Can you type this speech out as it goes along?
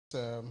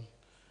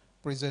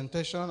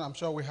Presentation. I'm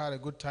sure we had a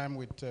good time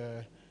with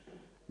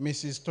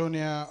Mrs.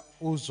 Tonia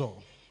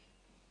Uzo.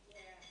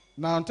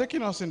 Now,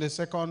 taking us in the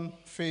second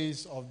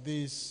phase of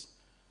this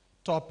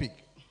topic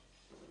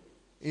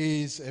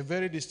is a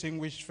very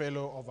distinguished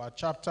fellow of our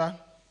chapter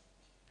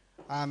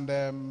and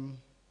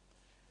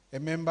a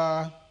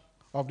member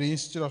of the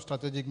Institute of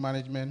Strategic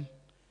Management.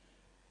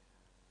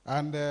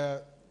 And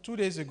 2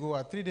 days ago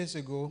or 3 days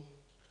ago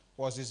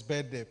was his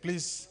birthday.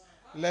 Please,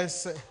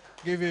 let's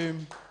give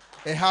him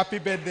a happy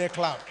birthday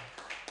clap.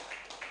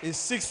 He's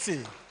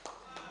 60.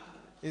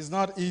 It's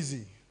not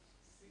easy.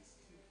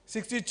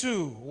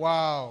 62.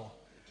 Wow.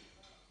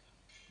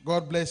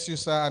 God bless you,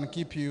 sir, and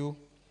keep you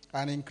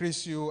and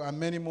increase you and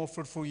many more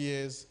fruitful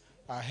years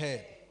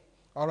ahead.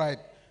 All right.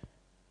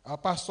 Our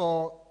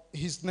pastor,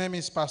 his name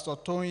is Pastor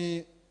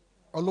Oluwatoyin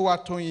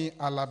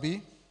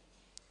Alabi.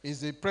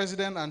 He's the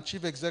President and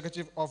Chief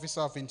Executive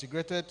Officer of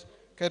Integrated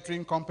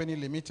Catering Company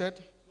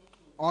Limited,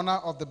 owner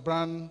of the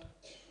brand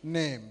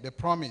name, The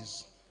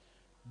Promise,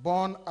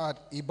 born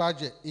at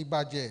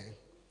Ibaje,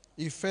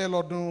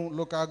 Ife-Lodun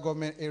local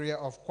government area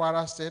of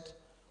Kwara State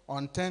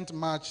on 10th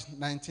March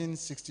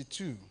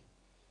 1962.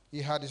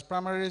 He had his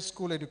primary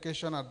school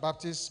education at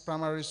Baptist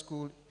Primary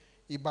School,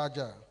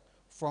 Ibaja,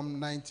 from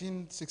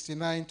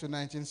 1969 to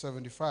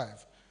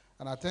 1975,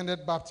 and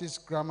attended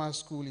Baptist Grammar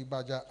School,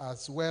 Ibaja,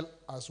 as well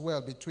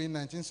between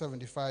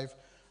 1975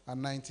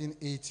 and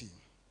 1980.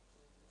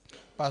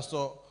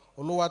 Pastor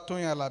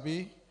Oluwatoyin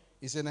Alabi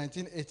is a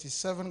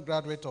 1987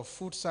 graduate of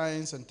Food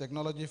Science and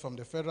Technology from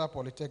the Federal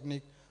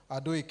Polytechnic,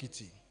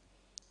 Ado-Ekiti.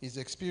 He's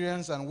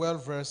experienced and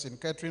well-versed in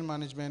catering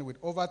management with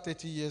over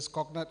 30 years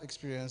cognate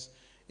experience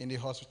in the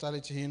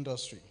hospitality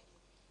industry.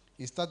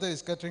 He started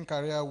his catering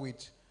career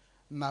with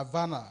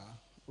Navana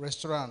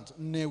Restaurant,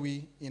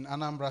 Nnewi, in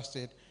Anambra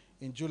State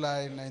in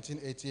July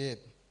 1988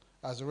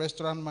 as a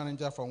restaurant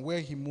manager, from where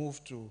he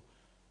moved to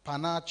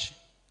Panach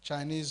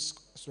Chinese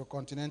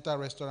Continental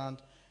Restaurant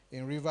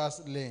in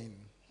Rivers Lane,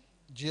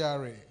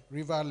 GRA,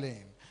 River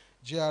Lane,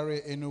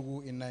 GRA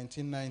Enugu in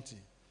 1990,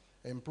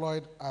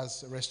 employed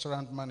as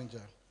restaurant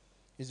manager.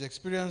 His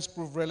experience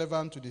proved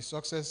relevant to the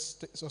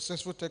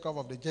successful takeoff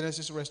of the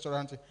Genesis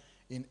restaurant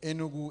in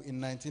Enugu in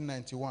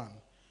 1991,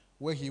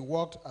 where he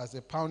worked as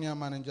a pioneer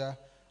manager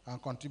and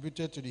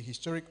contributed to the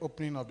historic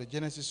opening of the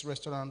Genesis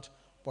restaurant,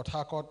 Port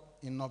Harcourt,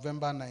 in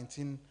November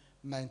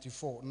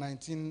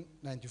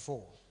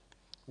 1994,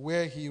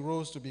 where he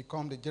rose to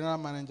become the general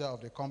manager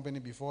of the company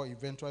before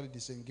eventually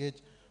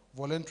disengaged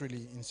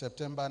voluntarily in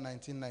September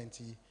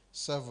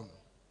 1997.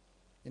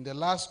 In the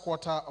last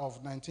quarter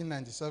of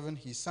 1997,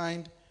 he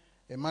signed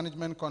a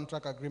management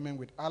contract agreement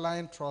with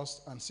Alliant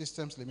Trust and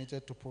Systems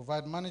Limited to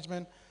provide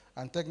management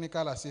and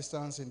technical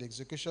assistance in the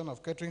execution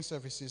of catering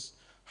services,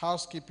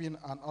 housekeeping,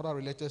 and other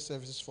related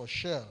services for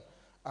Shell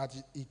at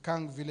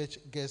Ikang Village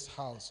Guest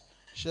House,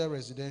 Shell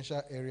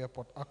Residential Area,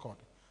 Port Harcourt,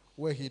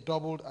 where he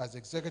doubled as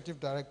Executive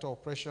Director of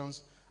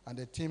Operations and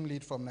a team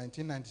lead from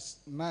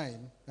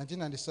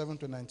 1997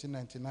 to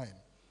 1999.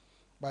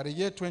 By the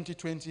year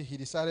 2020, he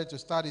decided to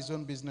start his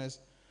own business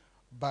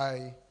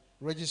by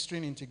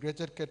registering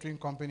Integrated Catering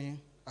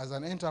Company as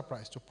an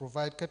enterprise to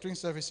provide catering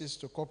services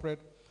to corporate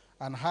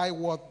and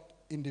high-worth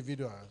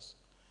individuals.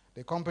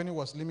 The company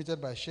was limited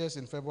by shares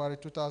in February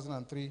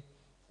 2003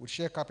 with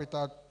share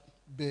capital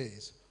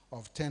base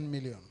of 10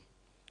 million.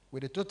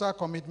 With a total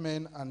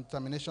commitment and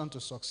determination to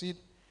succeed,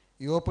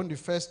 he opened the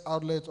first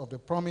outlet of the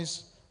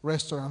Promise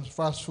Restaurant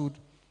fast food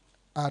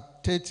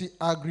at 30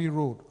 Agri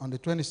Road on the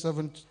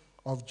 27th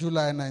of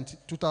July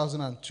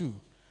 2002.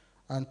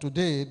 And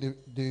today,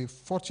 the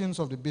fortunes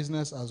of the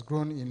business has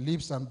grown in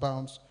leaps and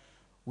bounds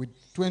with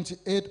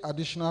 28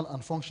 additional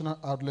and functional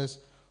outlets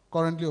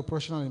currently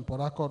operational in Port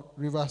Harcourt,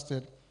 Rivers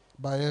State,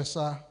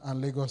 Bayelsa,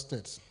 and Lagos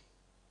States.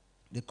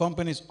 The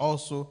company is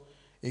also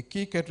a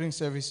key catering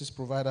services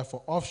provider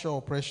for offshore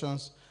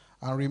operations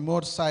and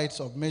remote sites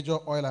of major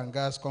oil and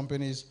gas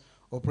companies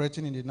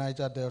operating in the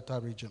Niger Delta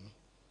region.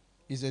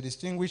 He's a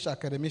distinguished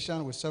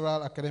academician with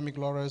several academic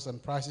laurels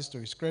and prizes to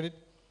his credit.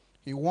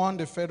 He won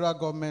the Federal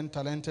Government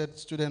Talented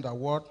Student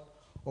Award,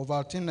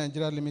 Ovaltine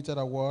Nigeria Limited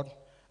Award,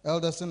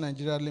 Elderson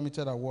Nigeria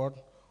Limited Award,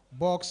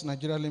 Box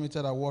Nigeria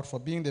Limited Award for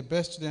being the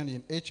best student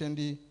in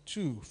HND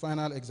 2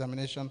 final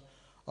examination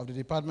of the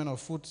Department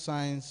of Food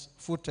Science,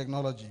 Food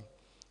Technology.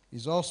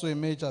 He's also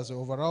emerged as the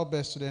overall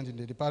best student in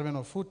the Department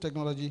of Food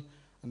Technology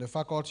and the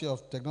Faculty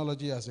of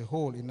Technology as a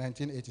whole in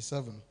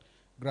 1987,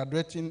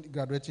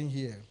 graduating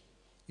here.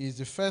 He is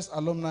the first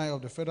alumni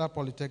of the Federal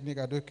Polytechnic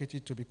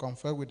Ado-Ekiti to be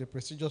conferred with the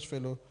prestigious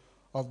fellow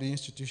of the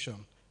institution,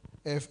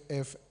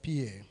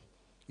 FFPA.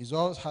 He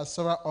also has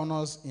several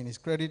honors in his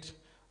credit,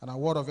 an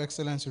award of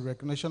excellence in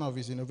recognition of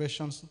his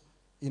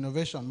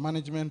innovation,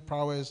 management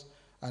prowess,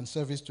 and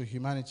service to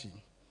humanity.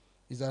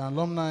 He's an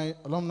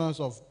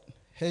alumnus of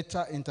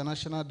HETA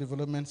International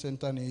Development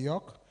Center, New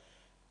York,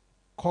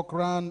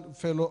 Cochrane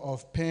Fellow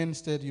of Penn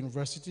State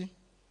University,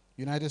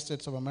 United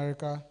States of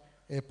America,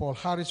 a Paul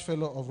Harris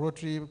Fellow of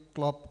Rotary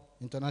Club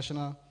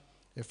International,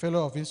 a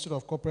Fellow of Institute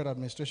of Corporate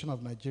Administration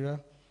of Nigeria,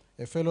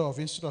 a Fellow of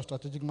Institute of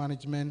Strategic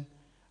Management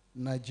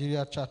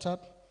Nigeria Chartered,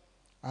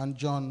 and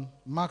John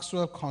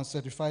Maxwell,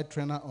 certified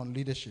trainer on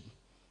leadership.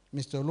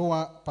 Pastor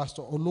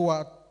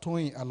Olua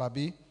Toyin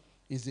Alabi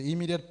is the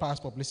immediate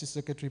past publicity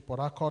secretary, Port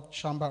Harcourt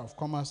Chamber of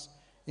Commerce,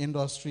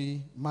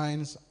 Industry,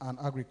 Mines, and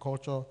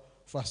Agriculture,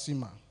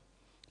 FASIMA.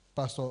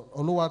 Pastor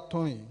Olua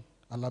Toyin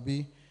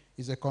Alabi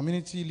is a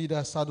community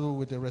leader saddled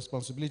with the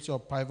responsibility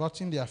of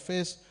pivoting the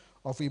affairs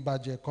of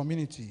Ibaje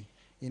community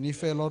in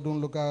Ife Lodun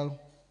local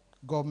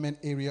government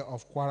area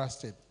of Kwara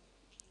State,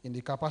 in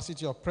the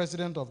capacity of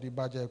President of the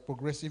Ibaje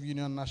Progressive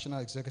Union National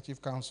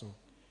Executive Council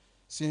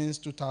since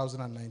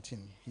 2019.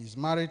 He is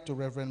married to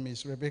Reverend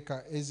Ms.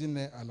 Rebecca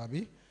Ezine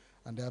Alabi,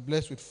 and they are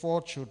blessed with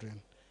 4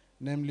 children,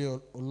 namely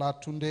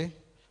Olatunde,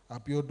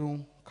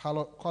 Abiodun,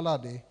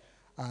 Kolade,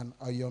 and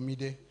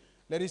Ayomide.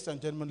 Ladies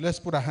and gentlemen, let's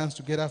put our hands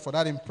together for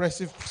that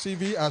impressive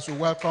CV as we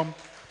welcome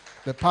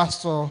the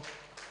Pastor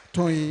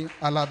Toyin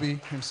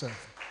Alabi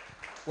himself.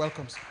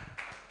 Welcome, sir.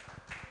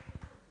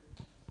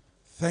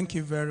 Thank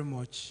you very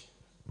much,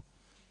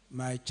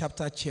 my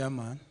chapter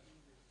chairman,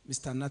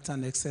 Mr.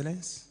 Nathan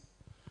Excellence.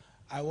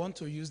 I want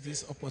to use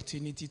this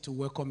opportunity to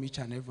welcome each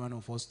and every one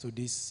of us to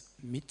this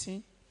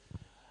meeting.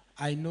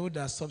 I know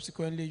that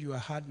subsequently you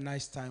had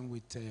nice time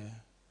with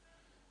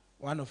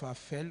one of our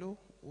fellow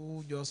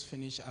who just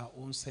finished our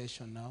own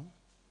session now,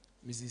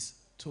 Mrs.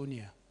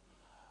 Tonia.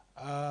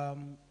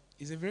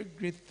 It's a very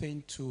great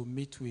thing to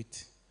meet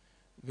with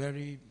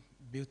very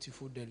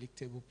beautiful,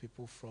 delectable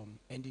people from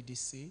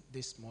NDDC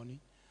this morning.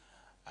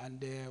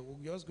 And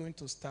we're just going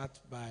to start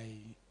by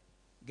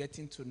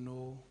getting to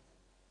know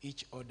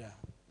each other.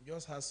 We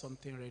just have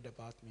something read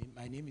about me.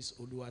 My name is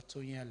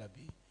Oluwatoyin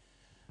Alabi.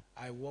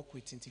 I work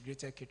with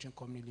Integrated Catering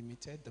Company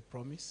Limited, The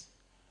Promise.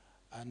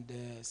 And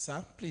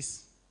sir,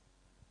 please.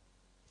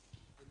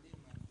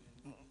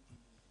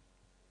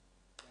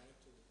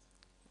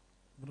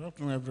 Good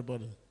afternoon,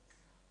 everybody.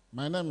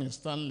 My name is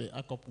Stanley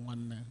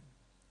Akopwanne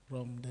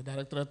from the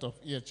Directorate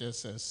of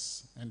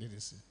EHSS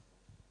NDDC.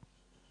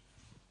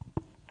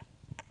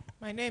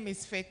 My name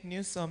is Faith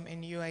Newsom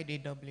in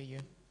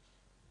UIDW.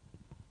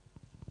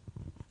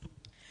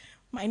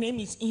 My name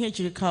is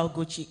Ihejirika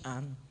Ogochi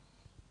Ann.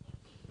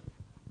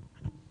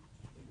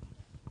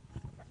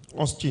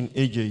 Austin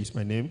AJ is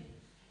my name.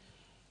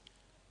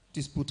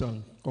 Dispute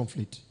and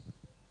conflict.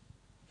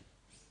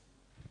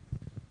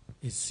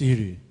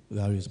 Isiri,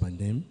 that is my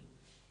name.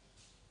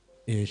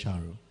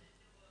 Sharu.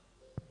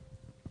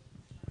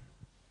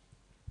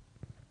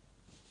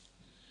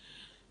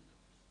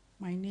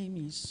 My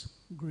name is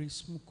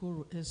Grace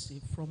Mukuru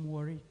Esi from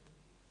Warri.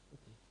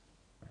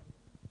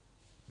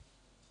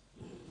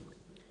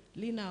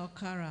 Lina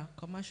Okara,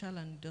 Commercial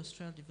and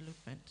Industrial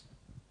Development.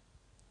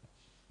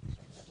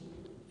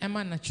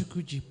 Emma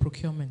Nachukuji,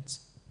 Procurement.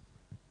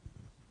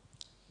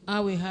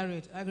 Awe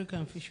Harriet, Agric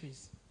and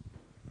Fisheries.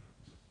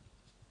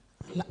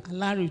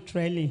 Larry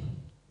Trelly,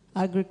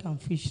 Agric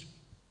and Fisheries.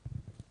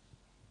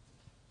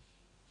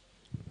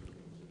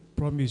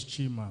 Promise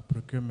Chima,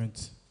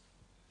 Procurement.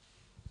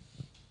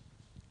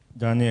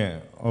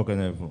 Daniel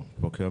Oganevo,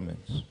 Procurement.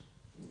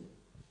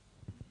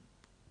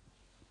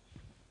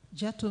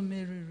 Jato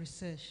Mary,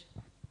 Research.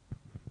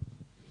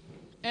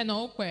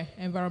 Enokwe,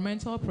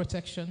 Environmental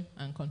Protection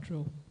and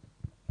Control.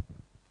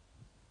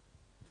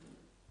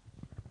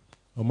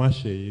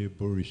 Omasheye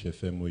Boris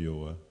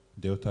Efemoyowa,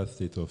 Delta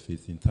State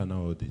Office,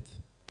 Internal Audit.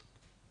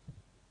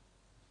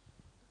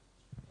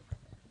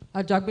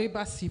 Ajagbe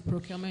Basi,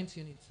 Procurement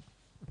Unit.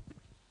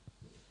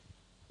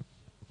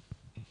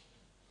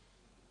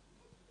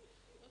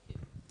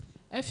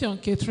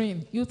 Effion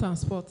Catherine, Youth and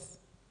Sports.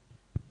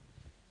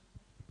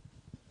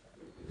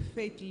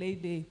 Faith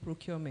Lady,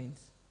 Procurement.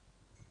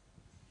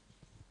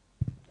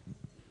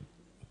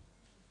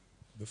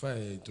 Before I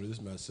introduce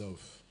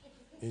myself,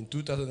 in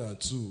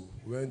 2002,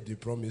 when The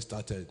Promise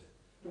started,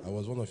 I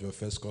was one of your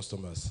first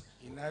customers.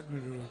 In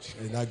Agri Road.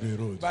 In Agri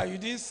Road. But you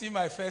didn't see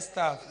my first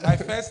staff. My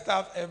first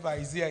staff ever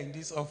is here in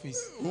this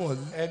office. Who was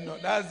it? And no,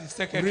 that's the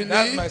secretary. Really?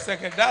 That's my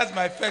secretary. That's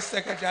my first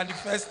secretary and the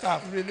first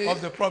staff Really?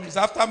 of The Promise.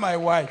 After my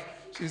wife,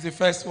 she's the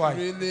first wife.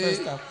 Really?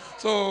 First staff.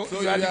 So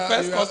you are the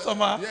first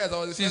customer. Yes, I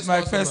was the She's first my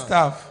customer, first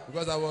staff.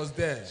 Because I was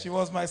there. She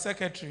was my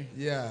secretary.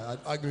 Yeah, at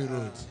Agri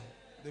Road.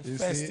 The You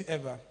first see?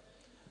 ever.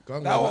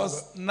 Come That on.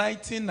 was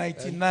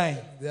 1999.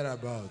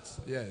 Thereabouts,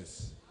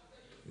 yes.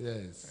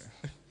 Yes.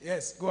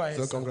 Yes, go ahead.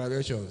 So sir.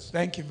 congratulations.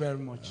 Thank you very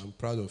much. I'm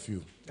proud of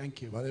you.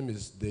 Thank you. My name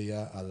is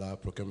Deya Allah,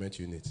 Procurement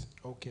Unit.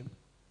 Okay.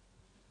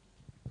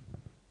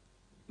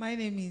 My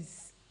name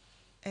is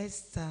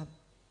Esther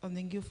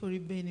Onengufori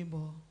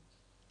Benibo,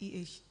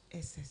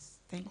 EHSS.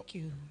 Thank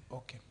you.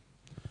 Okay.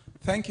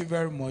 Thank you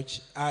very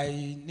much.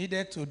 I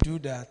needed to do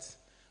that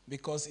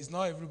because it's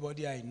not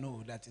everybody I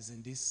know that is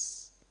in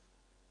this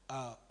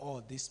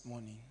hall this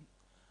morning.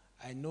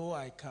 I know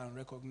I can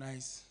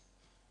recognize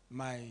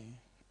my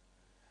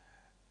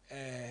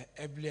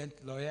ebullient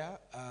lawyer,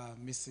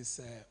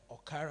 Mrs.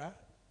 Okara,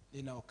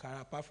 Lina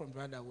Okara. Apart from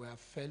that, we are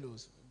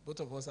fellows.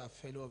 Both of us are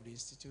fellows of the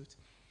Institute.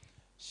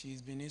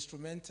 She's been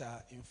instrumental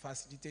in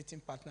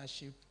facilitating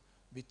partnership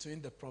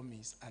between The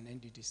Promise and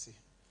NDDC.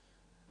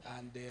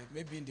 And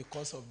maybe in the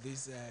course of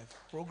this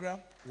program,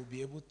 we'll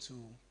be able to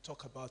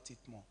talk about it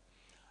more.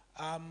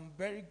 I'm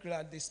very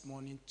glad this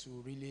morning to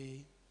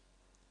really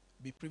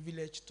be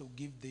privileged to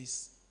give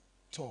this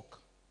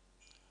talk.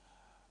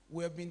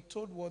 We have been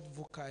told what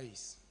VUCA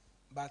is,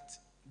 but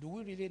do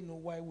we really know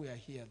why we are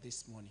here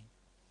this morning?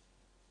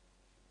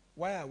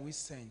 Why are we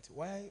sent?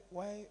 Why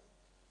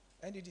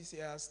NDDC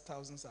has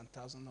thousands and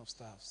thousands of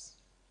staffs?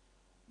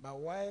 But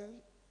why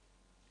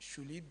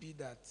should it be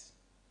that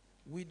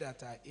we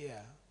that are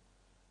here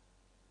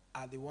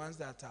are the ones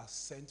that are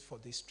sent for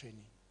this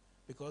training?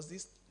 Because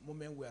this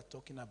moment we are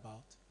talking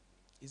about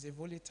is a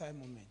volatile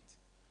moment,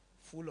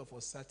 full of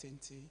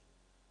uncertainty,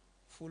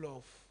 full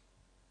of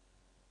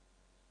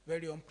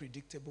very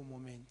unpredictable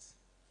moments.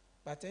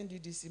 But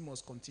NDDC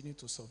must continue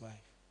to survive.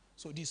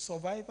 So the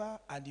survivor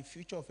and the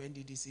future of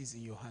NDDC is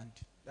in your hand.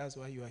 That's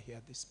why you are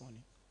here this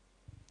morning.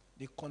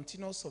 The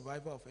continuous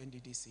survival of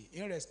NDDC,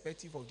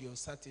 irrespective of the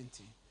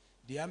uncertainty,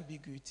 the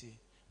ambiguity,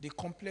 the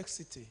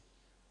complexity,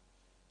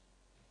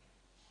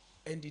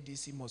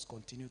 NDDC must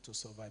continue to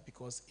survive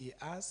because it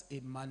has a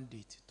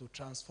mandate to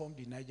transform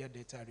the Niger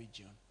Delta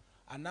region.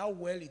 And how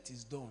well it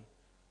is done,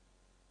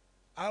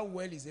 how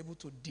well it's able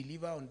to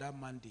deliver on that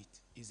mandate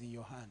is in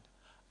your hand.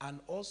 And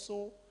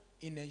also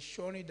in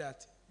ensuring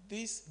that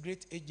this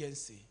great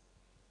agency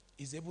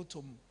is able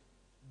to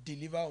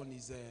deliver on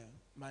its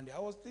mandate. I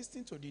was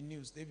listening to the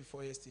news day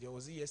before yesterday, or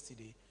was it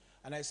yesterday,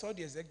 and I saw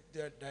the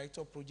executive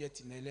director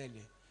project in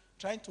Elele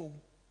trying to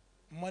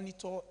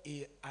monitor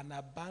an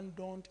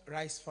abandoned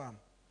rice farm,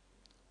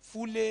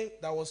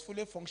 that was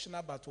fully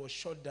functional but was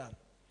shut down.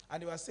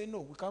 And they were saying,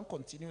 no, we can't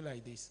continue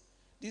like this.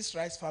 This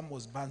rice farm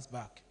must bounce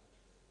back.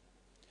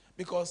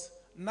 Because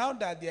now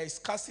that there is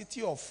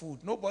scarcity of food,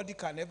 nobody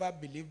can ever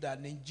believe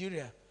that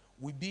Nigeria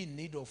will be in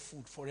need of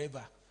food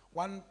forever.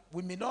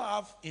 We may not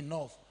have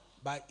enough,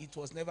 but it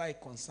was never a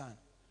concern.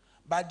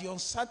 But the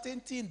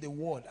uncertainty in the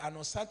world and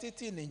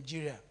uncertainty in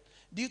Nigeria,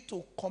 due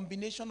to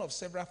combination of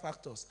several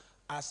factors,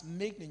 has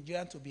made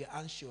Nigerians to be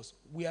anxious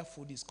where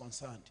food is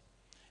concerned.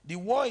 The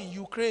war in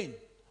Ukraine,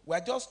 we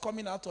are just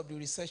coming out of the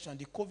recession,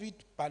 the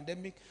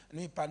COVID-19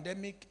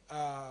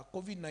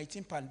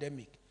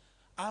 pandemic.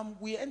 And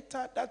we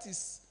entered, that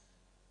is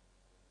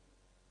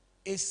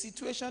a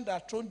situation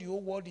that thrown the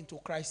whole world into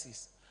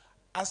crisis.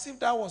 As if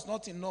that was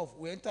not enough,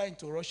 we entered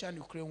into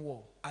Russian-Ukraine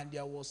war, and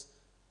there was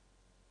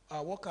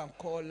what can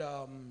call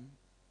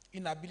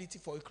inability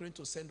for Ukraine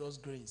to send us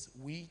grains,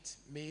 wheat,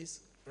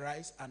 maize,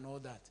 rice, and all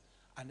that.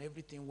 And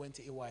everything went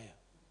haywire.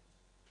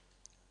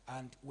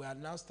 And we are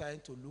now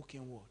starting to look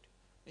inward.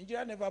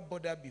 Nigeria never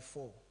bothered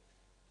before.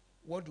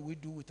 What do we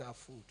do with our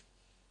food?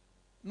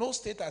 No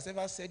state has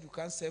ever said you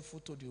can't sell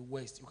food to the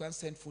west, you can't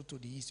send food to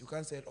the east, you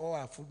can't say all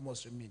our food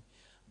must remain.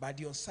 But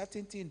the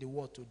uncertainty in the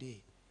world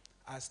today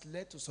has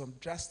led to some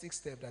drastic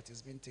steps that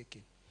has been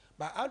taken.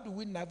 But how do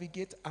we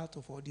navigate out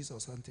of all this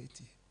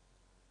uncertainty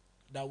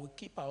that will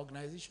keep our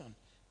organization,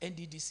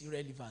 NDDC,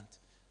 relevant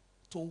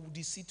to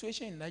the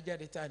situation in Niger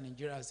Delta and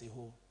Nigeria as a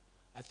whole?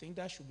 I think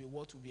that should be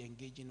what will be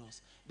engaging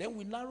us. Then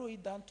we narrow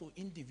it down to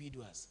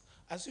individuals.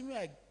 Assuming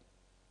I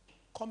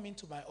come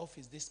into my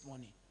office this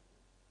morning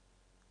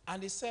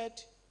and they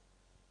said,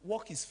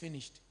 work is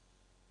finished.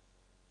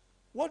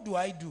 What do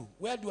I do?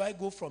 Where do I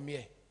go from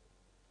here?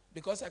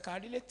 Because I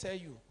can really tell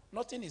you,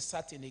 nothing is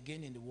certain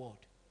again in the world.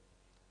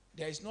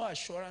 There is no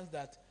assurance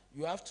that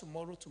you have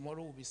tomorrow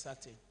will be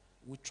certain.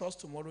 We trust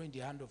tomorrow in the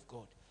hand of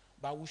God.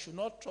 But we should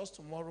not trust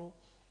tomorrow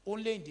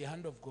only in the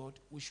hand of God.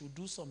 We should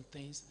do some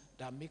things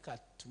that make our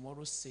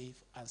tomorrow safe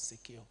and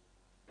secure.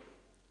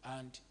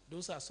 And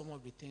those are some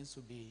of the things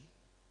we'll be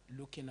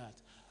looking at.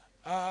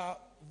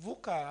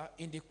 VUCA,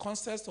 in the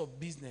context of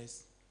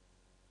business,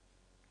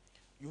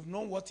 you've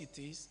known what it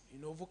is.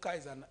 You know,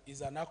 VUCA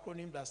is an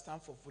acronym that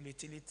stands for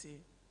volatility,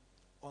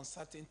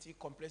 uncertainty,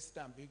 complexity,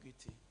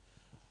 ambiguity.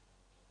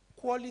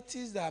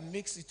 Qualities that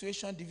make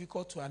situation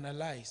difficult to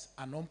analyze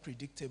and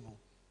unpredictable.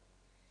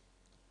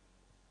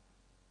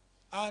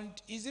 And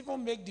it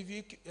even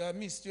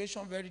make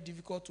situation very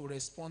difficult to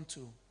respond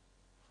to.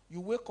 You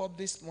wake up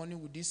this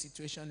morning with this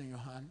situation in your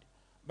hand.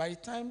 By the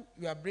time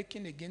you are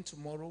breaking again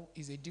tomorrow,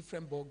 is a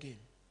different ball game.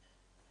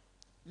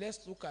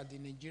 Let's look at the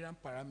Nigerian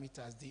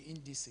parameters, the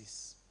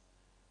indices.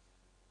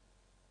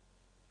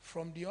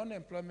 From the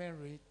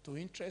unemployment rate to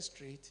interest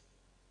rate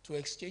to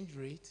exchange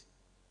rate,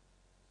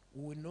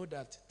 we will know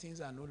that things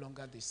are no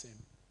longer the same.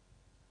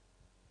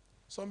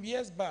 Some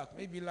years back,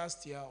 maybe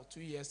last year or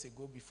 2 years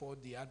ago, before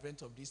the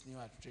advent of this new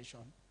administration,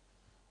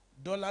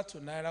 dollar to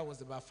naira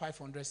was about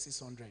 500,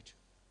 600.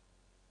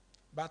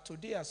 But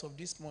today, as of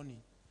this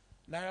morning,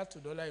 naira to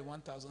dollar is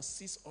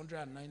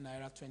 1,609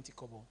 naira 20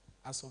 kobo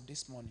as of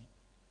this morning.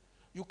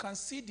 You can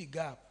see the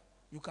gap.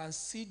 You can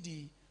see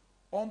the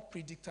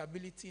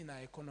unpredictability in our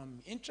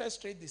economy.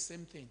 Interest rate, the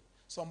same thing.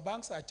 Some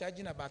banks are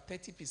charging about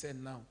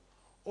 30% now.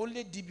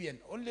 Only DBN,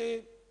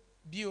 only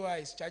BOI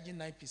is charging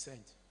 9%.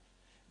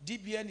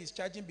 DBN is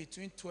charging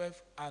between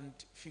 12 and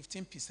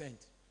 15%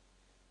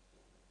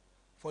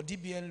 for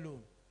DBN loan,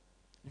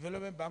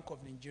 Development Bank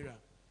of Nigeria.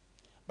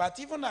 But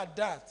even at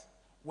that,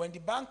 When the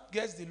bank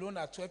gets the loan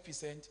at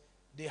 12%,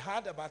 they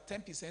add about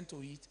 10%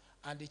 to it,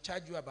 and they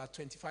charge you about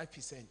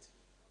 25%.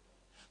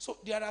 So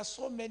there are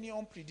so many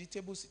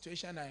unpredictable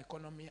situations in our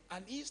economy,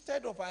 and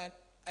instead of our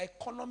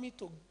economy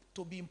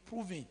to be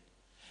improving,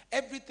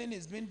 everything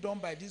is being done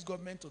by this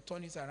government to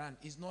turn it around.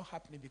 It's not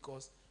happening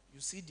because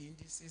you see the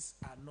indices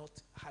are not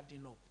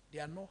adding up. They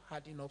are not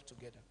adding up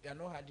together. They are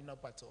not adding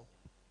up at all.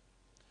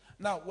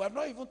 Now, we have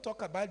not even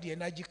talked about the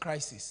energy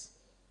crisis.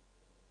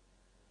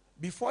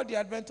 Before the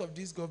advent of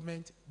this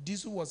government,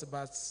 diesel was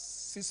about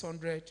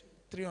 600,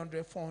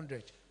 300,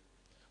 400.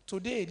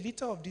 Today, a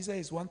liter of diesel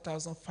is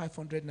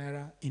 1,500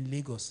 naira in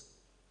Lagos.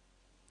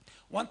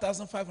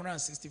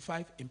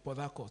 1,565 in Port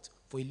Harcourt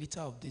for a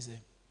liter of diesel.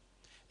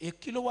 A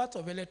kilowatt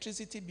of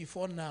electricity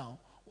before now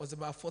was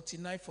about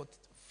 49,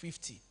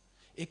 50.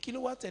 A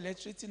kilowatt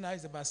electricity now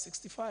is about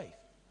 65.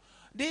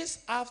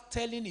 This have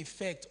telling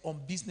effect on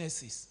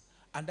businesses,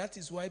 and that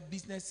is why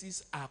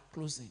businesses are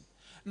closing.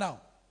 Now,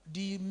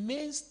 the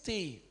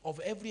mainstay of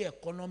every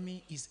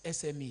economy is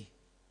SME.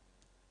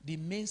 The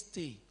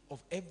mainstay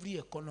of every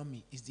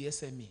economy is the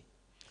SME.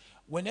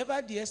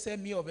 Whenever the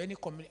SME of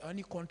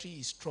any country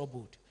is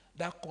troubled,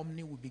 that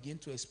company will begin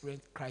to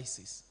experience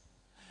crisis.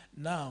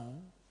 Now,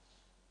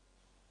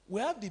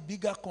 we have the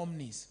bigger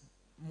companies,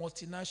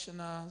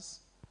 multinationals,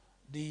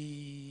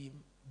 the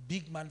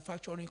big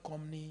manufacturing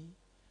company,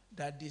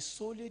 that they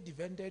solely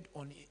depended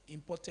on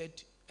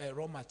imported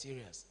raw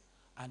materials,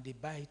 and they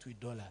buy it with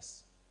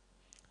dollars.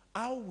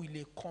 How will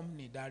a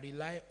company that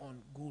rely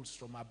on goods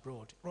from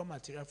abroad, raw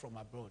material from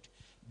abroad,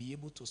 be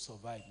able to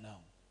survive now?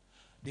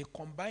 They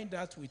combine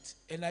that with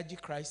energy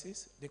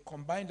crisis, they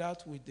combine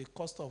that with the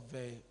cost of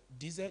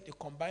diesel, they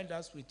combine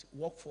that with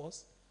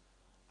workforce,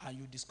 and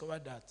you discover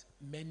that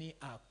many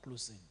are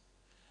closing.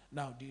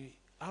 Now,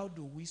 how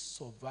do we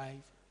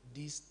survive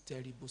this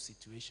terrible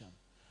situation?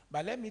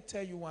 But let me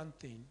tell you one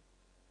thing.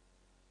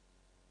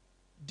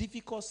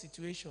 Difficult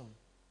situation,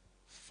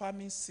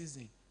 famine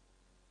season,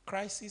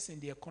 crisis in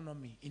the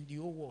economy, in the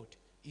whole world,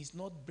 is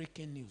not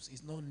breaking news,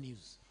 it's not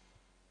news.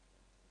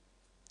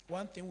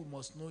 One thing we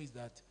must know is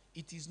that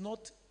it is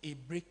not a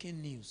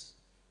breaking news.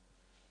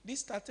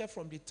 This started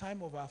from the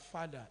time of our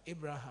father,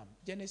 Abraham.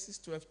 Genesis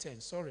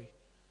 12:10, sorry.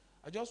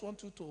 I just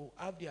want you to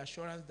have the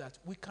assurance that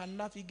we can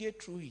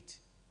navigate through it.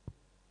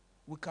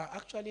 We can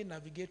actually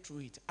navigate through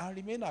it and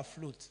remain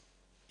afloat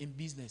in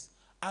business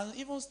and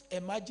even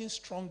emerging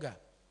stronger.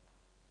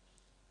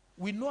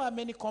 We know how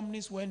many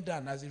companies went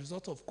down as a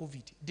result of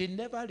COVID. They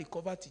never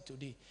recovered till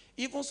today.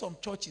 Even some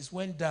churches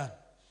went down.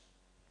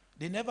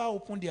 They never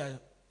opened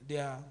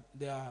their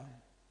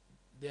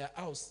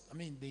house,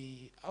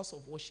 the house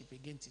of worship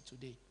again till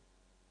today.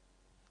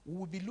 We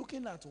will be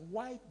looking at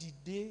why did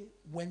they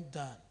went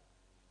down,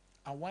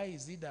 and why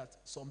is it that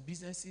some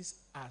businesses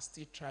are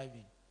still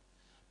thriving?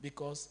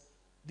 Because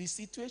the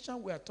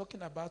situation we are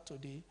talking about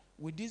today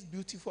with this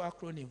beautiful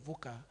acronym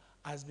VUCA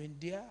has been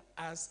there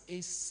as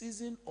a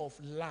season of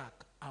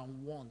lack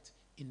and want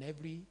in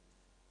every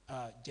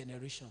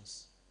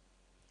generations.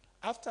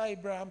 After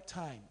Abraham's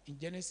time, in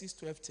Genesis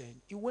 12:10,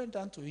 he went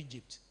down to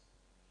Egypt.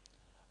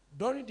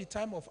 During the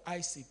time of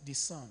Isaac, the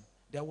son,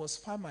 there was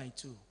famine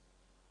too.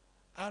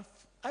 And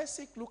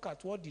Isaac looked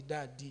at what the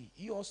dad did.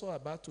 He also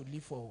about to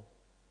leave for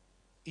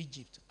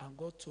Egypt. And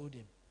God told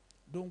him,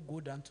 don't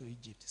go down to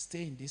Egypt.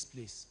 Stay in this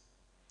place.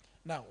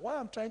 Now, what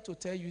I'm trying to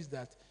tell you is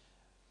that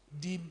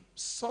the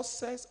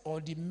success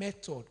or the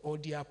method or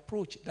the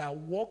approach that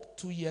worked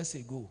 2 years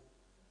ago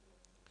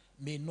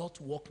may not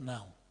work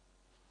now.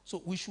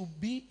 So we should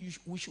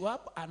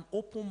have an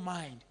open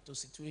mind to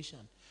situation.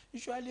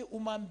 Usually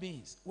human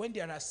beings, when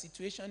there are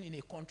situations in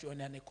a country or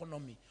in an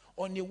economy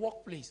or in a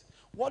workplace,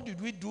 what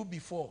did we do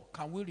before?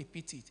 Can we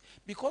repeat it?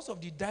 Because of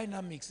the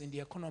dynamics in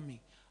the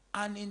economy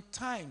and in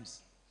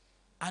times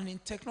and in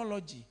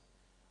technology,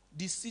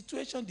 the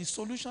situation, the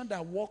solution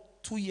that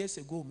worked 2 years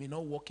ago may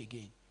not work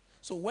again.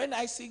 So when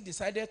Isaac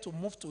decided to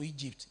move to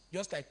Egypt,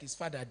 just like his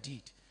father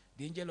did,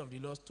 the angel of the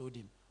Lord told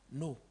him,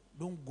 no,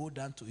 don't go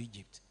down to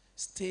Egypt.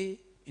 Stay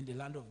in the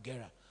land of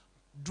Gerar.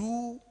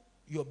 Do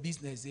your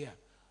business there.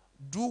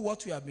 Do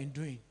what you have been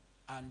doing.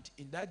 And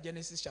in that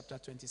Genesis chapter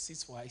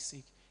 26 for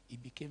Isaac, he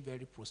became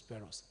very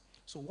prosperous.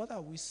 So what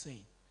are we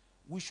saying?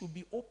 We should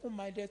be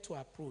open-minded to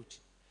approach.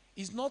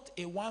 It's not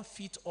a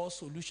one-fit-all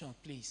solution,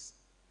 please.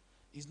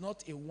 It's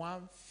not a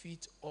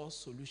one-fit-all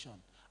solution.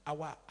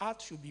 Our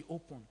heart should be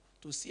open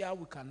to see how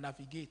we can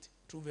navigate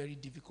through very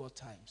difficult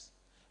times.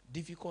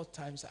 Difficult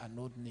times are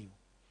not new.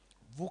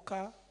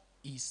 VUCA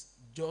is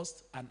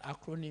just an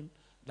acronym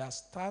that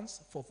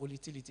stands for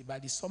volatility,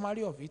 but the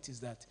summary of it is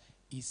that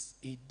it's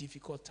a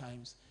difficult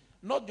times,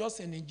 not just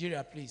in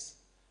Nigeria, please,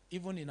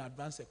 even in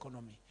advanced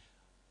economy.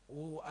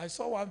 Oh, I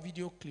saw one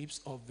video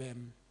clips of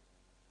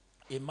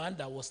a man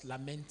that was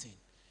lamenting.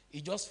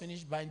 He just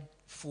finished buying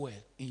fuel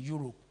in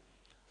Europe.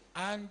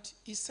 And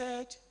he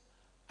said,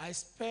 I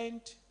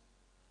spent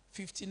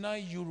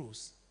 59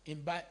 euros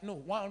in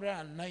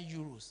 109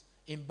 euros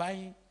in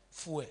buying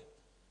fuel.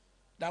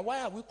 That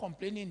why are we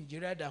complaining in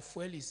Nigeria that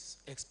fuel is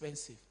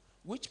expensive?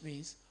 Which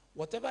means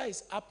whatever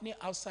is happening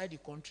outside the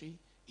country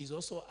is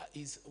also,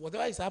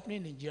 whatever is happening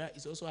in Nigeria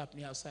is also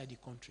happening outside the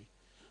country.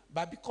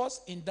 But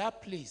because in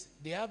that place,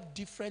 they have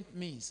different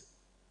means,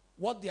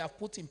 what they have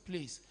put in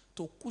place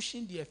to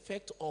cushion the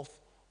effect of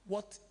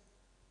what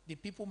the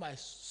people might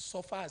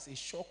suffer as a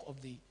shock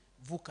of the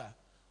VUCA,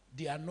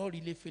 they are not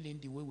really feeling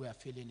the way we are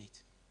feeling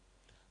it.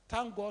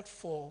 Thank God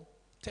for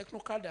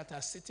technocrats that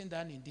are sitting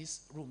down in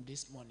this room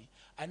this morning.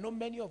 I know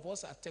many of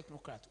us are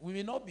technocrats. We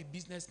may not be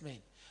businessmen,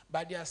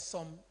 but there are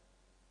some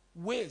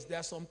ways, there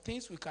are some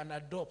things we can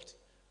adopt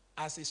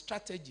as a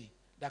strategy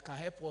that can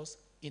help us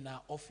in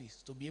our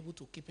office to be able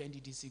to keep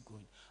NDDC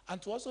going.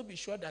 And to also be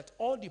sure that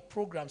all the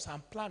programs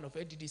and plan of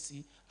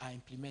NDDC are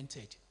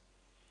implemented.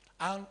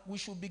 And we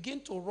should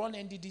begin to run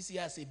NDDC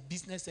as a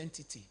business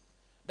entity.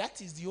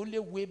 That is the only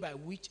way by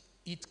which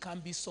it can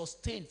be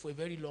sustained for a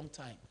very long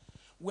time.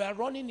 We are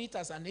running it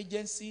as an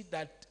agency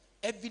that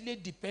heavily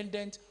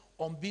dependent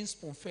on being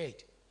spoon-fed.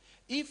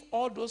 If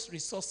all those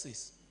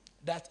resources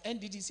that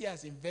NDDC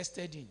has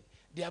invested in,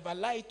 they have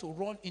allowed it to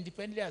run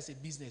independently as a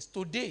business.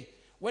 Today,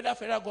 whether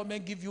federal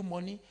government give you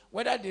money,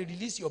 whether they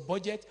release your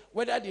budget,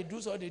 whether they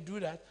do so or they do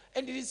that,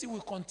 NDDC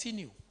will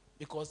continue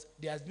because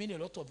there has been a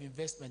lot of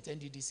investment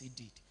NDDC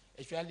did.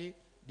 Actually,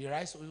 the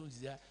rice oil is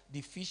there,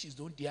 the fish is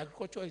done, the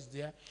agriculture is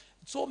there.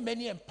 So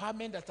many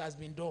empowerment that has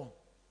been done.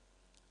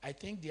 I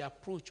think the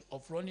approach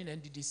of running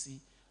NDDC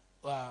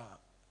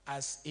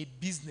as a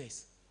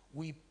business,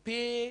 we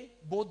pay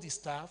both the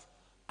staff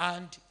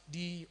and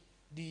the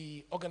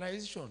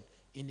organization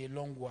in a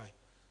long while.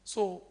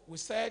 So we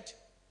said,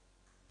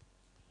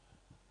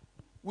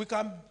 we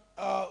can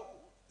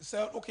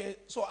say, okay,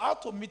 so how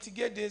to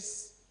mitigate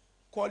this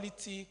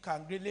quality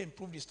can really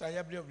improve the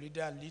standardability of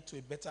leader and lead to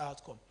a better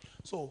outcome.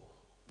 So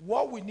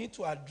what we need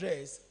to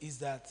address is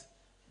that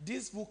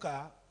this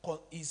VUCA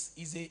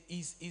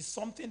is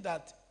something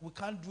that we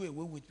can't do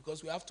away with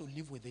because we have to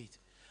live with it.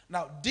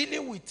 Now,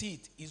 dealing with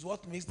it is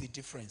what makes the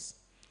difference.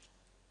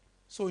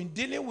 So in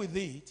dealing with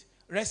it,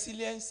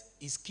 resilience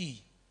is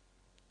key.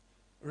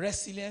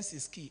 Resilience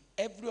is key.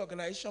 Every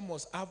organization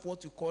must have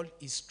what we call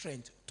its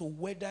strength to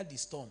weather the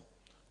storm,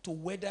 to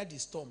weather the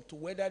storm, to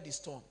weather the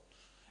storm.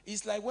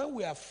 It's like when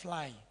we are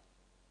flying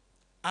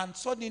and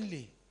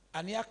suddenly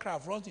an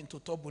aircraft runs into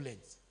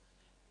turbulence.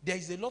 There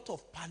is a lot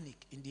of panic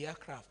in the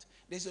aircraft.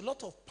 There's a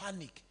lot of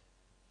panic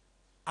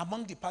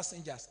among the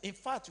passengers. In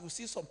fact, you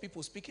see some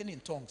people speaking in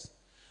tongues.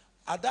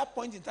 At that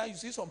point in time, you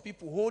see some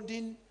people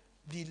holding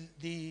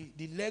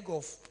the leg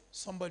of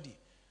somebody.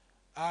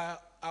 I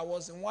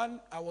was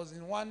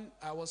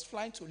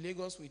flying to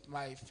Lagos with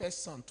my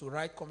first son to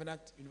write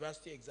Covenant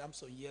University exams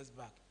some years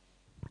back.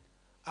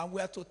 And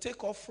we had to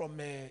take off from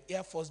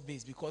Air Force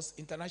Base because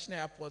International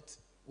Airport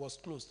was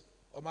closed.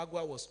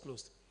 Omagua was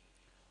closed.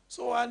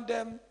 So,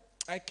 and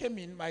I came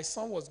in, my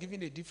son was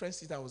given a different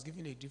seat, I was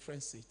given a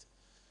different seat.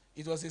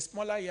 It was a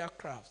smaller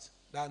aircraft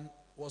that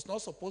was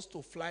not supposed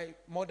to fly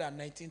more than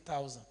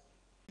 19,000.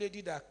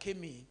 Lady that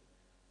came in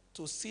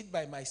to sit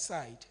by my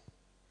side,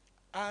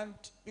 and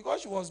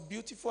because she was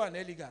beautiful and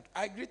elegant,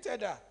 I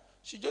greeted her.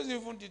 She just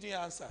even didn't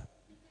answer.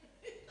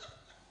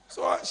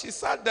 So she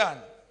sat down.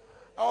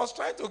 I was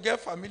trying to get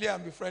familiar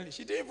and be friendly.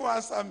 She didn't even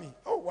answer me.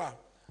 Oh, wow.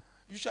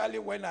 Usually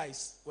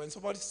when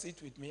somebody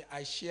sits with me,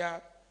 I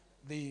share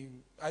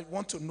I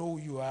want to know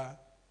who you are,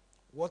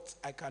 what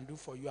I can do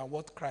for you, and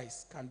what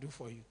Christ can do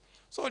for you.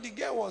 So the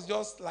girl was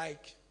just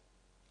like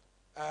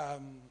a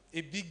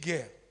big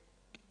girl.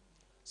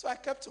 So I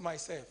kept to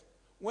myself.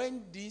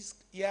 When this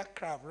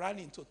aircraft ran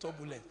into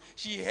turbulence,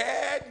 she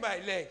held my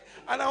leg.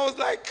 And I was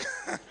like,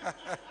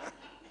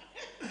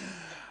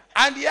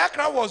 and the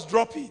aircraft was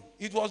dropping.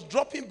 It was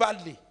dropping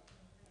badly.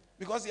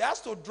 Because it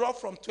has to drop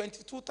from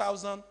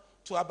 22,000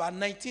 to about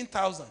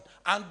 19,000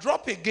 and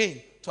drop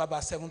again to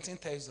about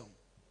 17,000.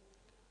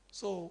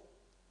 So,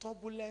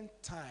 turbulent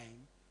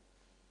time,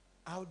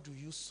 how do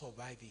you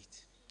survive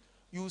it?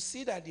 You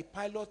see that the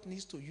pilot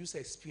needs to use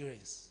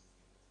experience.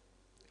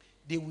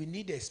 They will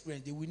need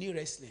experience. They will need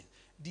resilience.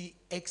 The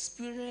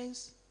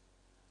experience,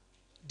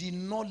 the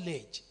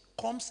knowledge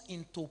comes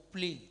into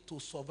play to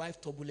survive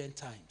turbulent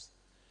times.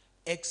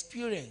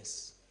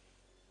 Experience,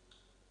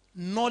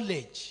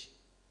 knowledge,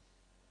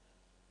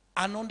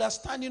 an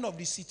understanding of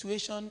the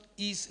situation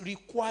is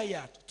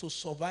required to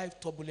survive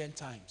turbulent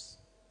times.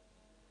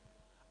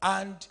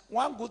 And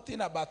one good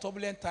thing about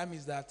turbulent time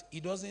is that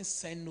it doesn't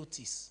send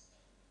notice.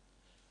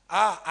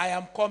 I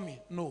am coming.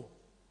 No.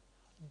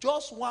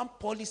 Just one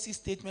policy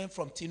statement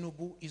from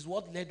Tinubu is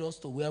what led us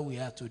to where we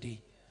are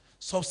today.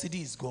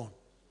 Subsidy is gone.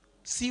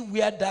 See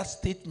where that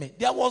statement,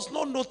 there was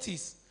no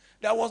notice.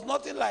 There was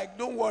nothing like,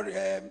 don't worry,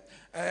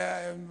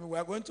 we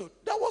are going to,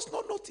 there was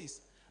no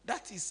notice.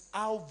 That is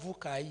how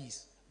VUCA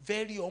is.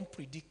 Very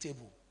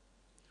unpredictable.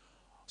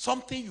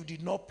 Something you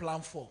did not plan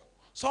for.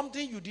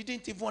 Something you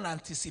didn't even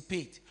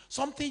anticipate.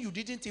 Something you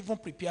didn't even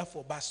prepare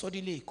for, but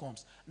suddenly it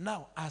comes.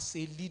 Now, as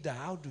a leader,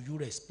 how do you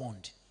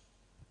respond?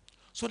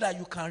 So that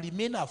you can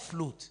remain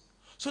afloat.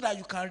 So that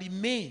you can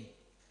remain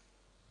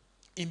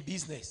in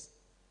business.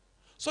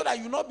 So that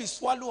you not be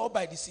swallowed up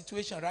by the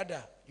situation.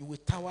 Rather, you will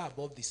tower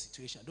above the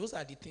situation. Those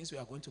are the things we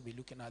are going to be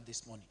looking at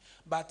this morning.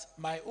 But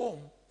my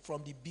own,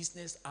 from the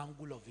business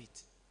angle of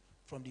it,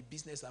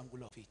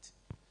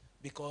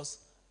 because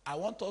I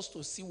want us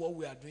to see what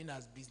we are doing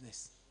as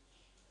business.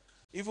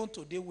 Even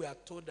today, we are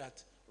told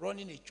that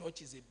running a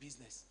church is a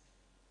business.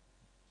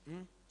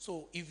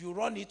 So if you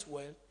run it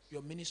well,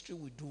 your ministry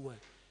will do well.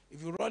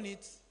 If you run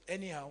it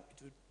anyhow,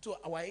 it will. So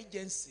our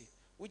agency,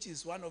 which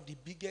is one of the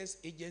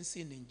biggest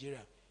agencies in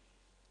Nigeria,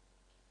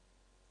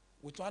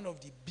 with one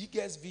of the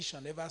biggest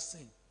vision ever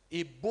seen,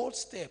 a bold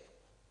step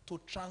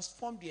to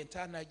transform the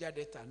entire Niger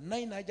Delta,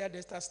 9 Niger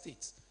Delta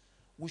states,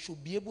 we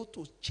should be able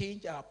to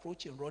change our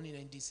approach in running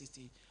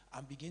NDCC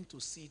and begin to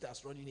see it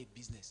as running a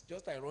business.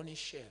 Just like running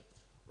Shell,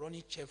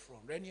 running Chevron,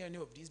 running any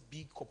of these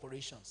big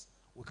corporations,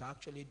 we can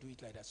actually do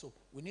it like that. So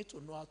we need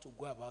to know how to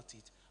go about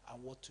it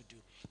and what to do.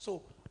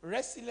 So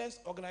Resilience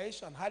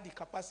Organization had the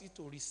capacity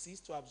to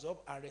resist, to absorb,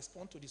 and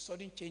respond to the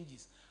sudden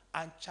changes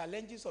and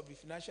challenges of the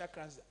financial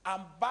crisis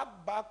and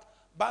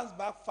bounce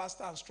back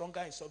faster and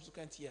stronger in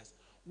subsequent years.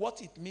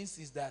 What it means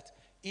is that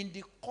in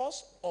the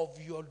course of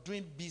your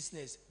doing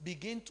business,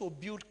 begin to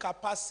build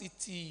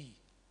capacity,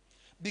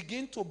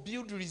 begin to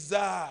build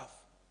reserve,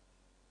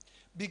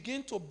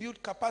 begin to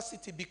build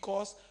capacity,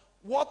 because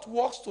what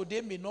works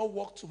today may not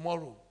work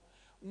tomorrow.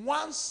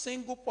 One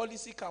single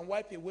policy can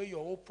wipe away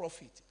your whole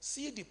profit.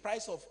 See the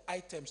price of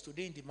items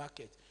today in the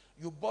market.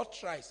 You bought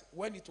rice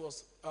when it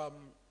was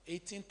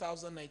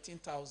 18,000,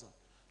 19,000.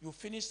 You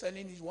finish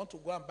selling it, you want to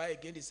go and buy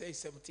again, they say it's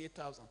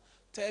 78,000.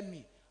 Tell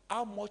me,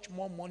 how much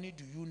more money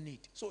do you need?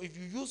 So if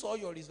you use all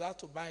your reserves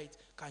to buy it,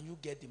 can you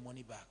get the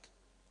money back?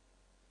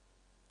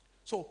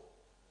 So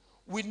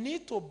we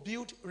need to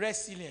build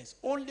resilience.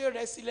 Only a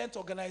resilient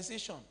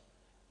organization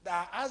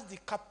that has the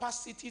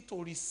capacity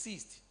to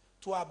resist,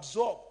 to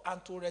absorb,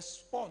 and to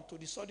respond to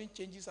the sudden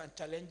changes and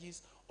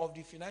challenges of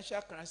the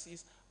financial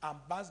crisis and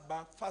bounce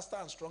back faster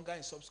and stronger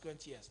in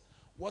subsequent years.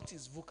 What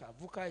is VUCA?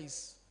 VUCA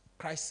is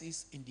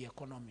crisis in the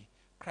economy,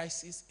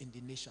 crisis in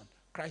the nation,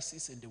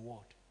 crisis in the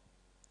world.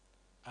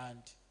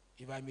 And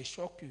if I may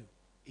shock you,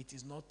 it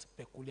is not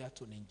peculiar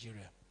to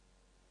Nigeria.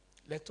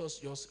 Let us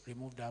just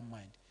remove that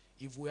mind.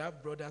 If we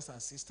have brothers and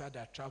sisters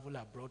that travel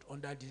abroad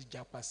under this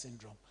JAPA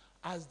syndrome,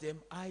 ask them,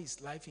 how is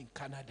life in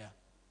Canada?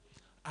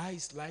 How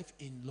is life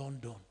in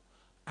London?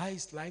 How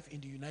is life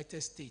in the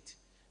United States?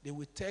 They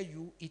will tell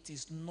you it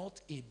is not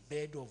a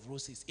bed of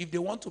roses. If they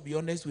want to be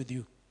honest with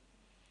you,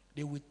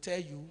 they will tell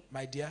you,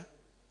 my dear,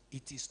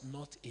 it is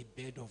not a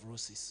bed of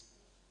roses.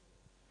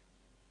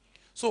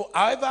 So,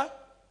 however,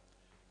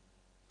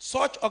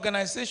 such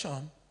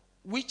organization,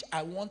 which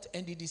I want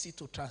NDDC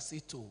to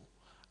transit to,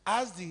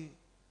 has the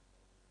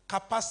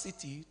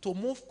capacity to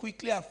move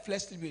quickly and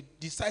flexibly,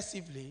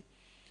 decisively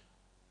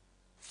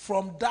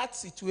from that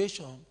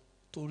situation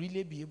to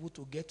really be able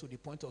to get to the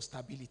point of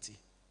stability.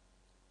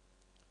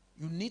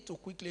 You need to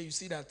quickly, you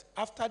see that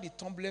after the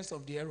turbulence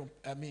of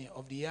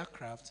the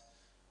aircraft,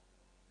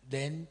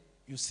 then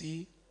you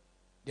see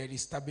there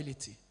is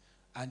stability.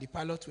 And the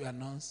pilot will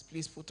announce,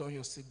 please put on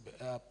your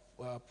seatbelt,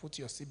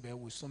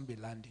 we'll soon be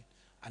landing.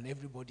 And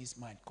everybody's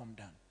mind calm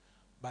down.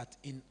 But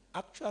in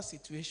actual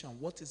situation,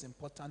 what is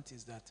important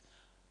is that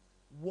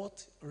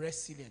what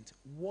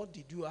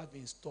did you have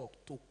in stock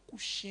to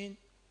cushion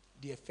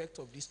the effect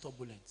of this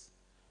turbulence?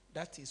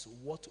 That is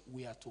what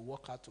we are to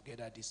work out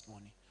together this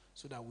morning,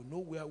 so that we know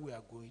where we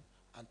are going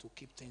and to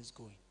keep things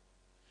going.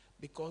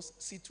 Because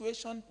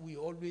situation will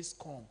always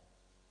come.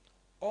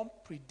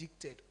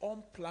 Unpredicted,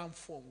 unplanned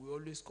for will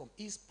always come.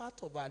 It's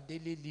part of our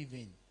daily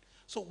living.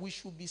 So we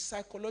should be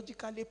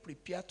psychologically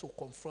prepared to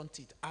confront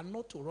it and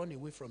not to run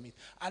away from it.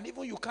 And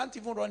even you can't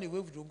even run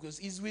away from it because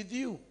it's with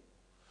you.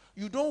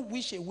 You don't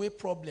wish away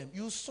problem.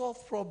 You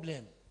solve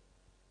problem.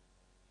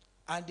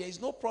 And there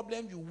is no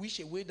problem you wish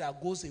away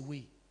that goes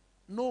away.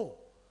 No.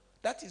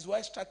 That is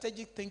why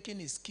strategic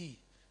thinking is key.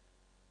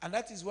 And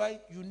that is why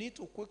you need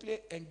to quickly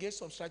engage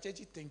some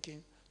strategic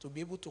thinking to be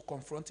able to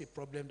confront a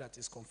problem that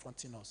is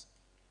confronting us.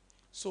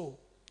 So,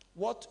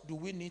 what do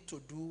we need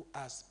to do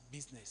as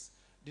business?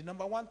 The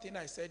number one thing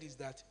I said is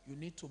that you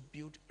need to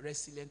build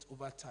resilience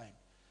over time.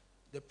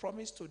 The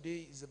promise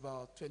today is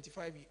about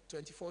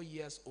 24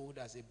 years old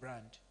as a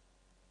brand.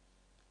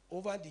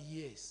 Over the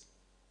years,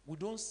 we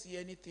don't see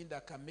anything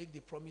that can make the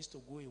promise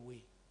to go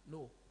away.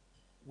 No,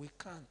 we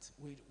can't.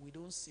 We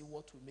don't see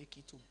what will make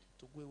it to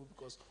go away,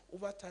 because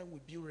over time we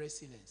build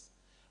resilience.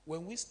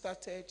 When we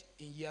started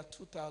in year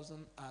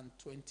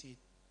 2020,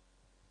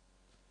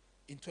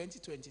 in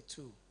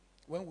 2022,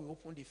 when we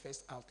opened the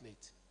first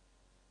outlet,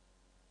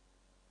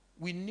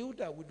 we knew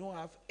that we don't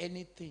have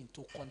anything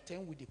to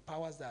contend with the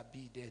powers that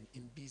be then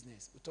in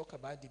business. We talk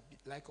about the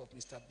like of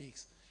Mr.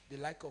 Biggs, the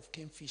like of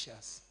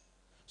Kingfishers.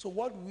 So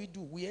what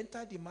do? We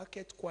entered the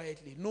market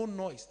quietly, no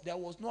noise. There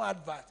was no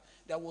advert.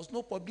 There was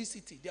no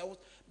publicity.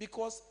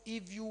 Because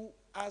if you,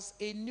 as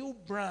a new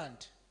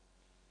brand,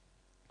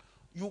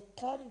 you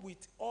come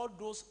with all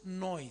those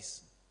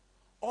noise,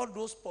 all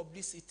those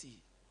publicity,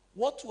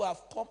 what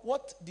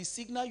the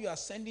signal you are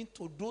sending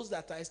to those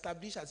that are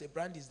established as a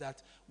brand is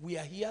that we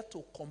are here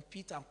to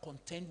compete and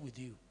contend with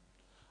you.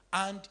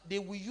 And they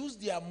will use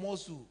their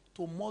muzzle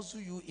to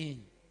muzzle you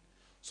in.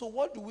 So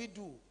what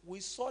do? We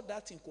saw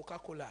that in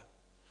Coca-Cola.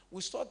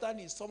 We saw that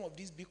in some of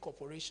these big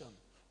corporations.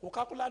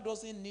 Coca-Cola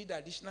doesn't need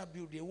additional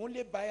bill. They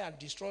only buy and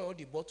destroy all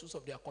the bottles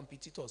of their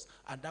competitors,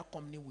 and that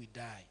company will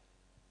die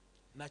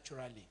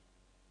naturally.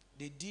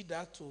 They did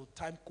that to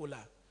Time Cola.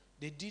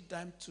 They did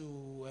that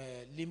to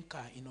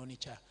Limca in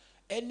Onitsha.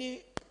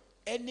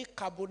 Any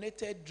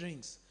carbonated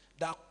drinks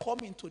that come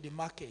into the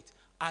market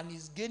and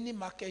is gaining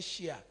market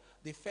share,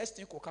 the first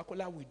thing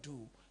Coca-Cola will do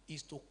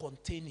is to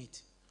contain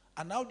it.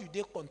 And how do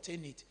they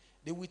contain it?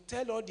 They will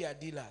tell all their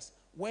dealers,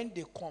 when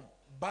they come,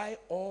 buy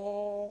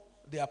all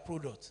their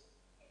products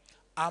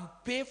and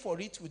pay for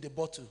it with the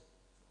bottle.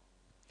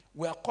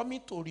 We are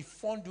coming to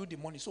refund you the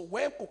money. So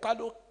when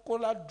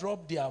Coca-Cola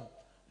drop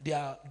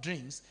their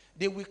drinks,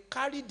 they will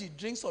carry the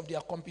drinks of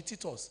their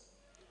competitors,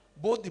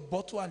 both the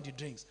bottle and the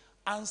drinks,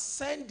 and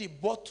send the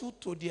bottle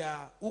to their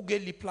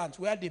Ugeli plant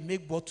where they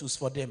make bottles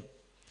for them.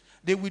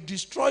 They will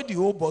destroy the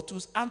old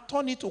bottles and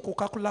turn it to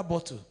Coca-Cola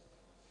bottle.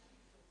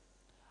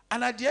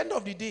 And at the end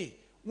of the day,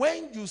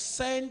 when you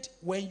send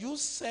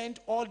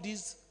all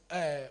these,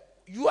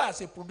 you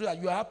as a producer,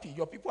 you are happy,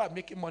 your people are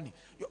making money,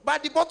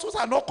 but the bottles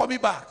are not coming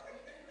back.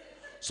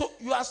 So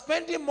you are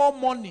spending more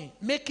money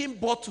making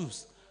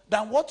bottles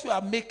than what you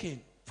are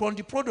making from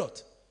the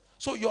product.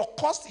 So your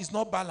cost is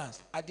not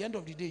balanced. At the end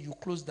of the day, you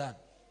close down.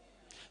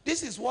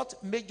 This is what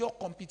major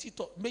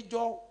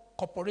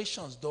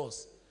corporations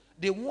does.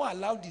 They won't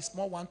allow the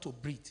small one to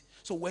breathe.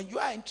 So when you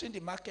are entering the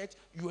market,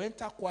 you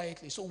enter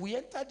quietly. So we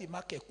entered the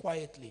market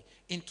quietly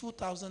in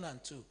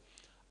 2002.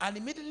 And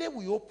immediately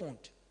we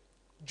opened,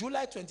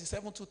 July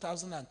 27,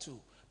 2002,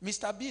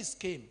 Mr. Beast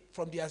came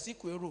from the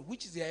Azikwe Road,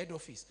 which is their head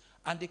office,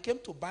 and they came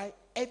to buy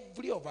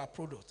every of our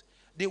products.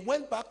 They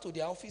went back to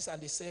their office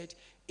and they said,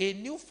 a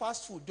new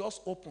fast food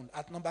just opened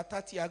at number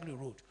 30 Agri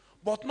Road.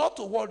 But not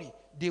to worry,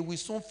 they will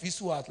soon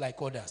fizzle out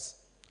like others.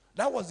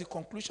 That was the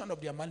conclusion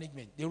of their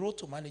management. They wrote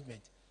to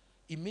management.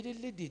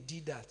 Immediately they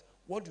did that.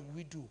 What did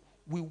we do?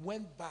 We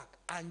went back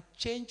and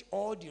changed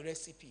all the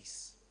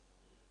recipes.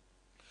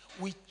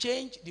 We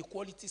changed the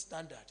quality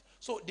standard.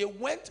 So they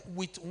went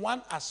with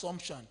one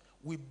assumption: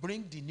 we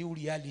bring the new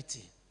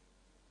reality.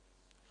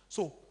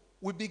 So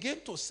we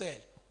began to sell.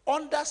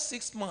 Under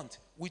 6 months,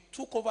 we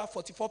took over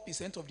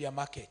 44% of their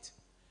market.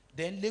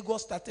 Then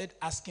Lagos started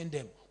asking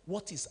them,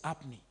 what is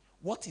happening?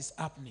 What is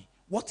happening?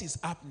 What is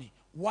happening?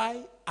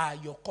 Why are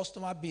your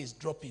customer base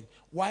dropping?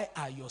 Why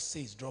are your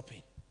sales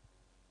dropping?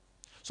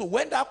 So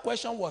when that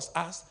question was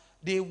asked,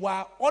 they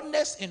were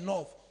honest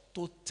enough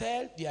to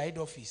tell their head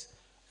office,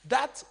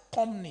 that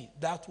company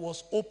that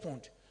was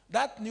opened,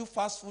 that new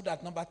fast food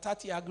at number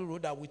 30 Agri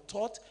Road that we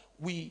thought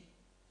we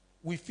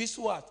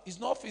fizzle out, is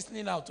not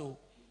fizzling out. Oh.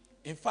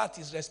 In fact,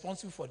 it's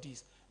responsible for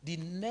this. The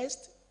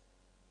next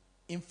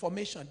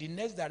information, the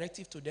next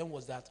directive to them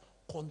was that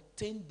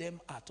contain them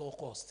at all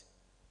cost.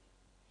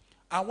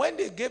 And when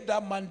they gave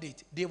that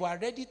mandate, they were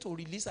ready to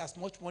release as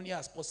much money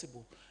as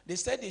possible. They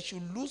said they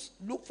should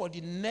look for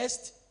the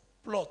next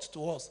plot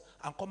to us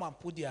and come and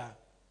put their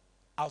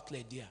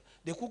outlet there.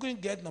 They couldn't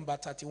get number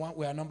 31.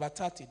 We are number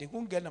 30. They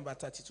couldn't get number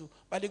 32.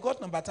 But they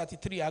got number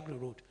 33 Agri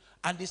Road.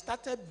 And they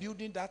started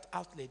building that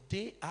outlet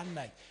day and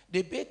night.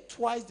 They paid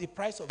twice the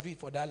price of it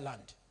for that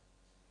land.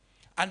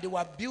 And they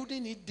were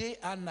building it day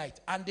and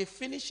night. And they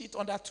finished it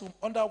under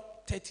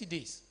 30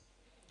 days.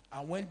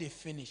 And when they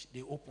finished,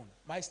 they opened.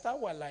 My staff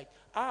were like,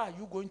 are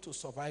you going to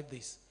survive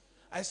this?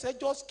 I said,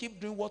 just keep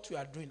doing what you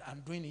are doing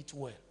and doing it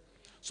well.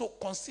 So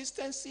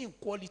consistency in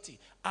quality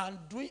and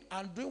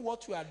doing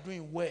what you are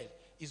doing well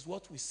is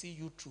what we see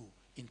you through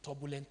in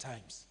turbulent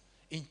times,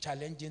 in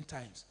challenging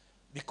times,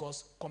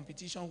 because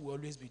competition will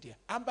always be there.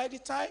 And by the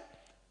time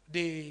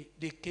they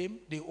came,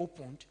 they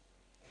opened,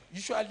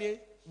 usually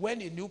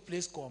when a new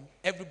place comes,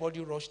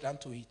 everybody rushed down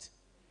to it.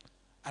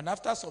 And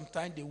after some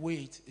time, they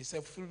wait. They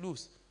say,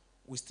 loose,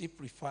 we still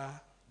prefer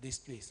this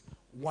place.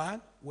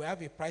 One, we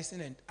have a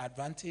pricing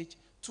advantage.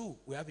 Two,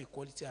 we have a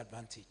quality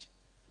advantage.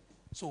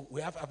 So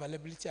we have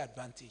availability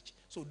advantage.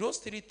 So those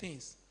three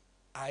things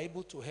are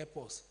able to help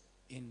us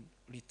in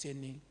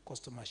retaining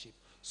customership.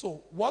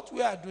 So what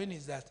we are doing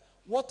is that,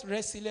 what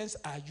resilience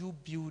are you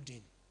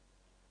building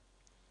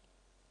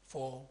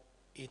for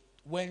it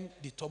when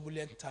the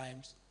turbulent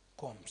times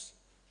comes?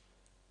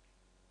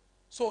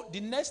 So the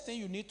next thing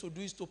you need to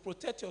do is to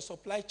protect your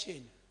supply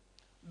chain.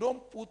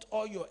 Don't put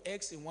all your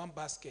eggs in one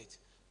basket.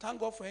 Thank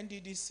God for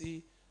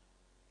NDDC.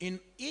 In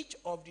each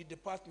of the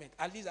departments,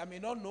 at least I may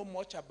not know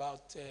much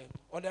about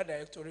other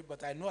directorate,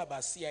 but I know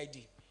about CID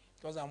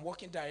because I'm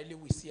working directly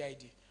with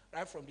CID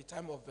right from the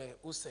time of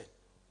Hussein,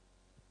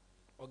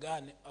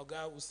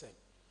 Oga Hussein.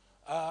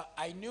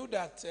 I knew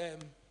that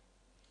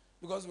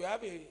because we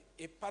have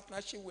a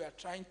partnership we are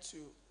trying to,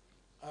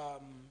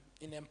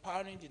 in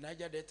empowering the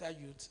Niger Delta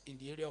youth in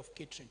the area of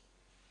catering.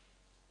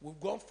 We've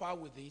gone far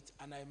with it,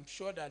 and I'm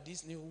sure that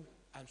this new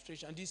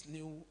administration, this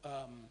new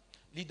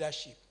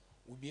leadership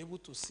will be able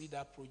to see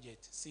that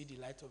project, see the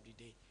light of the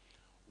day.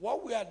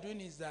 What we are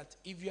doing is that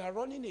if you are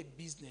running a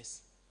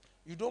business,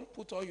 You don't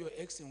put all your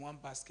eggs in one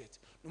basket.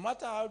 No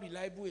matter how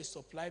reliable a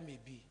supply may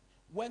be,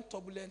 when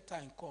turbulent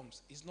time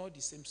comes, it's not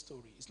the same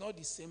story. It's not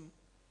the same,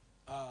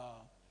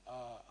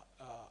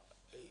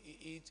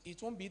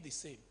 it won't be the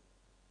same.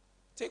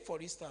 Take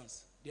for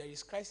instance, there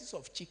is crisis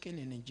of chicken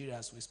in Nigeria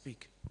as we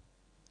speak.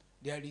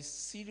 There is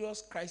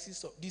serious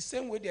crisis of, the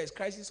same way there is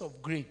crisis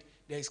of grain,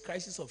 there is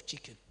crisis of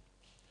chicken.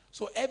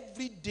 So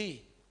every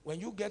day, when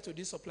you get to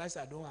these supplies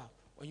I don't have,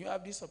 when you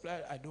have this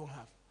supply I don't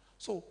have.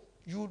 So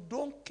you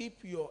don't keep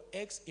your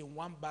eggs in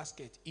one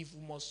basket if you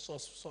must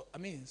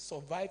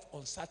survive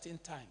on certain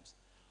times.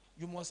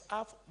 You must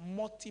have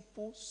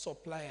multiple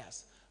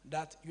suppliers,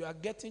 that you are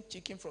getting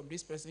chicken from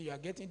this person, you are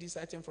getting this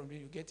item from this,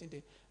 you're getting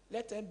the,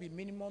 let them be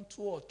minimum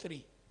 2 or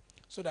 3.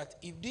 So that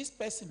if this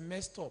person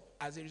messed up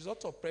as a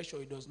result of pressure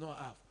he does not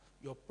have,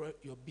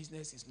 your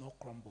business is not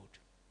crumbled.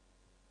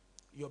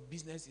 Your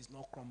business is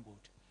not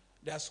crumbled.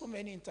 There are so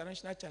many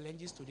international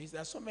challenges to this.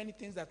 There are so many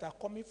things that are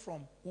coming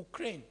from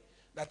Ukraine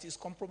that is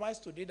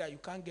compromised today that you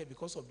can't get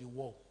because of the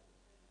war.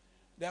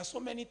 There are so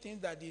many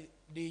things that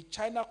the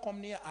China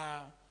company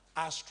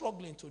are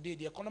struggling today.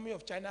 The economy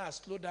of China has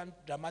slowed down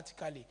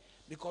dramatically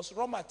because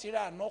raw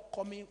material are not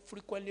coming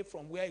frequently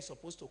from where it's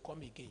supposed to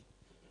come again.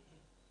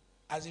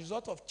 As a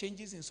result of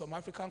changes in some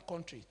African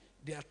countries,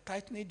 they are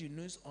tightening the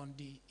noose on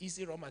the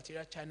easy raw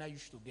material China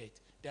used to get.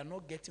 They are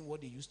not getting what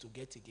they used to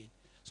get again.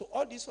 So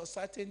all this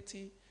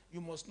uncertainty,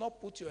 you must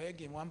not put your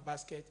egg in one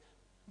basket.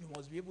 You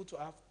must be able to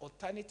have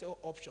alternative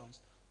options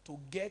to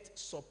get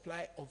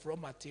supply of raw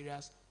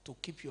materials to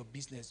keep your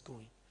business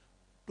going.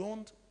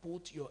 Don't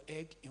put your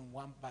egg in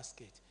one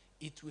basket.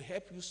 It will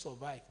help you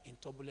survive in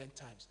turbulent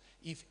times.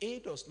 If A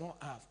does not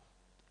have,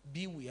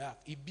 B will have.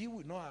 If B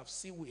will not have,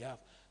 C will have.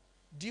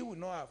 D will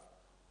not have.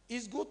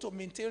 It's good to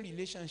maintain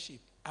relationship.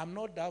 I'm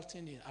not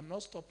doubting it. I'm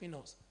not stopping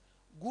us.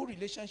 Good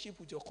relationship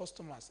with your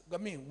customers,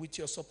 with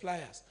your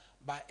suppliers,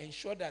 but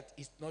ensure that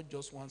it's not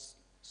just one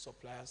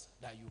suppliers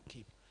that you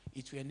keep.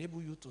 It will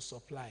enable you to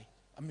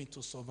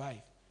to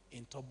survive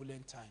in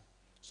turbulent time.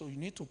 So you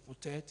need to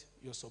protect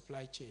your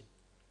supply chain.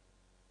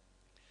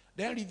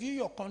 Then review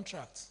your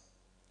contracts.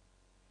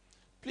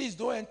 Please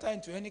don't enter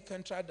into any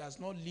contract that does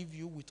not leave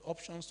you with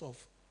options of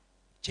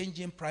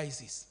changing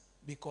prices,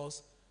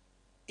 because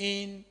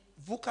in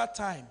VUCA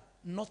time,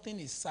 nothing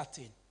is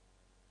certain.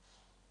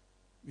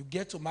 You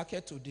get to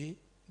market today,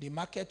 the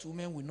market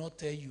woman will not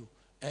tell you,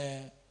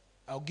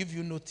 I'll give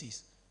you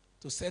notice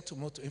to sell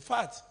tomorrow. In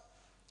fact,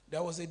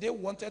 there was a day we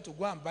wanted to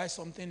go and buy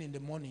something in the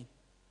morning,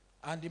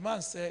 and the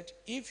man said,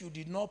 if you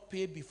did not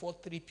pay before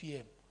 3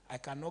 p.m., I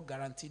cannot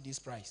guarantee this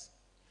price.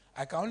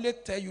 I can only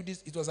tell you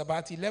this, it was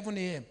about 11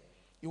 a.m.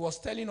 He was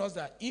telling us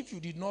that if you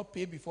did not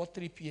pay before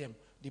 3 p.m.,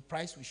 the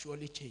price will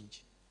surely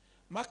change.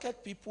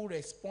 Market people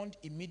respond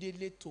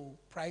immediately to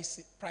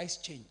price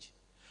change.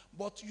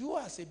 But you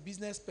as a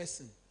business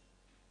person,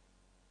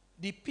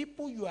 the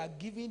people you are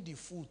giving the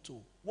food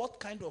to, what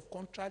kind of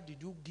contract did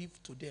you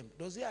give to them?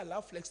 Does it allow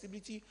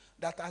flexibility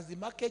that as the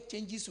market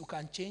changes, you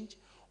can change?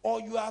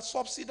 Or you are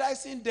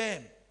subsidizing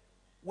them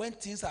when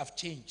things have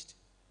changed?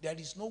 There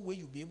is no way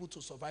you'll be able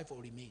to survive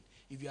or remain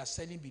if you are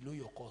selling below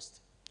your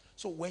cost.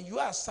 So when you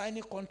are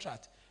signing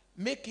contract,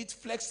 make it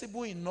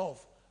flexible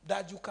enough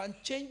that you can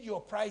change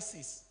your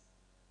prices.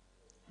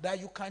 That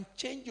you can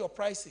change your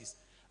prices.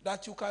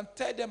 That you can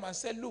tell them and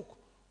say, look,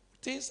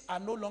 things are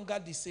no longer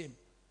the same.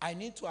 I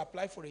need to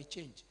apply for a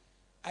change.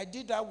 I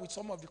did that with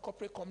some of the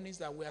corporate companies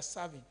that we are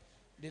serving,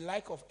 the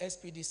like of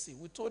SPDC.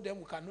 We told them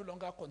we can no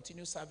longer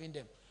continue serving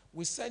them.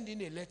 We send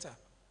in a letter,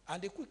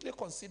 and they quickly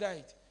consider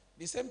it.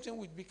 The same thing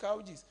with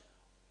Bikautis.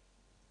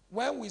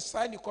 When we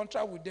signed the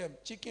contract with them,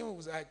 chicken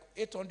was like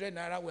 800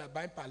 naira we are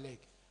buying per leg.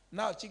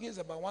 Now chicken is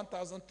about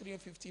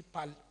 1,350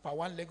 per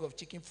one leg of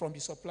chicken from the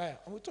supplier.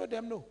 And we told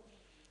them, no.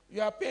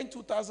 You are paying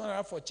 2,000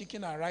 naira for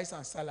chicken and rice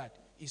and salad.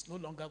 It's no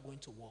longer going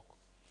to work.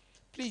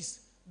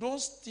 Please,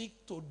 don't stick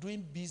to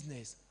doing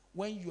business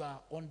when you are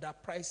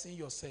underpricing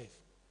yourself.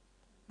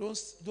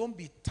 Don't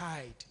be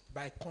tied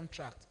by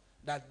contract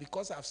that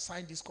because I've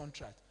signed this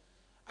contract.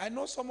 I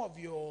know some of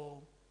your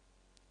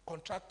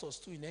contractors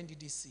too in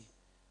NDDC.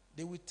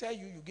 They will tell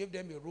you, you gave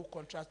them a raw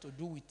contract to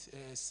do with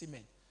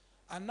cement.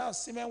 And now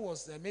cement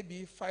was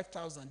maybe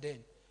 5,000 then.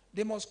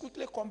 They must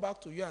quickly come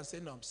back to you and say,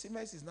 no,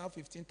 cement is now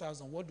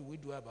 15,000. What do we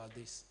do about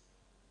this?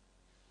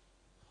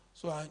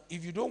 So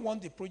if you don't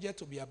want the project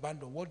to be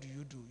abandoned, what do?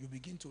 You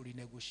begin to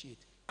renegotiate.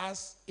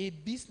 As a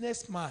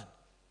businessman,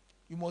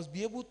 you must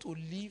be able to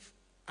leave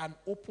an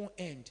open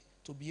end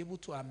to be able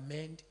to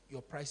amend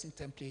your pricing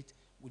template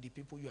with the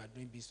people you are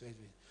doing business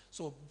with.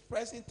 So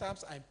pricing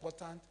terms are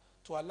important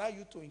to allow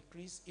you to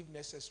increase if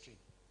necessary.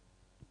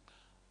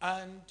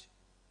 And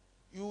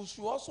you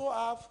should also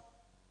have,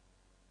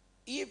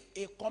 if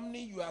a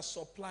company you are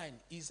supplying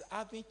is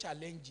having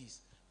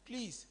challenges,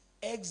 please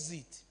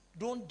exit.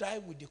 Don't die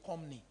with the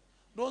company.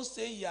 Don't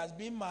say he has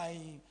been my,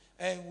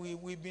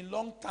 we've been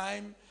long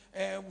time,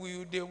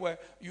 you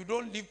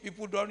don't leave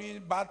people during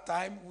bad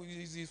time,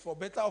 is it for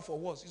better or for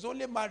worse? It's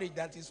only marriage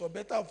that is for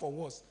better or for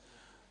worse.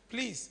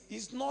 Please,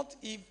 it's not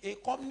if a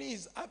company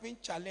is having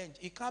challenge,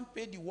 it can't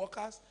pay the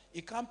workers,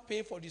 it can't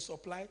pay for the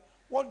supply.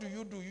 What do?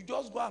 You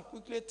just go and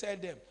quickly tell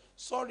them,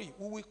 sorry,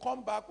 we will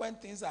come back when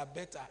things are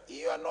better.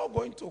 You are not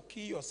going to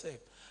kill yourself.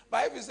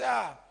 But if you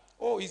say,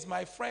 oh, it's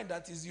my friend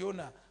that is the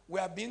owner, we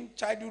have been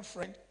childhood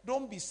friends,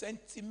 don't be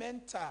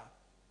sentimental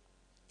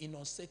in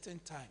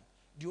uncertain time.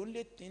 The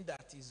only thing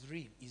that is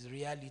real is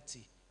reality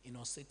in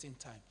uncertain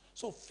time.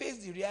 So face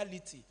the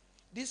reality.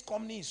 This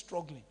company is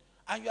struggling,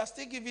 and you are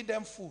still giving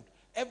them food.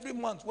 Every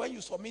month when you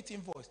submit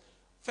invoice,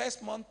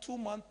 first month, 2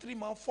 month, 3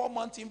 month, 4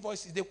 month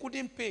invoices, they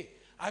couldn't pay.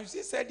 And you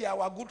still said they are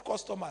our good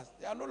customers.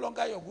 They are no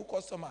longer your good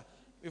customer.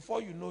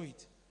 Before you know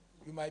it,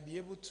 you might be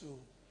able to.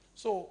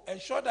 So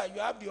ensure that you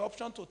have the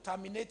option to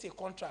terminate a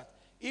contract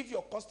if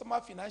your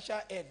customer financial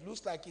health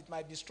looks like it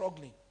might be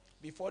struggling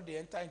before they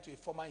enter into a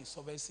formal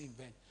insolvency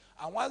event.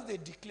 And once they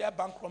declare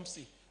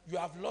bankruptcy, you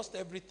have lost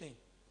everything.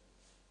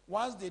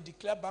 Once they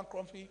declare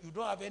bankruptcy, you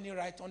don't have any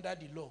right under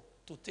the law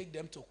to take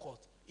them to court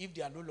if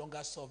they are no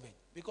longer solvent,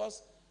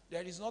 because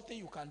there is nothing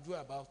you can do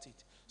about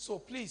it. So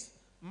please,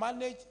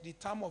 manage the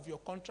term of your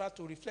contract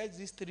to reflect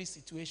these 3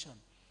 situations.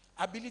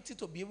 Ability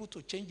to be able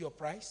to change your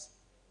price,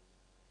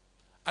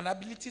 an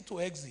ability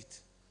to exit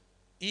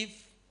if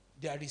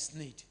there is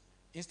need,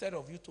 instead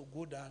of you to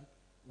go down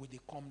with the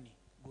company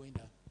going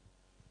down.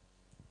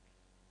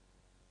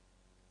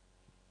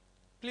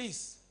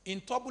 Please,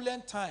 in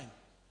turbulent time,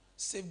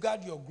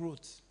 safeguard your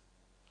growth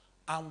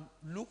and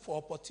look for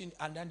opportunity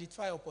and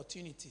identify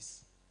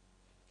opportunities.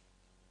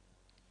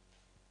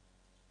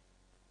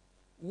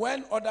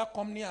 When other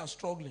companies are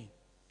struggling,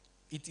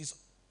 it is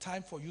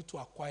time for you to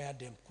acquire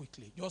them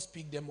quickly. Just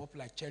pick them up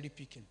like cherry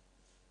picking.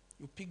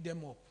 You pick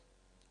them up.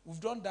 We've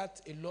done that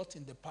a lot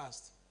in the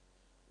past,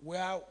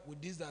 where we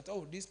did that,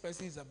 oh, this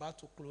person is about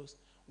to close.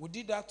 We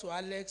did that to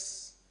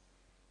Alex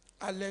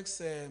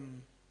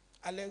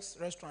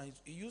Restaurant.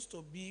 It used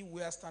to be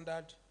where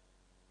Standard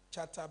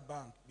Chartered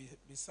Bank,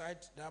 beside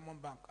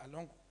Diamond Bank,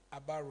 along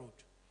Aba Road.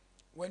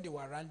 When they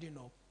were rounding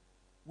up,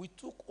 we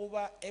took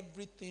over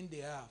everything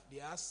they have,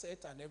 the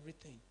asset and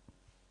everything,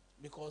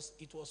 because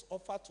it was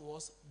offered to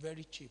us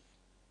very cheap.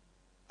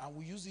 And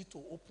we used it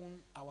to open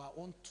our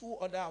own 2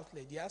 other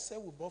outlets. The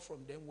asset we bought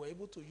from them, we were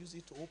able to use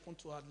it to open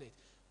 2 outlets.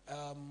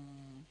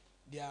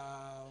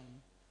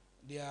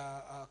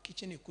 Their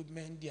kitchen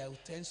equipment, their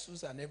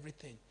utensils and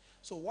everything.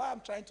 So what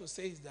I'm trying to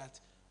say is that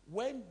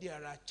when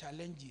there are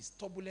challenges,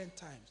 turbulent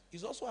times,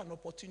 it's also an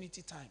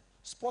opportunity time.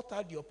 Spot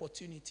out the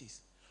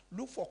opportunities.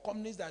 Look for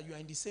companies that you are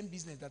in the same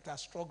business that are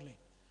struggling,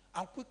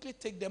 and quickly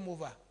take them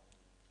over.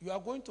 You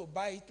are going to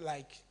buy it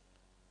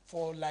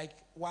for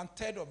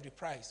 1/3 of the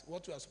price,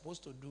 what you are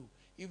supposed to do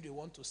if they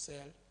want to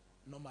sell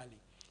normally.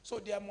 So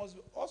there must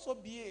also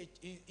be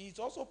it's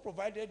also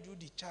provided you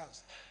the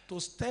chance to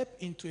step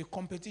into a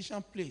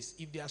competition place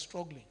if they are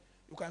struggling.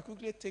 You can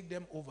quickly take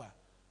them over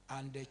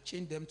and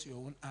change them to your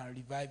own and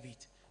revive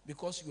it,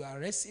 because you are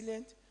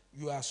resilient,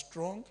 you are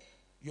strong,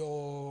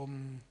 your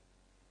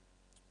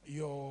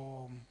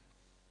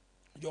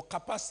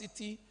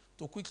capacity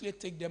to quickly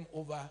take them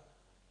over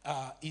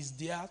is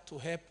there to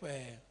help.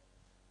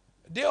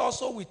 They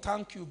also will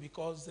thank you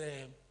because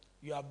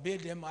you have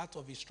bailed them out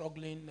of a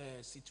struggling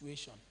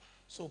situation.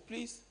 So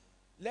please,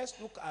 let's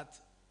look at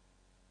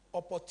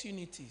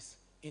opportunities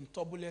in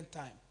turbulent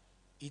time.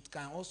 It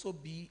can also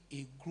be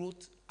a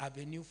growth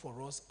avenue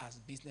for us as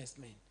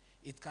businessmen.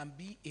 It can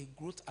be a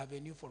growth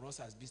avenue for us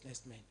as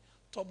businessmen.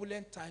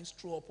 Turbulent times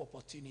throw up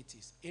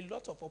opportunities. A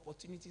lot of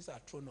opportunities are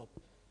thrown up.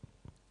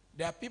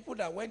 There are people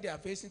that when they are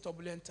facing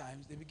turbulent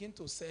times, they begin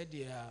to sell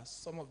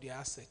some of their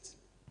assets.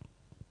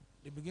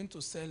 They begin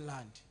to sell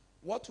land.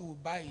 What you will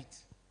buy it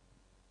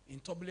in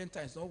turbulent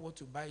times, not what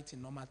you buy it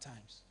in normal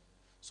times.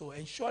 So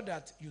ensure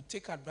that you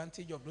take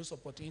advantage of those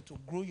opportunities to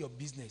grow your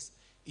business.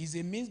 It's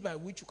a means by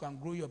which you can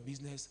grow your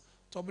business.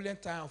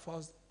 Turbulent time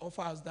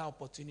offers that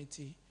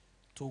opportunity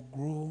to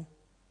grow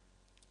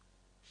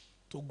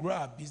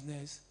our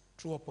business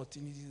through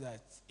opportunities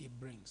that it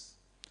brings.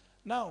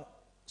 Now,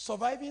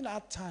 surviving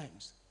hard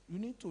times, you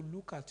need to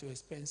look at your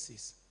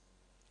expenses.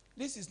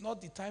 This is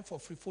not the time for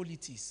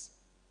frivolities.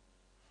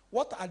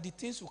 What are the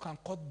things you can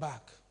cut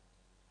back?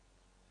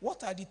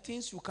 What are the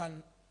things you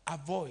can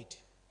avoid?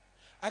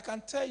 I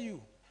can tell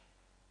you,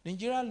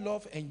 Nigerians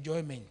love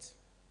enjoyment.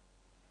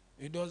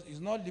 It's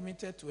not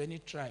limited to any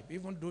tribe,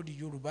 even though the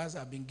Yorubas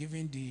have been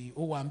given the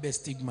Owambe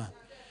stigma.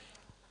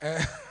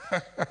 But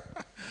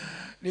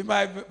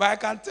I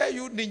can tell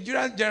you,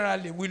 Nigerians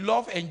generally, we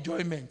love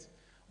enjoyment.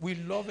 We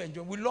love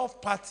enjoyment. We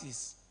love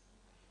parties.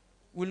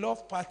 We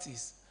love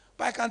parties.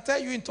 But I can tell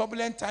you, in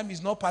turbulent time,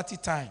 it's not party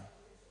time.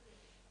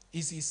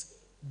 It is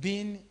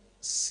being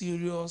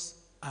serious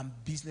and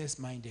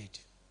business-minded.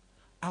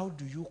 How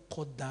do you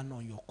cut down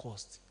on your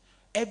cost?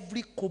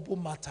 Every kobo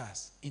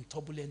matters in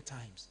turbulent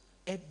times.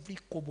 Every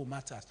kobo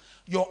matters.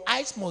 Your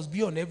eyes must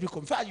be on every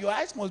kobo. In fact, your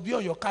eyes must be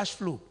on your cash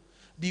flow.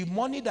 The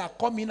money that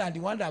come in and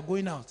the one that are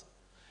going out.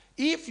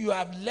 If you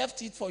have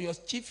left it for your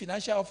chief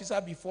financial officer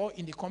before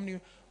in the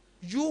company,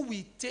 you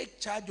will take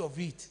charge of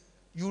it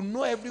You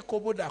know every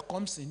kobo that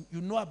comes in.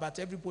 You know about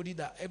every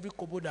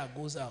kobo that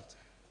goes out.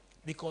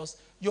 Because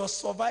your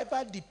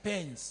survival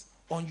depends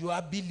on your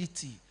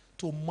ability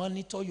to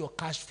monitor your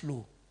cash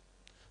flow.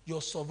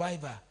 Your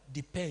survival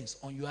depends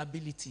on your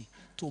ability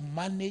to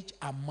manage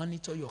and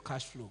monitor your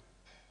cash flow.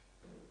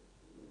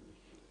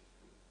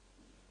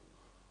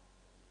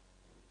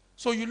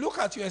 So you look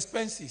at your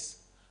expenses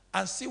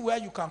and see where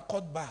you can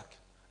cut back.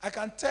 I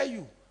can tell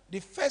you, the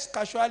first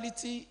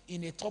casualty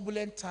in a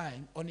turbulent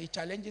time, on a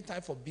challenging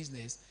time for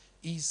business,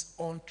 is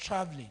on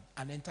traveling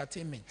and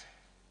entertainment.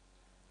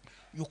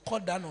 You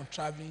cut down on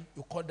traveling,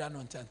 you cut down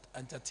on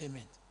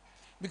entertainment.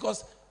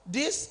 Because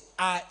these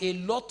are a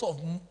lot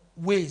of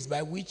ways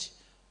by which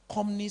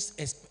companies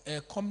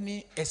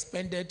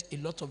expended a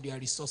lot of their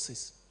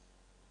resources.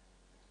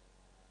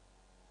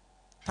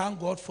 Thank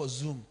God for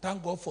Zoom.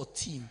 Thank God for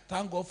Team.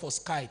 Thank God for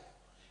Skype.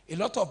 A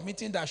lot of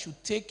meetings that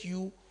should take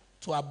you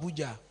to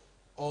Abuja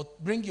or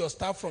bring your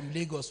staff from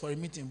Lagos for a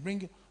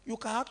meeting. You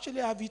can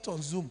actually have it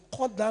on Zoom.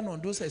 Cut down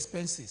on those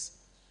expenses.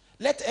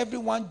 Let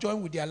everyone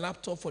join with their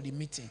laptop for the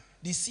meeting.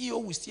 The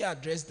CEO will still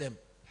address them.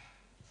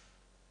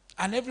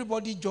 And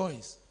everybody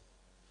joins.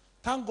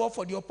 Thank God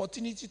for the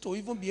opportunity to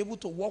even be able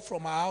to work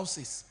from our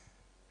houses.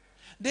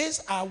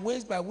 These are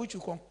ways by which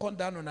you can cut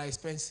down on our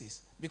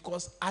expenses.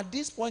 Because at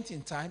this point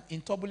in time,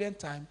 in turbulent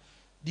time,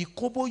 the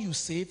kobo you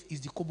save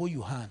is the kobo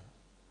you hand.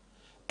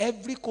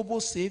 Every kobo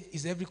saved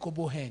is every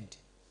kobo hand.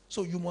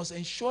 So you must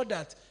ensure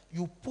that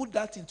you put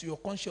that into your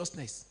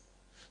consciousness.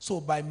 So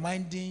by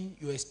minding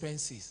your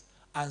expenses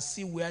and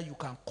see where you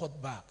can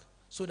cut back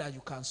so that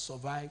you can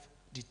survive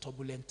the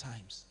turbulent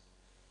times.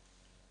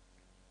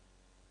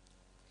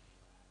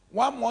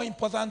 One more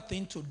important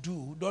thing to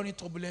do during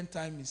turbulent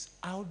time is,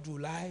 how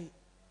do I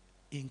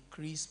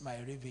increase my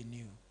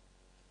revenue?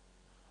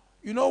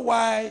 You know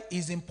why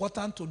it's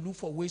important to look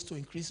for ways to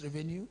increase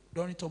revenue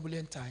during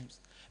turbulent times?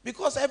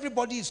 Because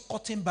everybody is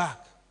cutting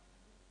back.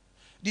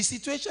 The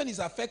situation is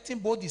affecting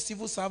both the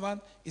civil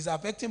servant, is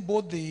affecting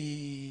both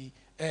the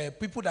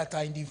people that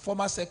are in the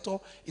informal sector,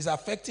 is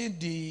affecting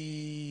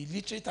the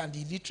literate and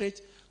the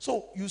illiterate.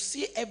 So you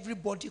see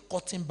everybody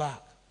cutting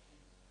back.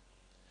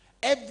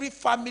 Every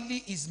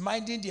family is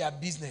minding their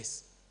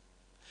business.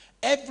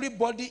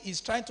 Everybody is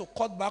trying to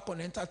cut back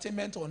on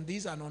entertainment, on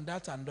this and on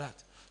that and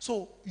that.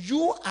 So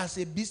you as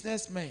a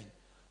businessman,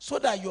 so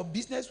that your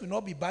business will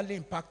not be badly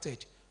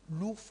impacted,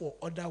 look for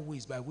other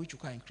ways by which you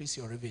can increase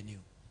your revenue.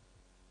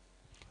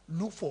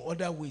 Look for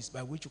other ways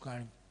by which you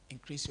can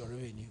increase your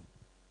revenue.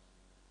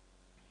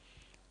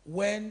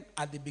 When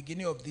at the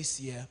beginning of this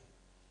year,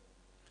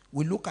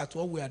 we look at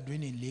what we are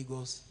doing in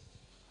Lagos,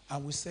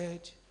 and we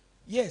said,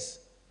 yes,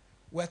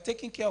 we are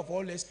taking care of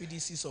all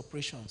SPDC's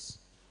operations,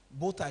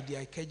 both at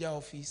their Ikeja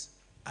office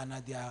and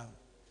at their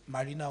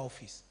Marina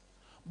office.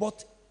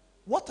 But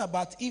what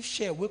about if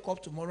Share wake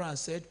up tomorrow and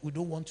said, we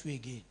don't want you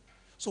again?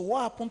 So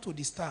what happened to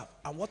the staff?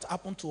 And what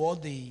happened to all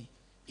the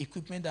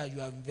equipment that you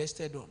have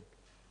invested on?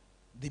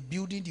 The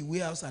building, the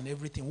warehouse and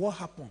everything. What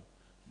happened?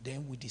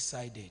 Then we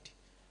decided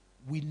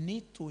we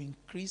need to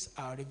increase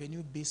our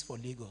revenue base for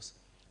Lagos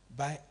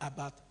by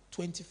about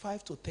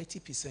 25 to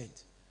 30%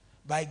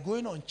 by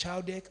going on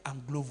Chowdeck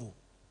and Glovo.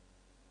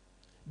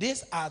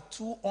 These are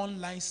two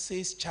online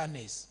sales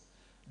channels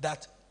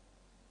that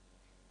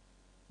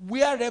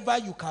wherever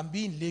you can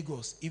be in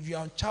Lagos, if you're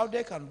on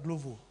Chowdeck and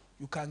Glovo,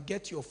 you can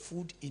get your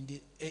food in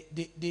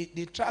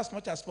they try as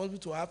much as possible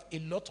to have a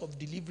lot of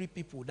delivery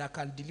people that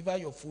can deliver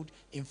your food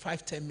in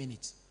 5-10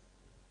 minutes.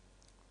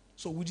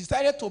 So we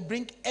decided to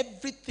bring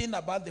everything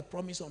about the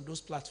promise on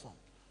those platforms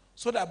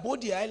so that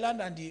both the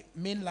island and the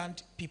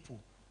mainland people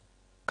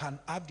can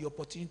have the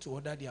opportunity to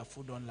order their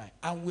food online.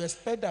 And we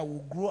expect that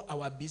we'll grow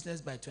our business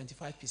by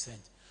 25%.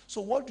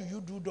 So what do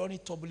you do during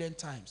turbulent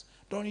times,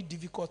 during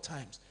difficult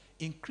times?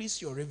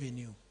 Increase your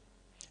revenue.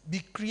 Be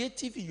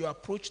creative in your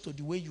approach to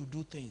the way you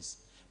do things.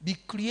 Be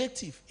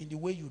creative in the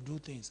way you do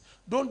things.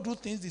 Don't do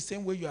things the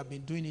same way you have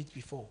been doing it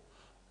before.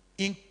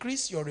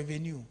 Increase your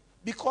revenue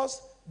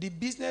because the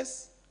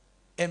business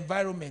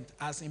environment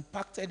has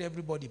impacted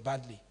everybody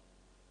badly.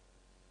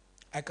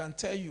 I can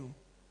tell you,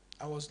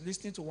 I was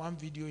listening to one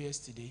video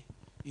yesterday.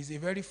 It's a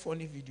very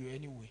funny video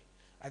anyway.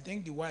 I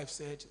think the wife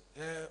said,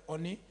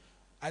 Oni,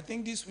 I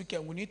think this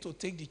weekend we need to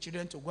take the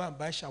children to go and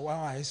buy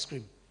shawarma ice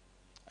cream.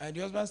 And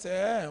the husband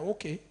said,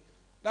 okay,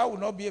 that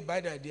would not be a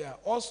bad idea.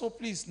 Also,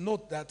 please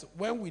note that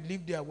when we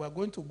leave there, we are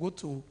going to go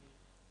to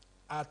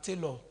our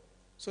tailor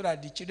so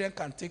that the children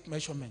can take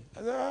measurement.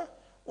 I said,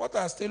 what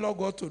has tailor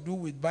got to do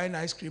with buying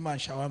ice cream and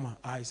shawarma?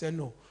 I said,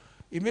 no.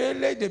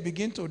 Immediately they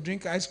begin to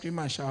drink ice cream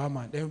and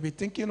shawarma, they will be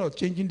thinking of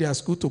changing their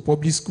school to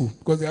public school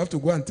because they have to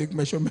go and take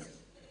measurement.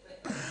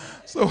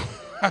 So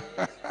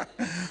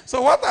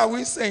what are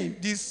we saying?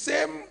 The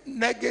same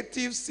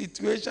negative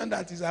situation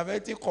that is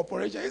affecting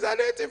corporations is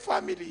affecting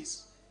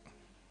families.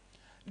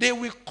 They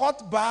will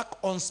cut back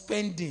on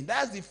spending.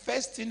 That's the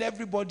first thing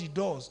everybody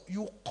does.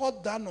 You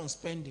cut down on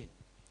spending.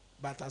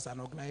 But as an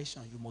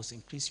organization, you must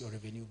increase your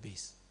revenue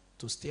base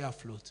to stay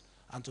afloat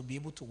and to be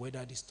able to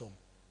weather the storm.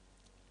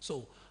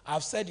 So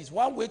I've said it.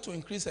 One way to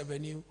increase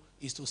revenue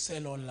is to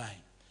sell online.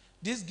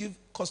 This gives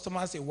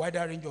customers a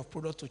wider range of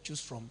products to choose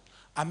from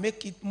and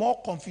make it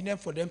more convenient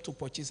for them to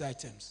purchase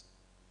items.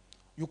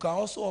 You can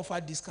also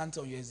offer discounts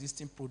on your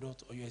existing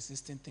product or your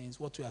existing things,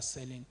 what you are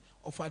selling,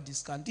 offer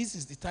discount. This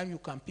is the time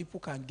people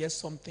can get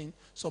something,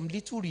 some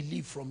little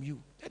relief from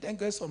you. Let them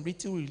get some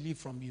little relief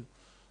from you.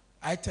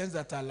 Items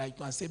that are like,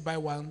 you can say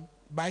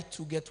buy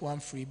two, get one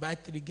free, buy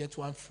three, get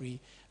one free.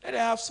 Let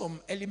them have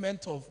some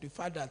element of the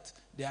fact that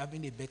they're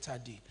having a better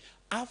day.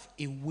 Have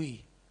a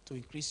way to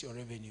increase your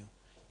revenue.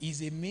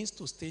 Is a means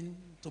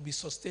to be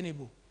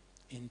sustainable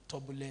in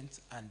turbulent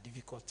and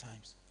difficult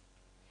times.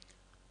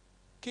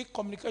 Keep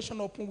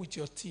communication open with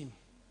your team,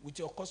 with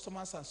your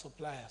customers and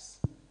suppliers.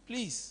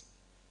 Please,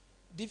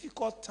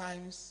 difficult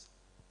times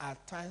are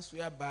times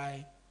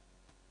whereby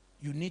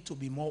you need to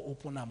be more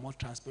open and more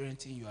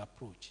transparent in your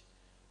approach.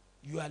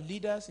 You are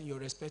leaders in your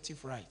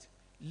respective right.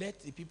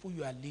 Let the people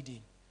you are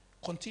leading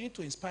continue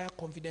to inspire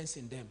confidence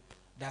in them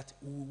that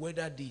we will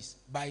weather this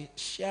by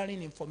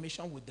sharing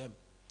information with them.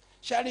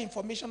 Sharing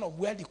information of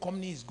where the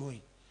company is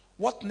going,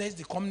 what next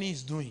the company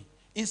is doing.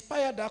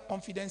 Inspire that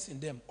confidence in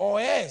them. Or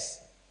else,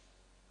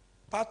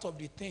 part of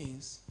the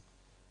things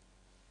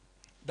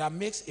that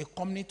makes a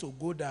company to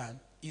go down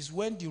is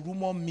when the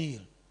rumor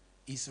mill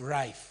is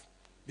rife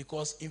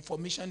because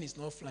information is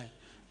not flying.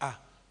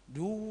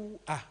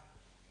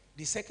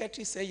 The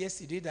secretary said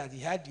yesterday that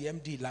he had the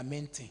MD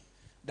lamenting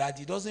that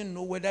he doesn't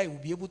know whether he will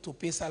be able to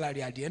pay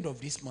salary at the end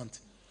of this month.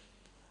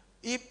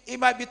 He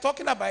might be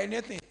talking about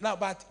anything now,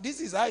 but this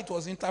is how it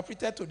was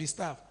interpreted to the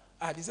staff.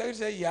 The secretary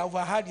said he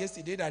overheard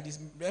yesterday that his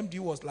MD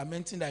was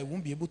lamenting that he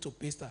won't be able to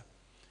pay staff.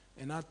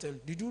 And I tell,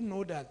 did you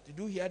know that? Did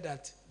you hear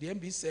that the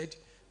MD said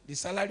the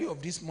salary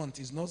of this month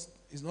is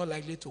not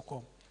likely to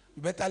come?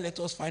 You better let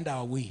us find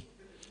our way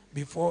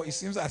before it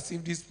seems as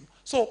if this.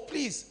 So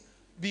please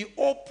be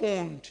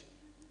opened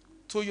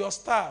to your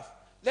staff.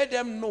 Let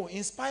them know,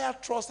 inspire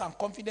trust and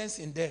confidence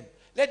in them.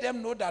 Let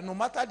them know that no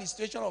matter the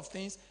situation of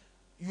things,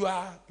 you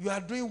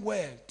are doing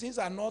well. Things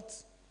are not.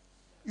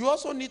 You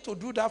also need to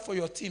do that for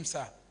your team,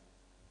 sir.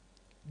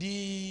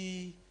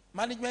 The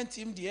management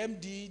team, the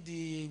MD,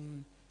 the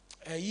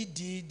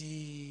ED,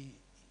 the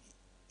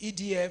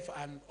EDF,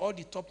 and all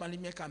the top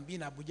management can be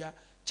in Abuja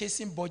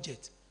chasing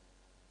budget.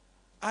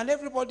 And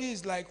everybody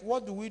is like,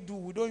 what do?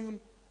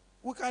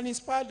 We can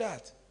inspire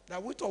that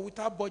with or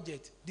without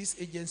budget, this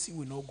agency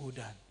will not go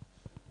down.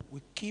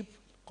 We keep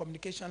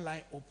communication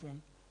line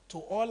open to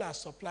all our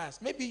suppliers.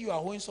 Maybe you are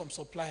owing some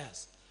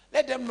suppliers.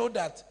 Let them know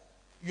that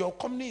your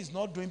company is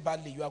not doing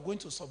badly. You are going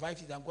to survive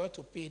it and going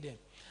to pay them.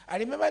 I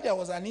remember there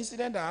was an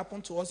incident that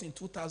happened to us in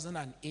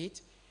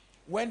 2008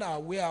 when our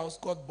warehouse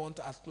got burnt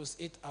at close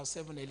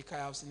 807 Elika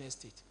Housing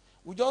Estate.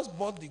 We just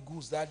bought the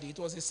goods that day. It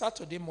was a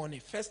Saturday morning,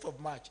 1st of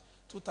March,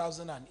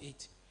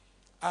 2008.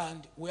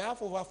 And we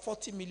have over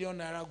 40 million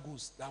naira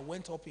goods that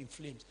went up in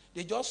flames.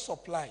 They just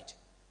supplied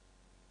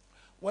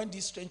when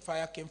this strange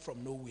fire came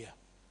from nowhere.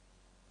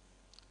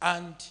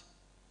 And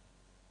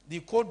the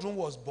cold room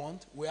was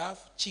burnt. We have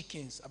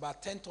chickens,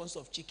 about 10 tons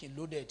of chicken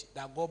loaded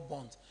that got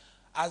burnt.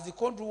 As the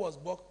cold room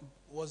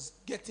was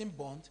getting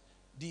burnt,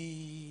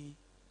 the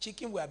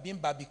chicken were being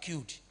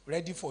barbecued,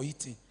 ready for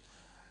eating.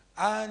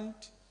 And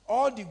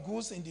all the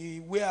goods in the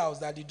warehouse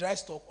that the dry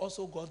stock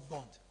also got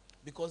burnt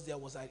because there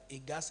was a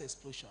gas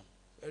explosion.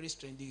 Very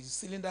strange. The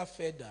cylinder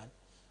fell down,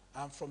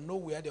 and from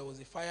nowhere there was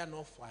a fire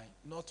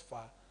not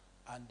far,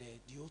 and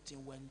the whole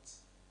thing went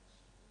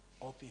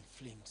up in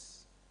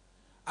flames.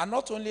 And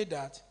not only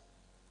that,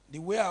 the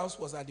warehouse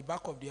was at the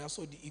back of the house,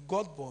 so it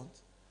got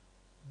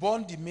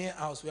burned the main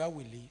house where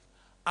we live,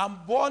 and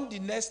burned the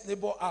next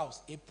neighbor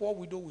house, a poor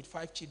widow with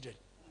 5 children.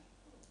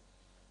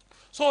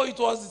 So it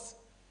was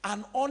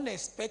an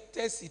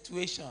unexpected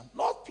situation,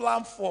 not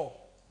planned for.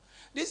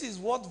 This is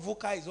what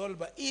VUCA is all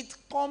about. It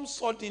comes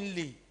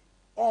suddenly,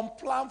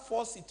 unplanned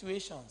for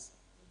situations.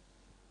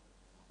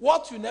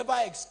 What you never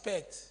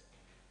expect.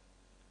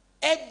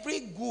 Every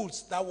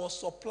goods that was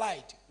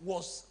supplied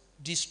was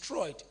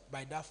destroyed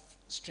by that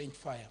strange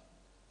fire.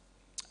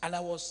 And I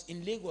was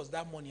in Lagos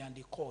that morning and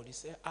they called. They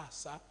said,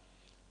 sir,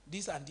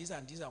 this and this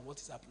and this and what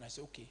is happening. I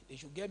said, okay, they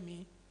should get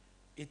me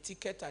a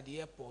ticket at the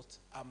airport.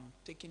 I'm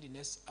taking the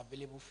next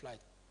available flight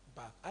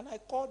back. And I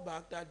called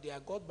back that day. I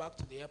got back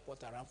to the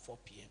airport around 4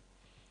 p.m.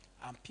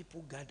 And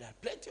people gathered.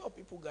 Plenty of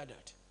people gathered.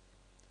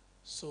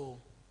 So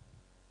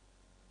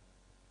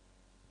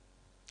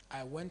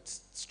I went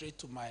straight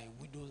to my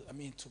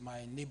to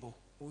my neighbor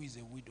who is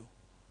a widow.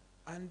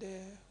 And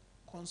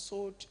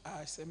consoled her.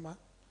 I said, ma,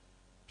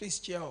 please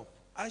cheer up.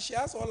 And she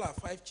has all her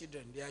 5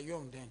 children. They are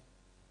young then.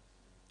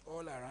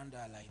 All around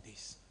her like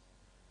this.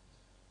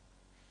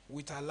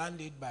 With her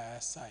landlady by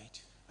her side.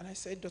 And I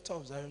said, daughter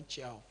of Zion,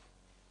 cheer up.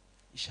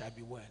 It shall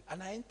be well.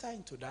 And I enter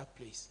into that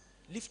place.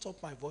 Lift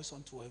up my voice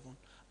unto heaven.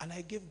 And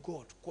I gave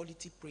God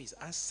quality praise.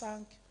 And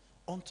sang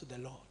unto the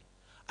Lord.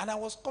 And I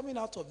was coming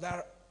out of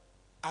that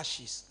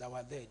ashes that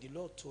were there. The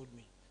Lord told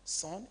me,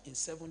 son, in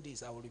 7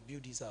 days I will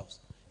rebuild this house.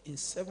 In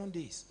 7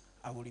 days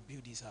I will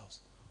rebuild this house.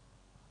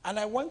 And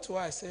I went to her,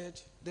 I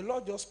said, the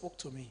Lord just spoke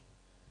to me.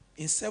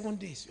 In 7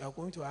 days, you are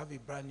going to have a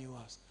brand new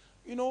house.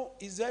 You know,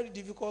 it's very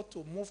difficult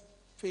to move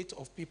faith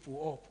of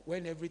people up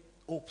when every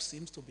hope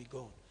seems to be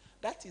gone.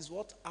 That is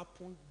what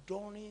happened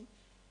during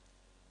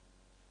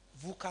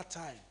VUCA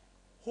time.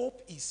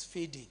 Hope is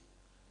fading.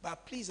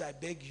 But please, I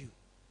beg you,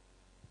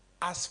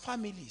 as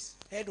families,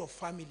 head of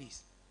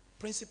families,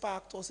 principal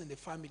actors in the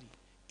family,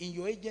 in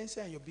your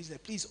agency and your business,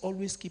 please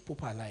always keep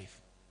hope alive.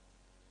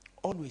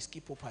 Always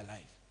keep hope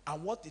alive.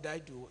 And what did I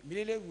do?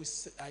 Immediately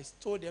I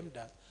told them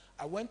that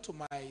I went to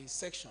my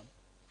section,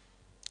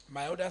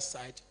 my other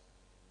side,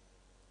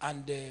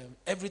 and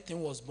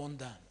everything was burned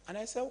down. And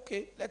I said,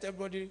 okay, let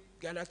everybody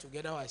gather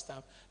together our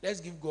staff. Let's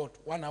give God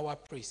 1 hour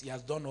praise. He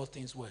has done all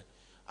things well.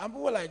 And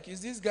people were like,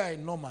 is this guy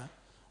normal?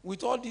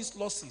 With all these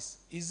losses,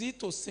 is it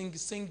to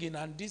singing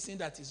and this thing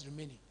that is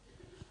remaining?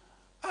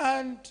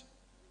 And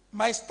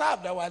my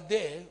staff that were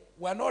there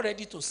were not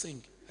ready to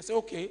sing. I said,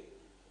 okay,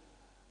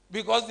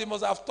 because they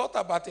must have thought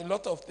about a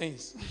lot of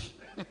things.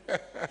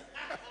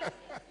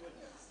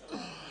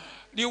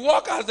 The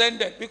work has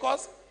ended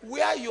because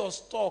where your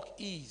stock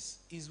is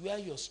where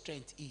your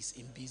strength is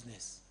in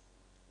business.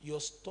 Your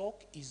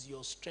stock is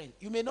your strength.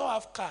 You may not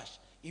have cash.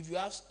 If you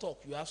have stock,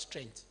 you have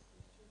strength.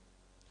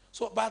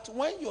 So, but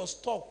when your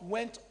stock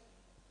went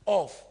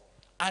off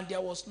and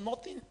there was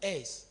nothing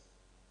else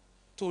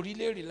to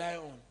really rely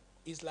on,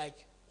 it's like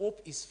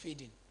hope is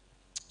fading.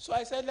 So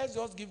I said, let's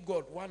just give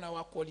God 1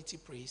 hour quality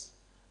praise.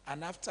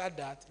 And after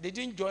that, they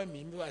didn't join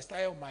me. I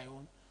started on my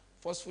own.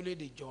 Forcefully,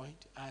 they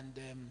joined. And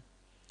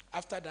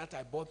after that,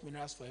 I bought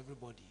minerals for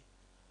everybody.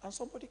 And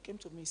somebody came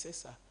to me and said,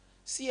 sir,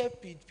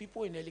 CFP,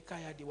 people in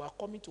Elikaya, they were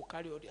coming to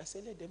carry all the. I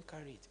said, let them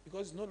carry it.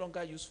 Because it's no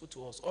longer useful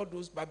to us. All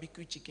those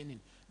barbecue chicken,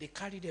 they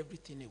carried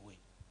everything away.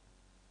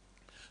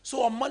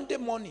 So on Monday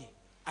morning,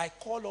 I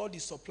called all the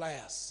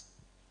suppliers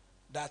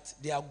that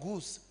their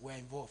goods were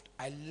involved.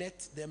 I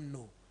let them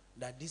know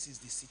that this is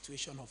the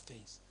situation of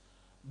things.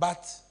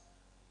 But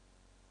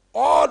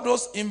all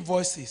those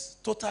invoices,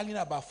 totaling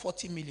about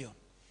 40 million,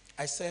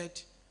 I said,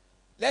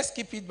 let's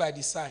keep it by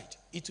the side.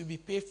 It will be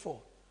paid for.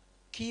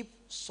 Keep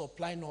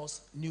supplying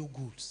us new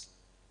goods.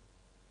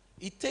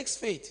 It takes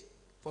faith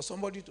for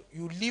somebody to,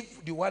 you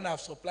leave the one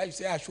I've supplied, you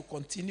say, I should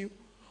continue.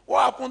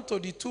 What happened to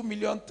the 2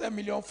 million, 10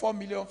 million, 4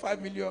 million,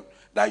 5 million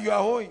that you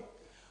are owing?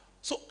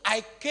 So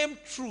I came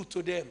true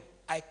to them.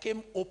 I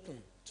came open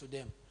to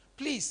them.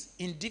 Please,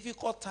 in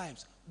difficult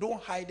times,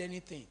 don't hide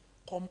anything.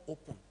 Come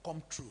open,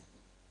 come true.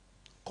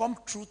 Come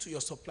true to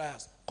your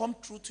suppliers, come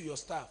true to your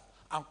staff,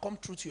 and come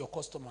true to your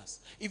customers.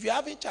 If you're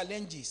having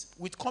challenges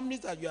with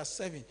companies that you are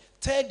serving,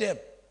 tell them.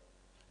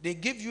 They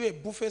give you a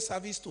buffet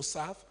service to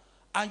serve,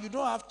 and you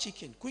don't have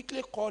chicken.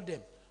 Quickly call them.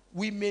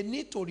 We may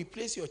need to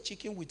replace your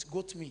chicken with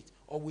goat meat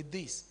or with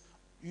this.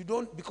 You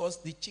don't,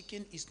 because the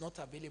chicken is not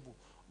available.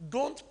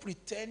 Don't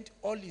pretend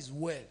all is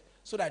well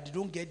so that they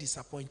don't get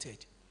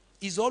disappointed.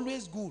 It's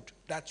always good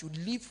that you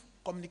leave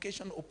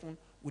communication open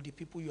with the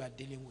people you are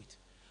dealing with.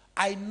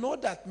 I know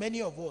that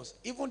many of us,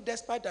 even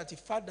despite that the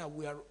fact that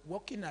we are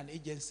working in an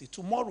agency,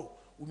 tomorrow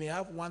we may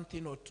have one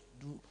thing or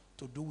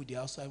to do with the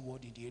outside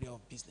world in the area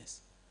of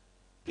business.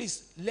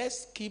 Please,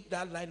 let's keep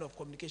that line of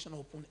communication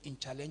open in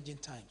challenging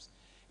times.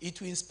 It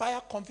will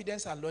inspire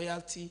confidence and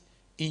loyalty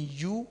in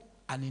you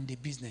and in the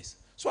business.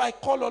 So I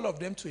called all of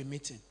them to a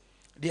meeting.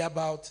 There are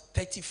about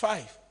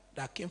 35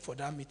 that came for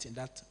that meeting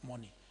that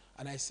morning.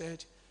 And I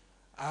said,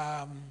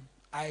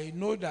 I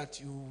know that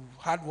you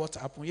heard what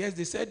happened. Yes,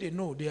 they said they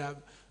know.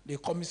 They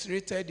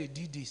commiserated, they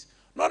did this.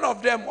 None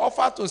of them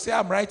offered to say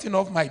I'm writing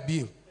off my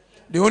bill.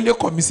 They only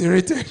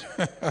commiserated.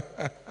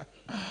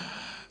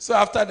 So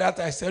after that,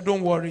 I said,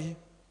 don't worry.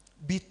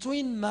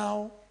 Between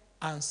now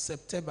and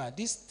September,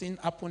 this thing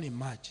happened in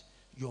March,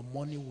 your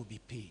money will be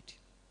paid.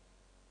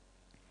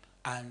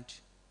 And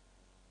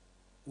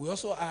we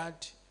also had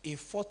a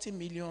 40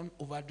 million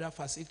overdraft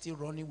facility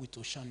running with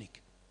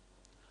Oceanic.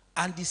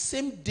 And the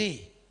same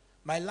day,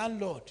 my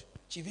landlord,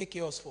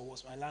 Chiveke Osfor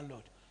was my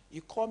landlord.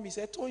 He called me and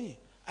said, Tony,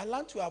 I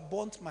learned you have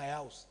burnt my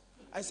house.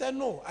 I said,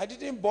 no, I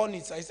didn't burn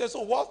it. I said,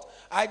 so what?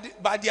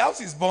 But the house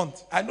is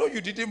burnt. I know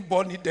you didn't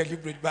burn it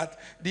deliberately, but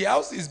the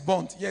house is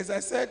burnt. Yes, I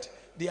said,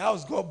 the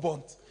house got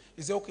burnt.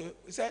 He said, okay.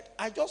 He said,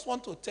 I just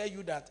want to tell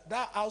you that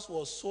house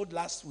was sold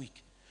last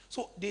week.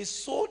 So they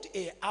sold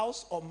a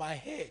house on my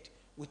head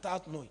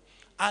without knowing.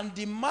 And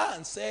the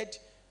man said,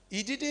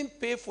 he didn't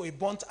pay for a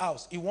burnt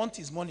house. He wants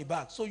his money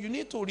back. So you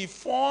need to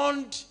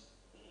refund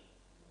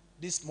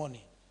this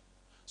money.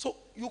 So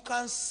you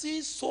can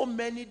see so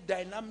many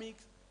dynamic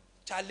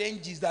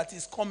challenges that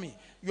is coming.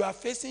 You are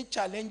facing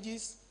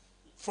challenges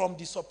from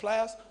the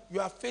suppliers. You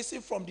are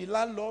facing from the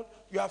landlord.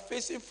 You are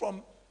facing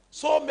from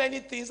so many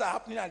things are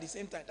happening at the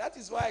same time. That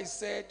is why I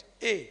said,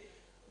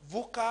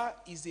 VUCA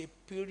is a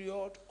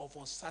period of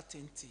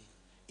uncertainty.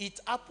 It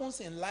happens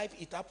in life.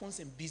 It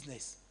happens in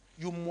business.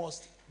 You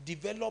must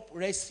develop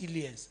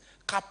resilience,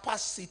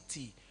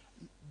 capacity,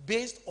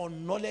 based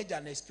on knowledge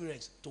and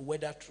experience to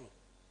weather through.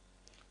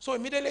 So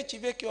immediately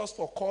Chiveke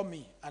Osfor called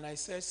me and I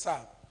said, sir,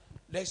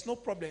 there's no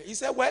problem. He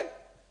said, well,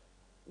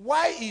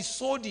 why he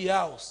sold the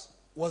house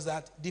was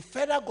that the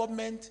federal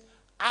government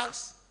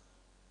asked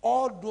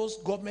all those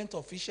government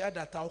officials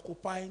that are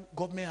occupying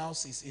government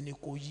houses in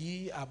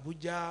Ikoyi,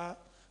 Abuja,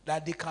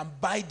 that they can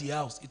buy the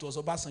house. It was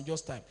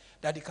Obasanjo's time.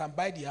 That they can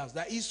buy the house.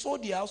 That he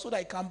sold the house so that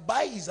he can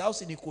buy his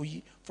house in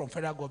Ikoyi from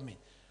federal government.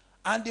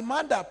 And the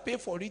man that paid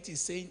for it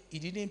is saying he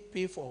didn't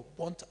pay for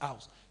burnt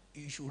house.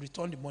 He should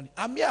return the money.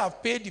 I may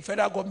have paid the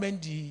federal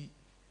government the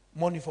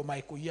money for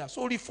my Ikoyi house.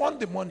 So refund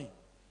the money.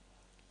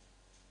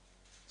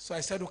 So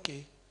I said,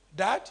 okay,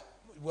 Dad,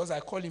 because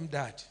I call him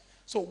Dad.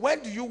 So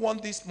when do you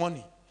want this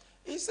money?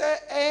 He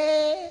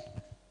said,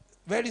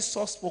 very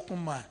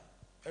soft-spoken man,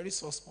 very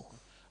soft-spoken.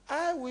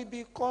 I will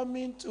be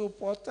coming to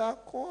Port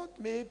Harcourt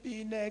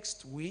maybe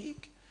next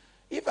week.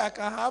 If I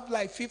can have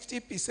like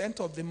 50%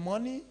 of the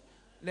money,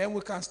 then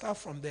we can start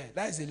from there.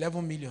 That is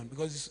 11 million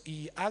because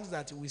he asked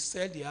that we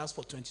sell the house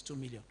for 22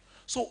 million.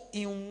 So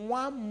in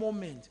one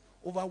moment,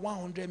 over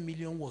 100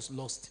 million was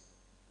lost.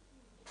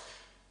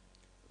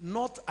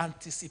 Not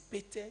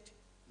anticipated,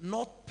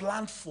 not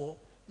planned for,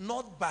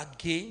 not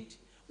bargained,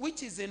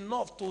 which is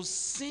enough to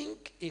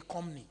sink a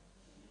company.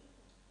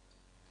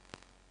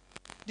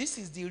 This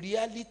is the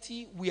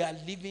reality we are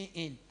living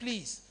in.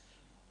 Please,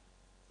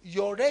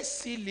 your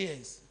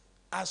resilience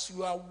as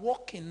you are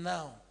working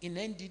now in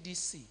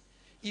NDDC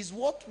is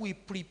what will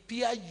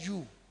prepare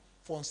you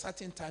for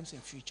uncertain times in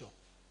future.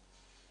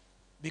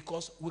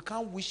 Because we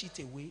can't wish it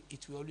away,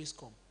 it will always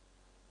come.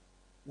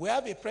 We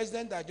have a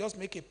president that just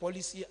make a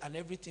policy and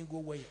everything go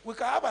well. We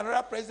can have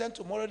another president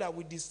tomorrow that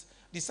will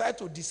decide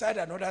to decide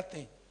another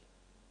thing.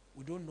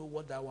 We don't know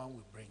what that one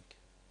will bring.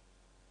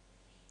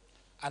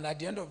 And at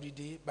the end of the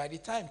day, by the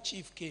time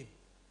Chief came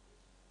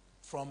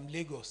from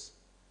Lagos,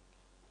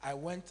 I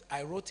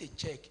wrote a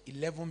check,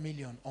 11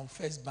 million on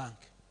First Bank.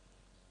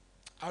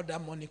 How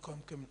that money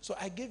came. So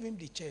I gave him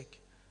the check.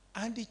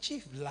 And the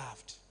chief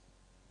laughed.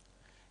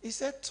 He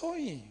said,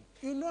 Toyin,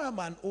 you know I'm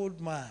an old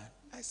man.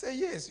 I said,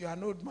 yes, you're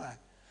an old man.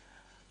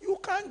 You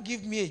can't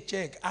give me a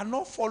check and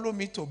not follow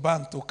me to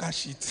bank to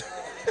cash it.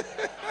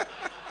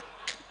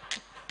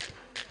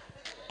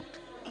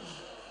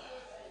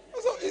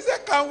 So he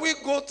said, can we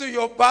go to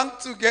your bank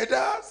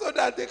together so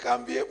that they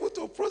can be able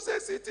to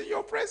process it in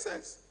your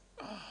presence?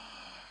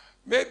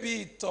 Maybe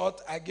he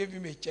thought I gave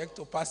him a check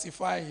to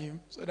pacify him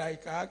so that he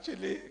can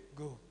actually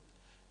go.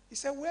 He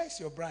said, where is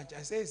your branch?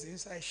 I said, it's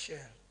inside Shell.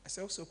 I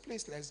said, oh, so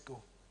please, let's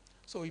go.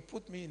 So he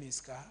put me in his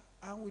car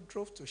and we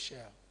drove to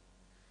Shell.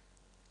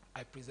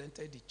 I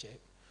presented the check.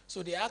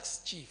 So they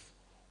asked Chief,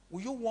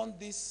 will you want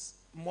this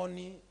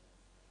money?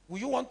 Will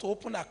you want to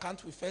open an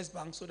account with First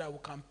Bank so that we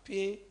can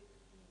pay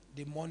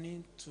the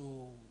money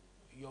to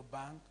your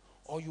bank,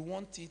 or you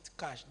want it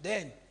cash?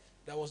 Then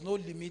there was no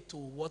limit to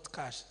what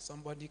cash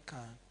somebody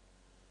can.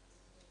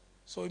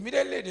 So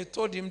immediately they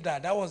told him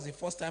that. That was the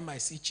first time I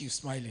see Chief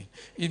smiling.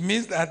 It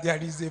means that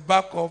there is a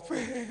backup.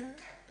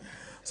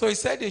 So he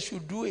said they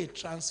should do a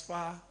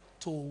transfer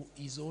to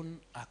his own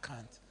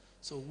account,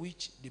 so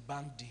which the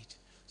bank did.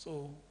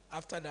 So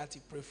after that, he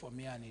prayed for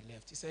me and he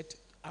left. He said,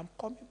 I'm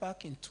coming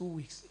back in 2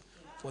 weeks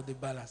for the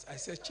balance. I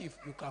said, Chief,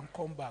 you can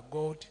come back.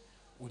 God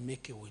will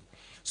make a way.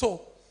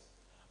 So,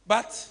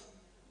 but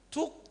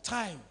took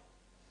time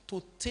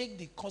to take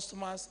the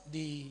customers,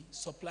 the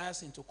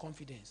suppliers into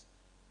confidence.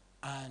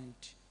 And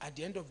at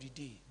the end of the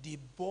day, they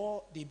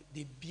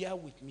bear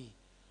with me.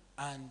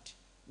 And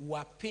we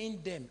are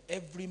paying them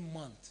every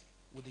month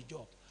with the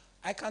job.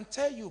 I can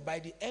tell you by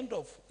the end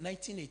of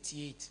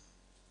 1988,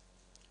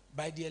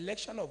 by the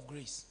election of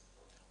grace,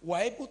 we were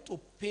able to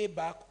pay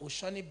back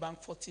Oceanic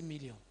Bank 40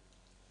 million.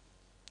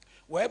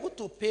 We were able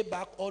to pay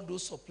back all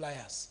those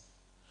suppliers.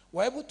 We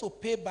were able to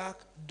pay back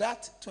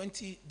that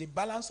the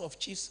balance of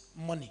Chief's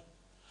money.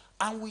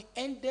 And we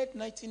ended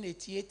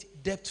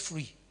 1988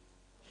 debt-free.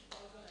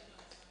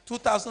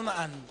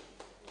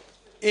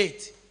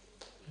 2008,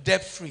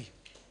 debt-free.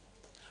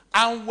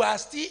 And we are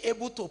still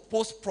able to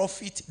post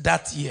profit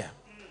that year.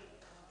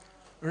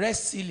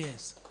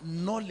 Resilience,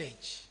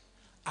 knowledge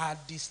are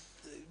this.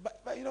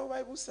 But you know, the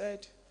Bible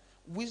said,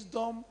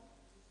 wisdom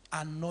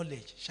and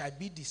knowledge shall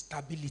be the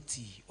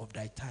stability of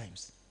thy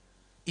times.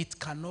 It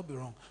cannot be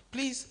wrong.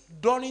 Please,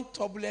 during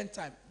turbulent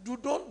time, you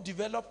don't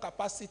develop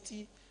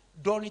capacity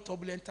during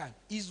turbulent time.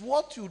 It's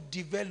what you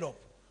develop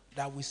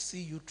that will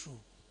see you through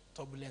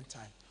turbulent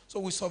time. So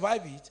we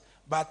survive it,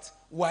 but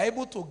we're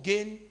able to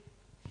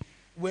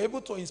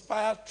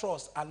inspire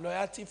trust and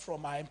loyalty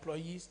from our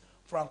employees,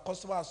 from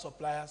customers and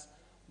suppliers,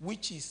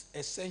 which is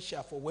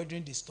essential for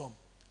weathering the storm.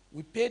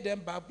 We paid them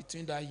back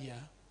between that year.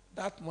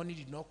 That money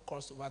did not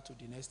cross over to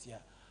the next year.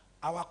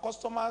 Our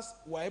customers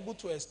were able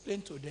to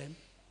explain to them,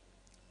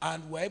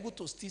 and were able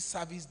to still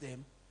service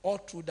them all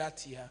through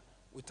that year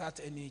without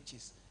any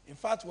hitches. In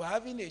fact, we're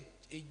having a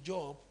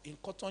job in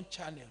Cotton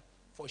Channel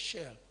for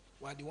Shell.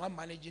 We're the one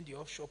managing the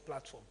offshore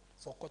platform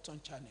for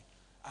Cotton Channel.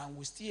 And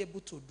we're still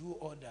able to do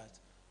all that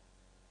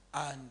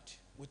and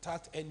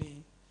without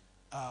any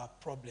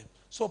problem.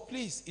 So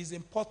please, it's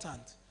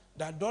important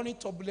that during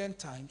turbulent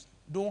times,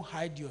 don't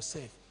hide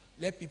yourself.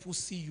 Let people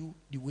see you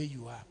the way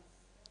you are.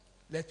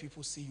 Let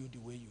people see you the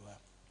way you are.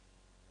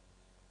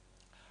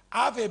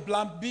 Have a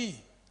plan B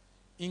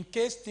in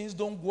case things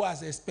don't go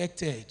as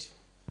expected.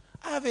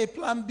 Have a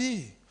plan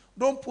B.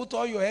 Don't put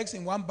all your eggs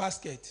in one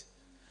basket.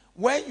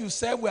 When you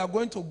say we are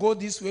going to go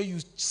this way, you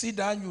sit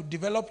down, you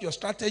develop your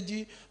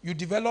strategy, you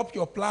develop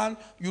your plan,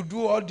 you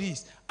do all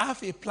this.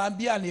 Have a plan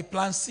B and a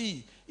plan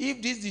C.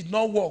 If this did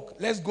not work,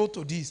 let's go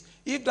to this.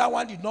 If that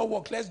one did not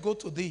work, let's go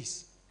to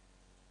this.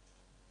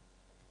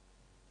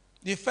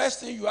 The first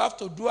thing you have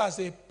to do as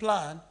a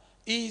plan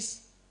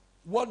is,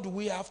 what do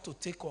we have to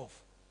take off?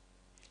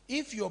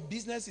 If your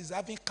business is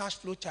having cash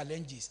flow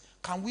challenges,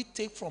 can we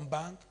take from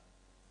bank?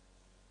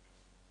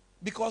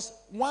 Because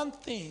one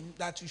thing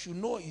that you should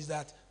know is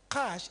that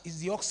cash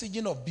is the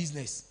oxygen of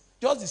business.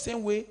 Just the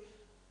same way,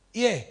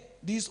 air,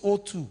 this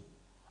O2,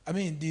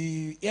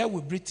 the air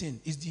we breathe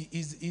in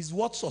is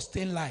what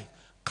sustains life.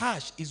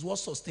 Cash is what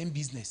sustains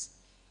business.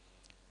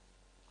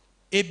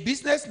 A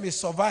business may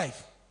survive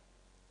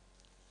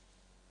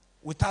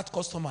without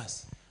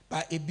customers,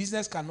 but a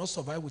business cannot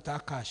survive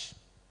without cash.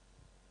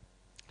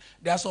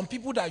 There are some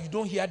people that you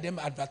don't hear them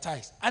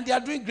advertise, and they are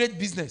doing great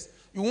business.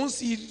 You won't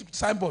see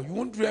signboard, you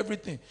won't do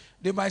everything.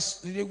 They might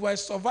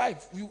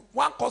survive.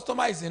 One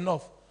customer is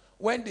enough.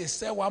 When they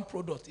sell one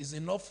product, is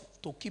enough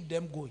to keep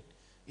them going.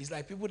 It's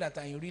like people that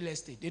are in real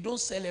estate. They don't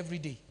sell every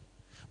day.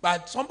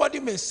 But somebody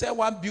may sell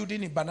one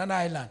building in Banana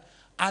Island,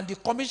 and the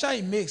commission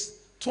he makes,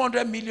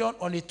 200 million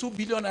on a 2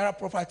 billion naira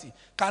property,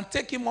 can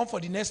take him on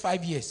for the next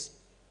 5 years.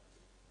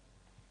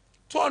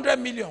 200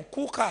 million,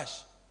 cool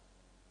cash.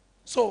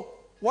 So,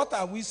 what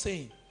are we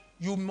saying?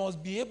 You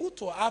must be able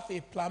to have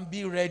a plan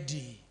B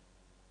ready.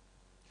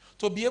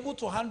 To be able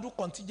to handle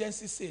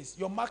contingency sales,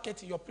 your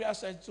marketing, your prayer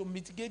strategy to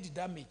mitigate the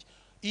damage.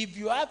 If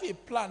you have a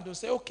plan to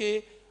say,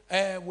 okay,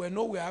 we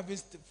know we're having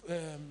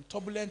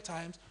turbulent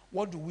times,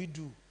 what do we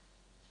do?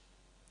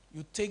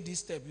 You take this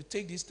step, you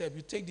take this step,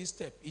 you take this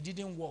step. It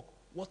didn't work.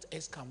 What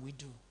else can we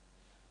do?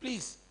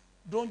 Please,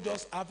 don't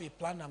just have a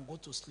plan and go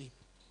to sleep.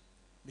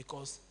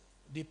 Because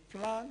the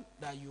plan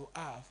that you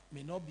have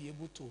may not be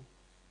able to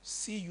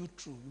see you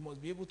through. You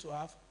must be able to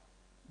have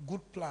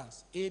good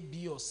plans, A,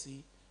 B, or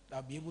C,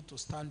 that will be able to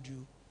stand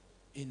you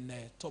in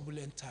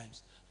turbulent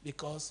times.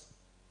 Because,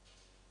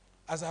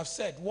 as I've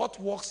said, what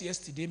works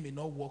yesterday may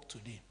not work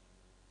today.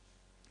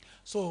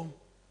 So,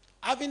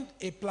 having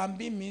a plan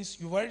B means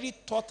you've already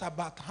thought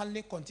about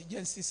handling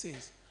contingency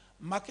sales,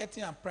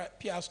 marketing and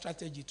PR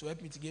strategy to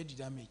help mitigate the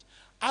damage.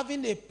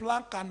 Having a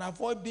plan can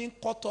avoid being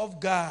caught off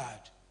guard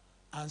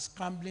and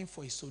scrambling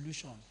for a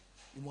solution.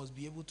 You must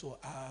be able to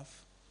have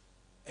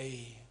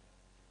a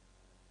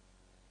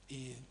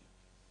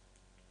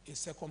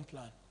second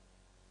plan.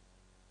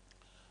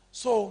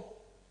 So,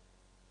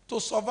 to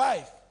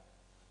survive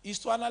is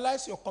to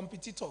analyze your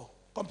competition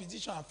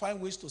and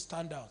find ways to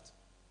stand out.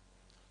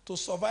 To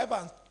survive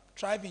and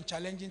thrive in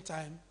challenging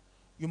time,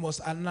 you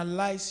must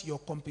analyze your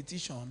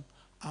competition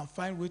and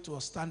find ways to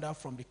stand out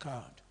from the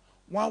crowd.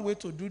 One way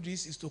to do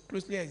this is to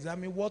closely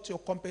examine what your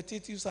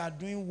competitors are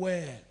doing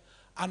well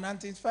and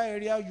identify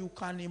areas you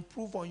can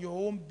improve on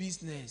your own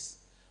business.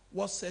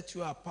 What sets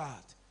you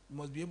apart? You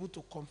must be able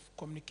to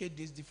communicate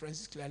these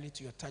differences clearly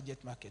to your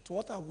target market.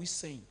 What are we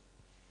saying?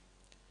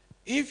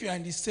 If you are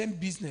in the same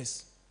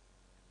business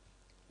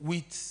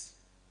with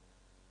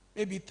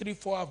maybe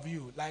 3-4 of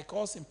you, like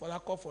us in Port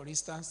Harcourt, for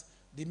instance,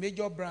 the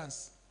major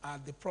brands are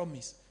The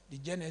Promise, the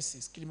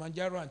Genesis,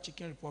 Kilimanjaro, and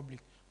Chicken Republic.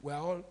 We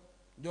are all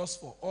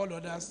just for. All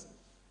others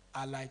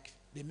are like,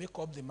 they make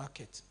up the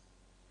market.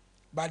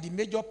 But the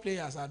major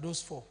players are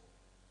those 4.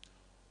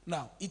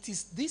 Now, it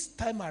is this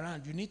time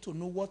around, you need to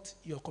know what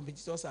your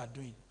competitors are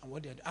doing and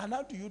what they are doing. And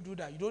how do you do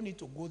that? You don't need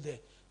to go there.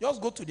 Just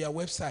go to their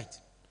website.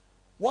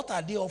 What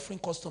are they offering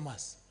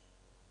customers?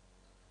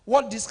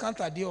 What discount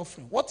are they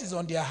offering? What is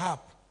on their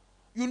app?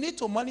 You need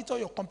to monitor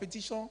your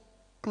competition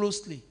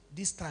closely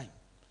this time.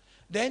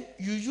 Then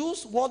you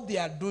use what they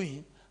are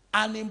doing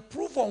and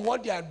improve on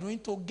what they are doing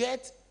to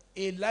get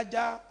a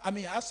larger,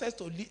 access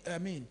to,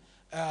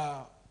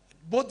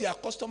 both their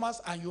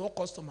customers and your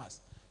customers.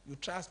 You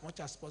try as much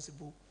as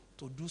possible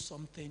to do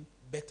something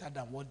better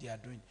than what they are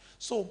doing.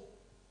 So,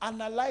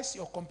 analyze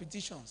your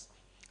competitions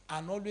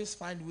and always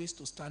find ways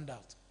to stand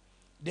out.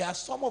 There are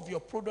some of your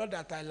products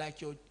that are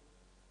like your,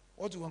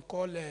 what you want to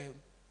call a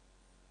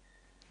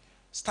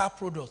star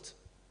product.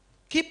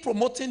 Keep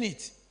promoting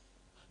it.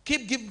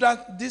 Keep giving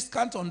that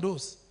discount on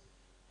those.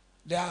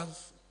 There are,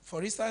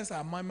 for instance,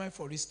 our Mama,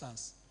 for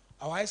instance,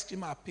 our ice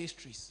cream, our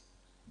pastries.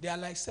 They are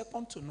like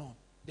second to none.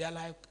 They are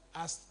like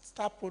our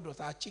star products,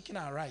 our chicken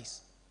and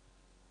rice.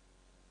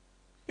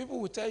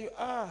 People will tell you,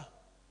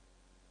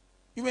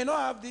 you may not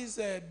have this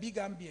big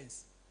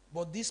ambience,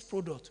 but this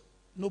product,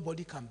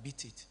 nobody can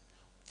beat it.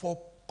 For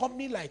a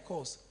company like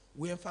us,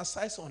 we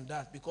emphasize on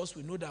that because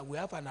we know that we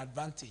have an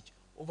advantage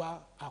over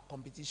our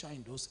competition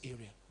in those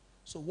areas.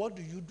 So what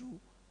do you do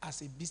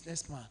as a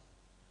businessman?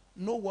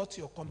 Know what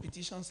your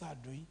competitions are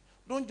doing.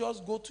 Don't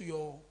just go to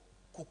your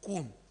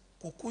cocoon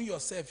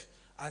yourself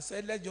and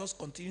say, let's just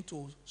continue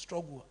to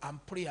struggle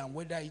and pray and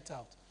weather it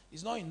out.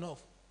 It's not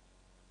enough.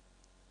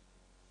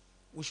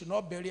 We should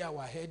not bury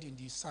our head in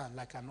the sand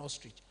like an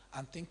ostrich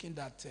and thinking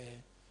that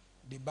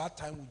the bad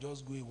time will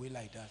just go away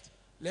like that.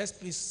 let's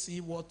please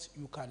see what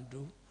you can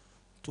do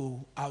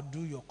to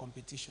outdo your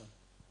competition.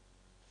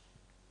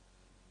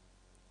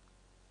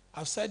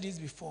 I've said this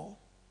before.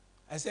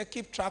 I said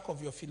keep track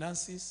of your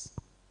finances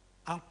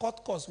and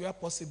cut costs where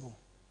possible.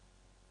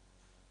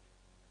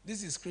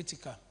 This is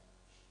critical.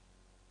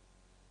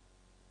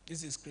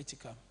 This is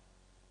critical.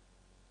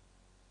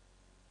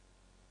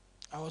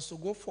 I was to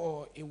go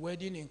for a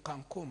wedding in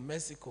Cancun,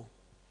 Mexico,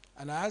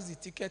 and I asked the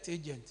ticket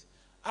agent,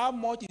 how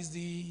much is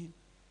the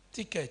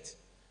ticket,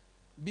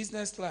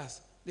 business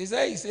class? They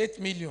say it's 8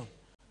 million.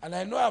 And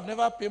I know I've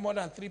never paid more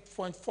than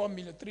 3.4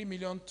 million, 3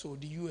 million to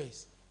the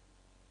US.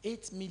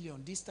 8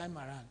 million this time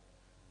around.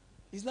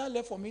 It's not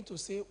left for me to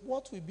say,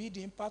 what will be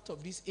the impact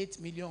of this 8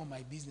 million on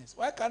my business?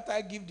 Why can't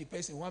I give the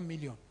person 1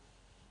 million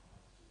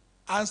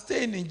and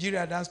stay in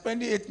Nigeria than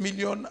spending 8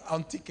 million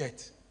on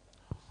ticket?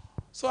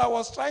 So I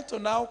was trying to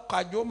now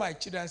cajole my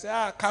children and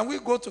say, can we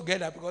go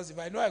together? Because if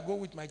I know I go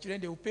with my children,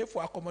 they will pay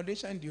for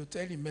accommodation in the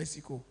hotel in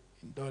Mexico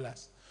in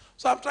dollars.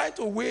 So I'm trying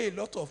to weigh a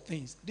lot of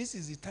things. This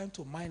is the time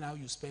to mind how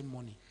you spend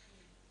money.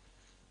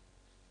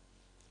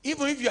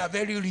 Even if you are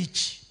very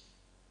rich,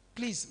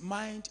 please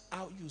mind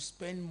how you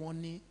spend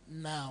money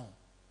now.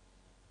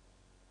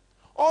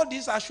 All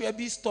this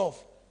Ashwebi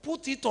stuff,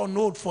 put it on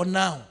hold for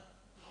now.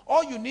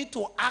 All you need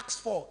to ask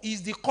for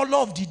is the color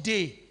of the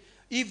day.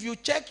 If you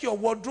check your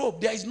wardrobe,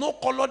 there is no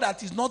color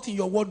that is not in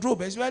your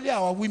wardrobe, especially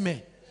our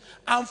women.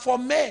 And for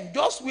men,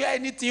 just wear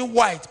anything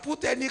white,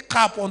 put any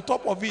cap on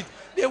top of it.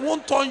 They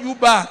won't turn you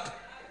back.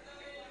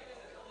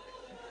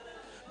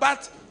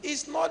 But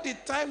it's not the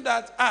time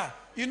that,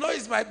 you know,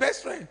 he's my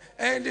best friend.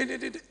 And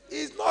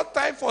it's not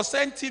time for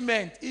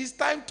sentiment. It's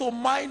time to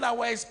mind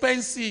our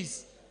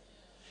expenses.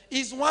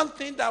 It's one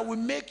thing that will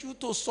make you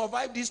to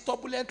survive this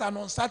turbulent and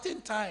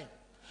uncertain time.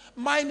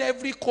 Mind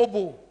every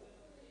kobo.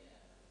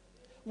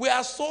 We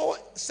are so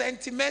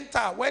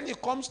sentimental when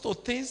it comes to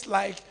things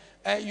like,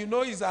 you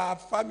know, he's our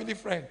family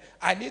friend.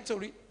 I need to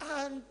read.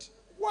 And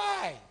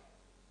why?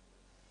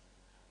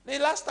 The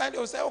last time they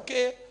will say,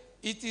 okay,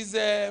 it is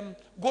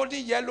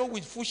golden yellow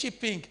with fushy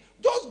pink.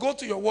 Just go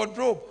to your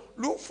wardrobe.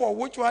 Look for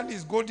which one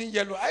is golden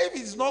yellow. If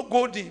it's not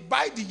golden,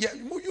 buy the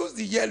yellow. Use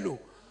the yellow.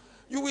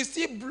 You will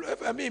see,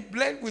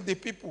 blend with the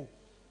people.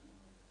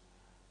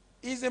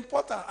 It's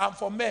important. And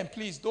for men,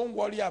 please, don't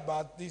worry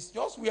about this.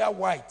 Just wear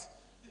white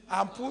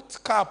and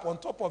put cap on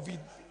top of it.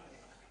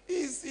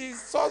 It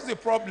solves the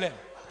problem.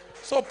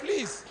 So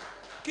please,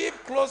 keep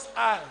close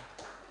eye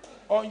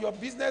on your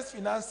business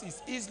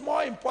finances. It's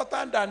more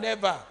important than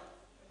ever.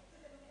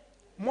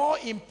 More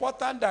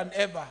important than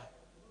ever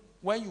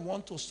when you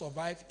want to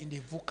survive in the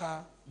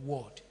VUCA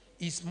world.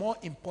 It's more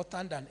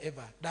important than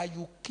ever that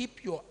you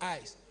keep your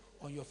eyes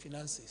on your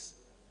finances.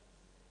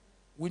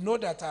 We know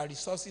that our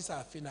resources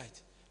are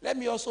finite. Let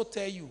me also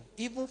tell you,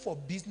 even for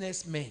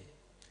businessmen,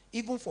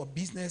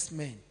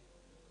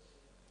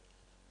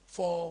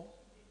 for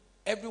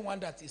everyone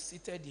that is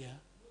seated here,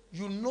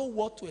 you know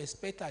what to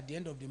expect at the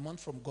end of the month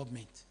from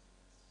government.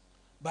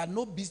 But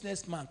no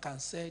businessman can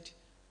say,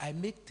 I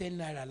make 10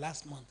 naira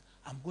last month,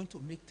 I'm going to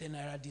make 10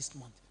 naira this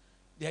month.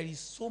 There is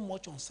so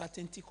much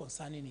uncertainty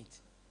concerning it.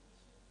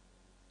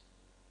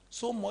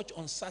 So much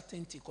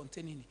uncertainty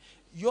containing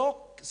it. Your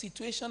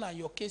situation and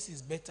your case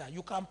is better.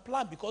 You can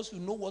plan because you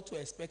know what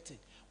you're expecting.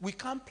 We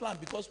can't plan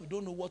because we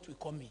don't know what will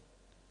come in.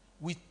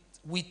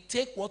 We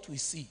take what we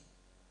see.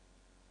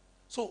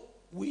 So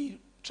we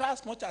try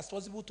as much as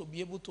possible to be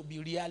able to be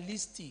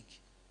realistic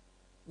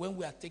when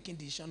we are taking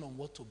decision on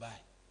what to buy.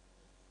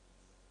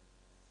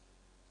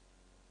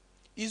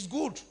 It's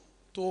good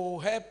to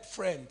help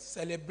friends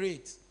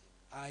celebrate.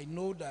 I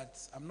know that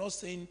I'm not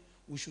saying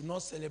we should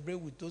not celebrate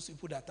with those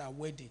people that are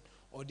wedding,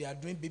 or they are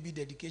doing baby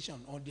dedication,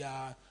 or they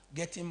are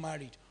getting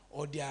married,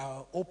 or they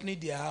are opening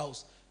their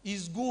house.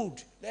 It's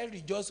good. Let's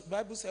rejoice. The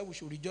Bible says we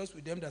should rejoice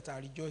with them that are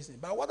rejoicing.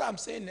 But what I'm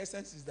saying in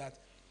essence is that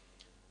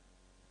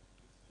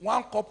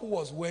one couple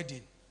was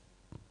wedding.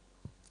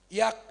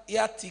 Air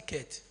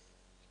ticket.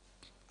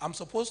 I'm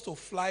supposed to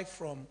fly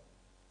from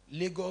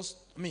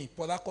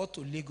Port Harcourt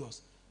to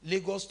Lagos.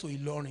 Lagos to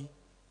Ilorin.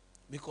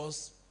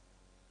 Because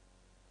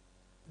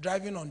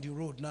driving on the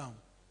road now,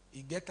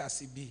 it gets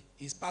as it be.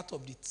 It's part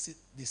of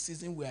the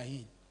season we are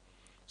in.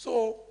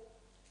 So,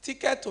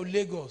 ticket to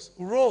Lagos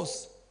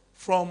rose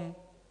from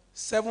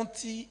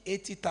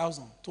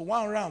 80,000 to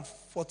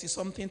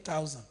 140-something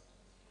thousand.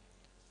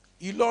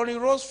 Ilorin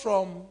rose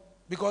from,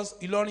 because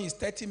Ilorin is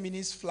 30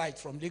 minutes flight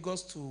from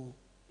Lagos to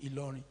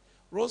Ilorin,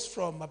 rose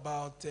from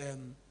about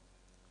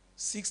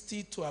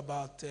 60 to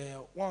about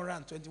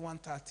 120,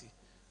 130,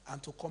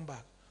 and to come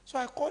back. So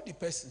I called the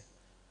person.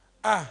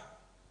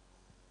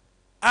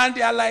 And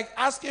they are like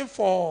asking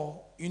for,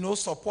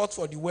 support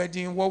for the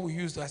wedding, what we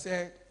use. I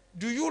said,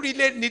 do you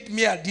really need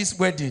me at this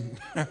wedding?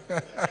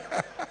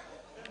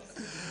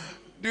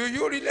 Do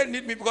you really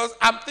need me? Because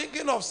I'm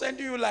thinking of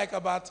sending you like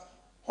about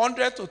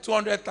 100 to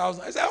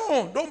 200,000. I said,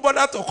 don't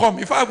bother to come.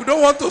 In fact, we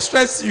don't want to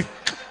stress you.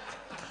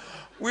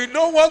 We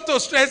don't want to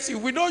stress you.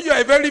 We know you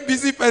are a very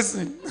busy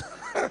person.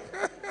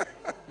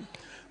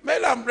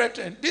 Men and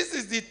brethren, this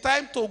is the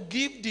time to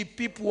give the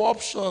people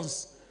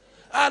options.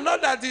 And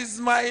not that it's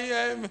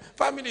my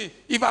family.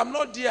 If I'm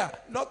not there,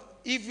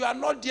 if you are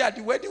not there,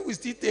 the wedding will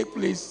still take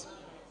place.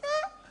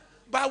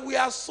 But we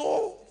are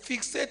so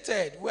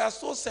fixated, we are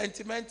so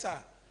sentimental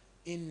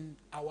in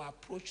our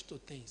approach to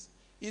things.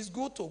 It's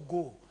good to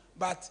go,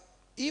 but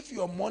if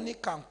your money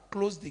can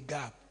close the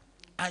gap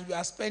and you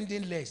are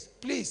spending less,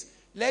 please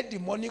let the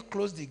money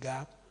close the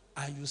gap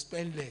and you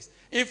spend less.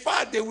 In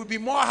fact, they will be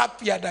more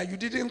happier that you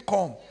didn't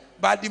come,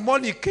 but the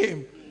money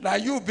came.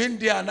 That you've been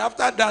there, and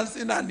after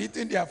dancing and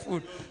eating their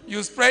food,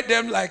 you spread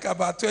them like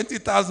about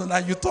 20,000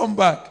 and you turn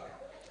back.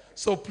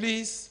 So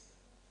please,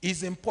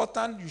 it's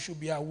important you should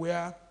be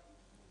aware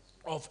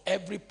of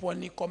every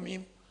penny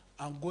coming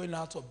and going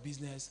out of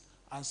business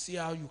and see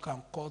how you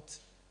can cut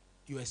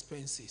your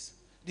expenses.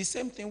 The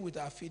same thing with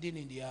our feeding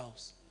in the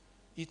house.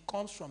 It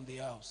comes from the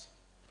house.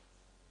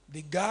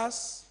 The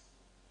gas,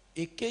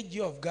 a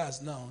kg of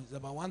gas now is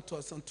about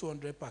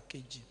 1,200 per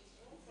kg.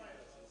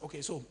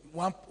 Okay, so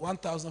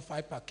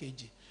 1,005 per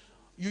kg.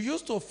 You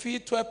used to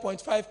feed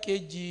 12.5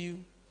 kg,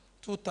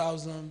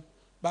 2,000,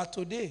 but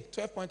today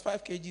 12.5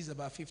 kg is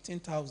about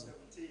 15,000,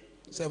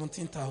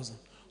 17,000.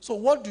 So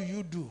what do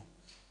you do?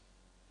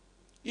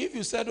 If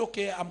you said,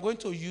 okay, I'm going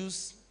to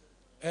use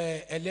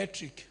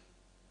electric,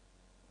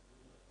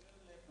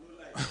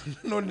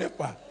 no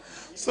NEPA.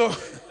 So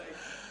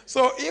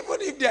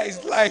even if there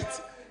is light,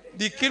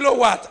 the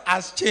kilowatt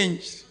has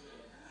changed.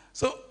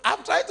 So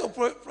I'm trying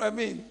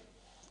to,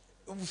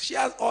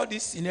 share all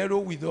this scenario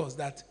with us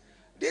that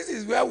this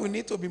is where we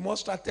need to be more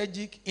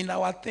strategic in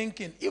our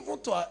thinking, even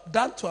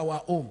down to our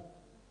home.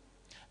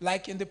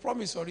 Like in the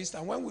promise, for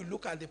instance, when we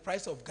look at the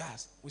price of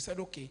gas, we said,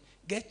 okay,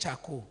 get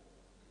charcoal.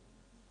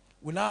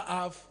 We now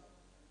have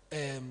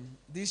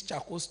this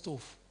charcoal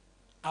stove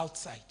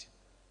outside.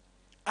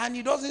 And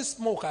it doesn't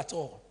smoke at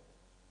all.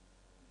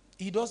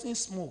 It doesn't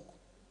smoke.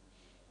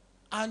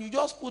 And you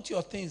just put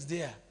your things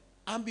there.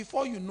 And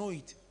before you know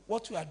it,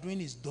 what you are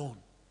doing is done.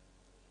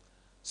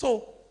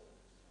 So,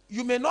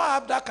 you may not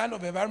have that kind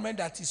of environment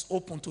that is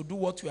open to do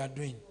what you are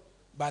doing,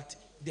 but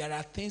there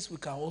are things we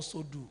can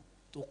also do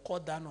to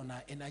cut down on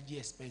our energy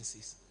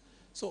expenses.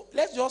 So,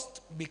 let's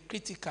just be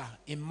critical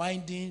in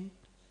minding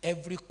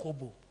every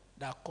kobo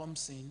that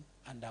comes in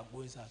and that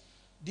goes out.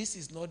 This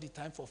is not the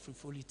time for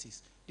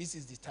frivolities. This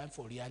is the time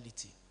for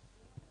reality.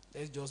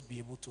 Let's just be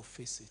able to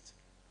face it.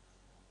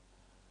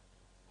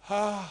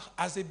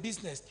 As a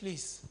business,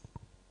 please,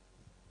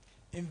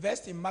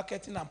 invest in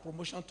marketing and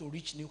promotion to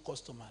reach new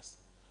customers.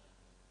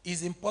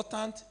 It's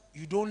important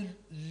you don't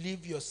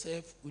leave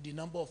yourself with the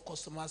number of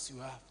customers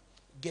you have.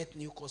 Get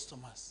new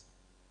customers.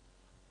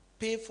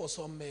 Pay for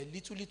some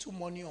little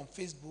money on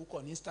Facebook,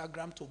 on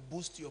Instagram to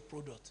boost your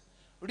product.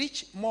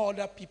 Reach more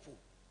other people.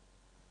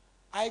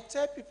 I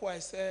tell people, I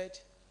said,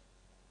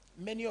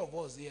 many of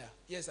us here,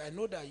 yes, I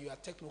know that you are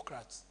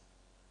technocrats,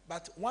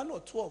 but one or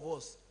two of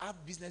us have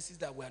businesses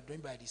that we are doing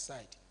by the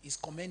side. It's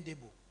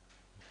commendable.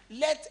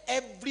 Let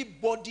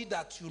everybody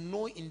that you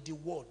know in the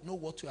world know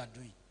what you are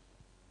doing.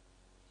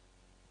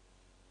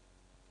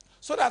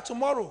 So that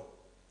tomorrow,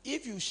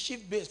 if you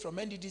shift base from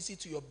NDDC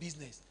to your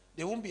business,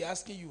 they won't be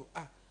asking you,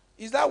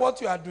 is that what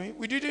you are doing?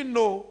 We didn't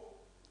know.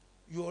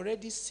 You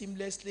already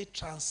seamlessly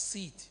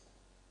transit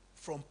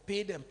from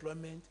paid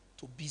employment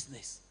to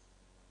business.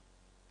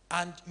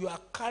 And you are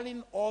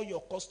carrying all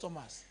your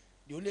customers.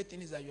 The only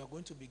thing is that you are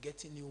going to be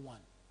getting new one.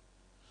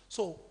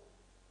 So,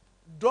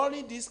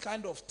 during this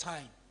kind of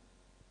time,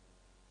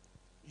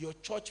 your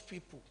church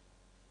people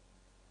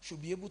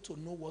should be able to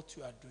know what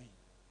you are doing.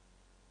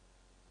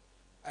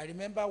 I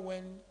remember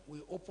when we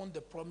opened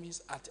the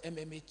promise at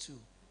MMA2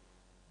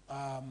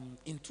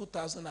 in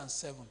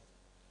 2007.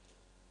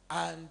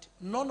 And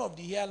none of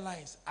the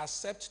airlines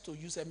accept to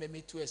use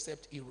MMA2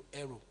 except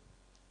Aero.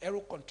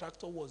 Aero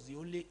Contractor was the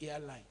only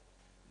airline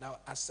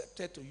that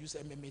accepted to use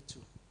MMA2.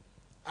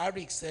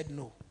 Arik said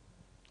no.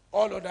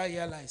 All other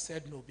airlines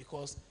said no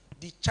because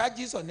the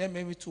charges on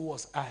MMA2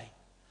 was high.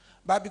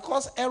 But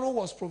because Aero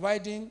was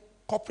providing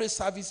corporate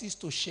services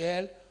to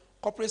Shell,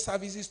 corporate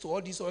services to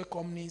all these oil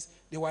companies,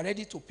 they were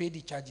ready to pay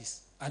the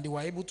charges, and they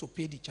were able to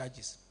pay the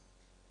charges.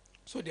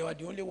 So they were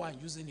the only one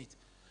using it.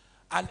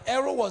 And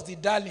Aero was the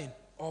darling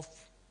of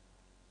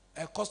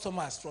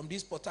customers from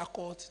this Port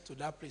Harcourt to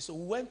that place. So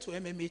we went to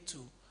MMA2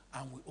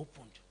 and we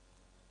opened.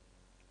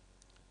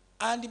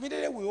 And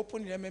immediately we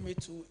opened in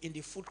MMA2 in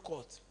the food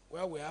court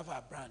where we have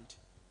our brand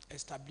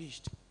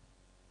established.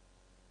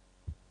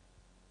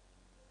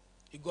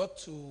 It got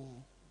to,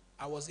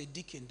 I was a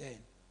deacon then,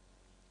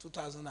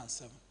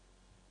 2007.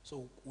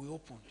 So we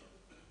opened.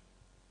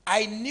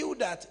 I knew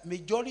that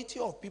majority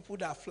of people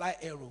that fly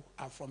Aero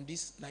are from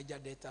this Niger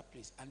Delta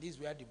place, and this is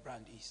where the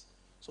brand is.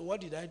 So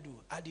what did I do?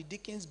 At the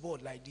Deacon's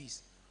board like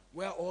this,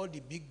 where all the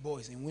big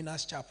boys in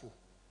Winners Chapel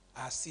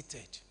are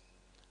seated,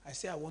 I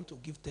say I want to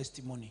give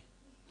testimony.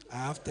 I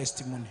have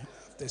testimony.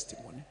 I have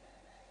testimony.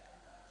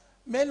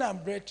 Men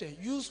and brethren,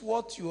 use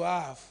what you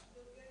have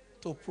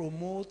to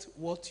promote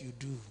what you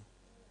do.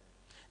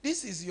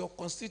 This is your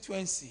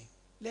constituency.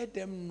 Let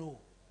them know.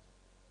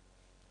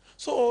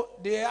 So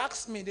they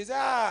asked me, they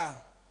said,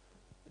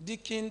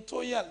 Deacon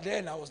Toya,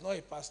 then I was not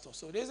a pastor.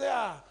 So they say,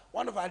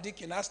 one of our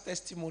deacon has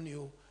testimony.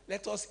 Oh,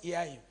 let us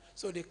hear him.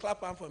 So they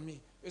clap hand for me.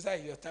 They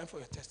say, your time for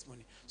your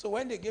testimony. So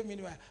when they gave me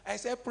the mic, I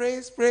said,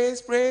 praise,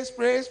 praise, praise,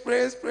 praise,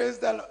 praise, praise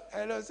the Lord.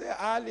 And I said,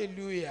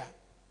 hallelujah.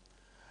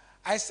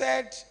 I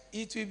said,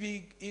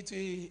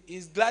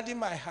 it's glad in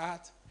my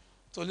heart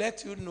to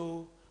let you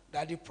know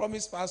that the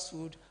Promise Fast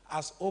Food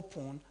has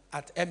opened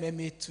at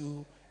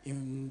MMA2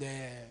 in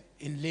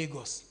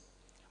Lagos.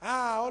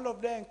 All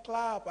of them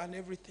clap and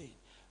everything.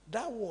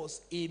 That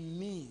was a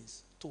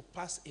means to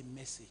pass a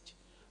message.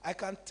 I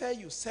can tell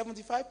you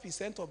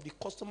 75% of the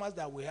customers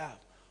that we have,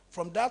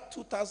 from that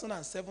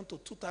 2007 to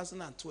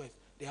 2012,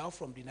 they are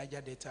from the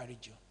Niger Delta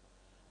region.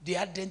 They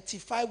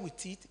identify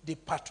with it, they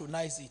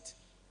patronize it,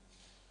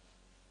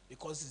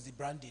 because it's the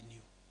brand they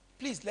knew.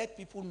 Please let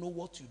people know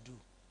what you do.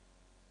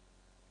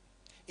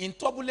 In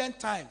turbulent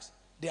times,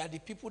 they are the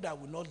people that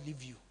will not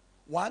leave you.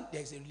 One,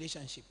 there's a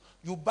relationship.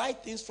 You buy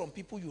things from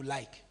people you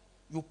like.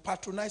 You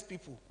patronize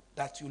people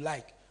that you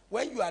like.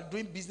 When you are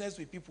doing business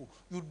with people,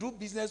 you do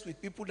business with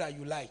people that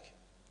you like.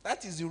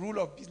 That is the rule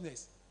of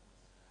business.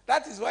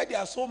 That is why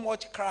there is so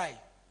much cry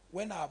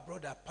when our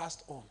brother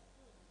passed on.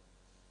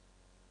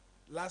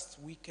 Last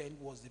weekend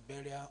was the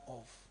burial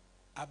of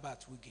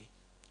Albert Wige.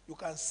 You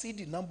can see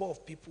the number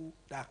of people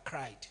that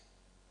cried.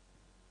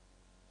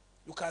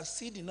 You can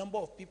see the number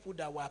of people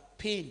that were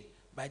pained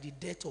by the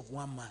death of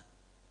one man.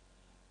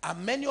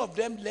 And many of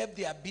them left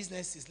their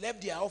businesses,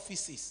 left their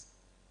offices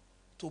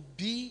to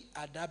be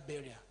at that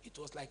burial. It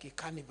was like a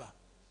carnival.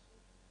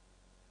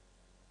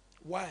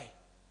 Why?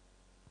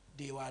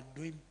 They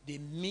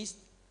missed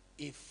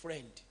a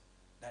friend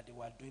that they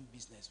were doing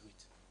business with.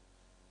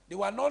 They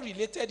were not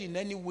related in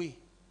any way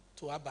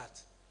to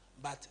Albert,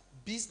 but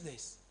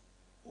business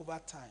over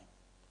time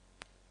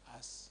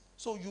has.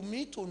 So you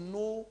need to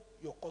know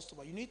your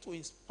customer. You need to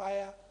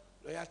inspire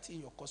loyalty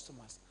in your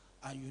customers,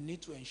 and you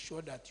need to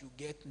ensure that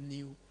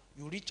you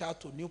reach out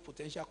to new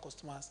potential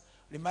customers,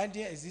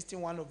 reminding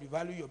existing one of the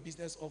value your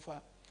business offer,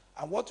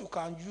 and what you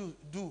can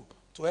do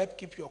to help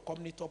keep your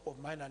company top of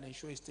mind and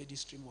ensure a steady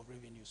stream of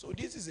revenue. So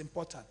this is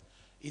important.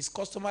 It's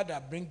customers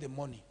that bring the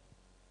money.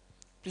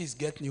 Please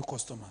get new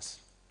customers.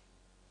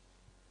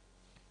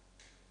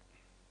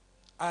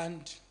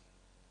 And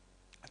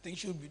I think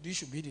this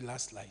should be the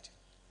last slide,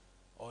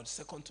 or the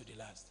second to the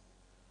last.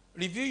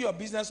 Review your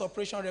business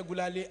operation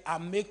regularly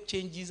and make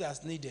changes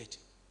as needed.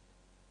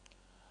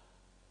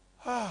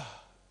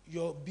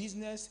 Your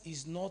business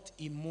is not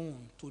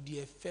immune to the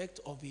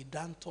effect of a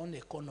downturn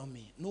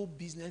economy. No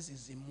business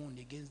is immune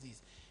against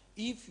this.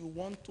 If you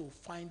want to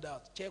find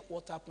out, check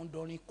what happened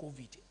during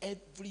COVID.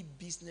 Every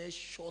business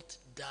shut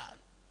down.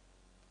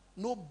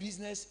 No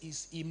business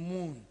is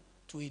immune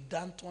to a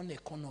downturn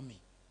economy.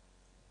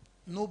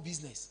 No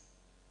business.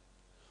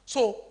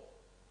 So,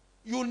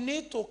 you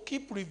need to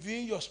keep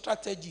reviewing your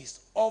strategies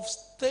of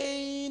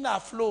staying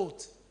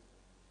afloat.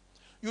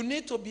 You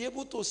need to be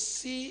able to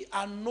see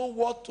and know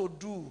what to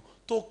do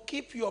to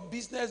keep your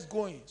business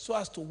going so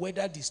as to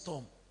weather the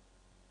storm.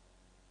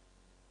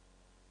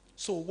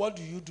 So what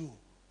do?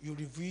 You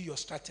review your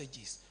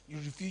strategies. You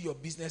review your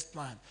business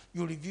plan.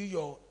 You review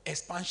your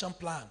expansion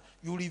plan.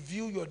 You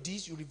review your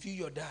this, you review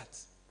your that.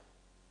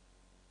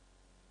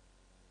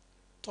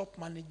 Top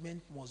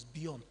management must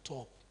be on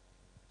top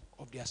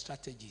of their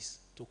strategies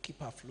to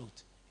keep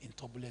afloat in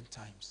turbulent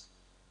times.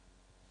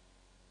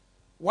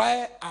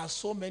 Why are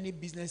so many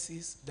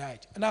businesses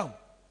died? Now,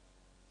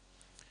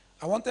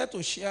 I wanted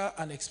to share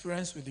an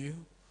experience with you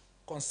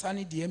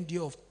concerning the MD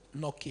of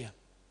Nokia.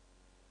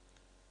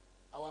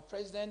 Our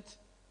president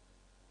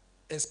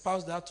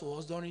espoused that to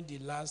us during the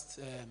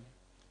last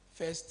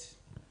first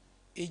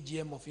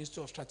AGM of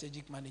Institute of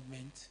Strategic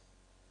Management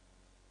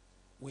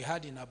we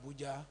had in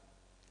Abuja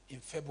in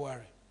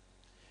February.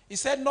 He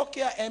said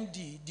Nokia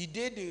MD, the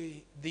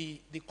day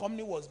the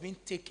company was being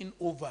taken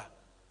over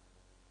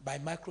by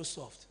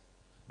Microsoft,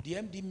 the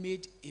MD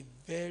made a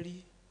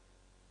very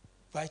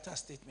vital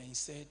statement. He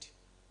said,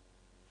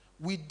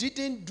 we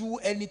didn't do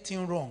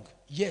anything wrong,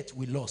 yet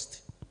we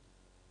lost.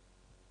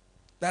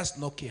 That's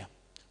Nokia.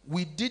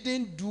 We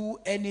didn't do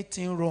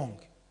anything wrong,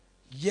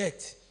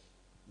 yet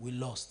we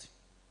lost.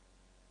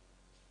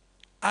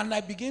 And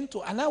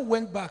I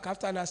went back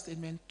after that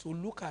statement to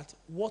look at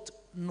what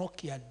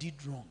Nokia did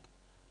wrong,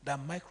 that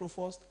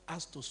Microsoft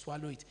has to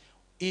swallow it.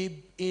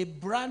 A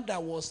brand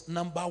that was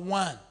number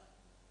one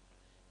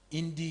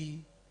in the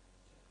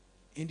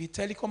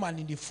telecom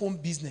and in the phone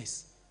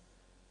business,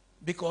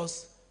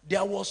 because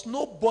there was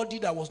nobody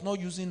that was not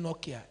using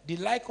Nokia. The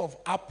like of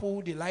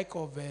Apple, the like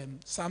of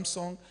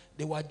Samsung,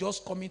 they were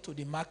just coming to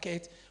the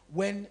market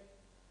when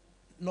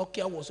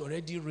Nokia was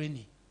already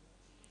reigning.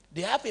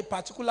 They have a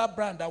particular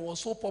brand that was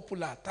so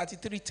popular,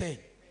 3310.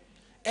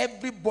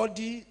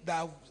 Everybody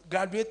that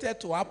graduated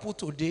to Apple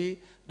today,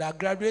 that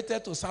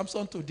graduated to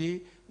Samsung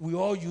today, we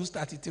all use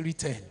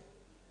 3310.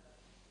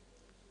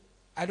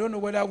 I don't know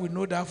whether we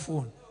know that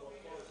phone.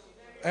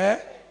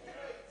 And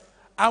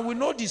we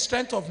know the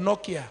strength of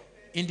Nokia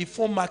in the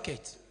phone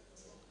market.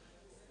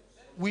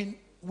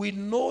 we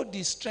know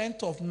the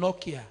strength of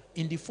Nokia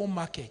in the phone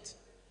market.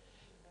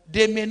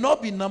 They may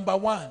not be number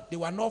one. They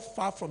were not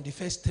far from the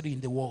first three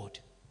in the world.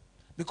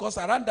 Because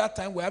around that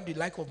time, we have the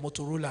like of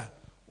Motorola.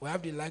 We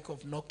have the like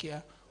of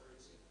Nokia,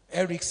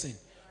 Ericsson.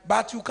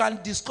 But you can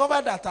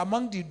discover that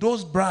among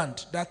those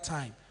brands that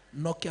time,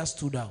 Nokia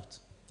stood out.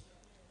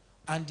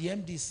 And the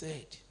MD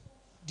said,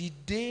 the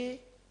day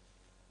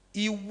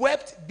he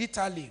wept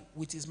bitterly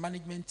with his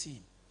management team,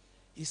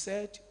 he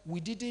said, we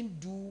didn't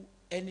do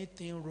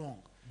anything wrong,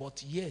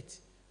 but yet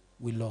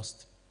we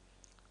lost.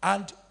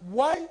 And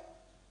why?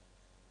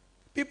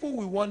 People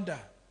will wonder.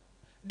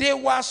 They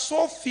were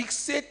so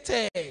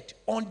fixated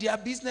on their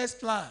business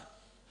plan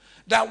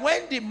that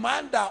when the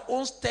man that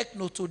owns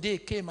Techno today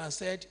came and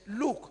said,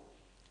 look,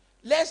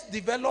 let's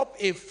develop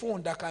a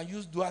phone that can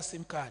use dual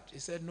SIM card. He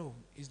said, no,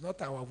 it's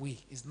not our way.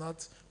 It's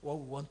not what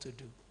we want to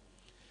do.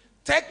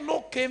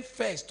 Techno came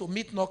first to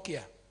meet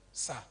Nokia,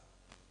 sir.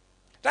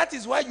 That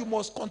is why you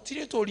must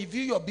continue to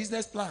review your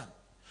business plan.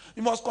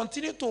 You must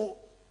continue to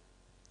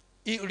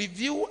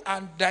review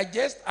and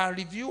digest and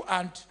review.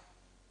 And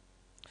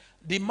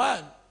the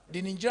man,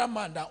 the Nigerian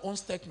man that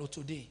owns Techno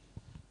today,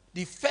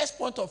 the first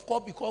point of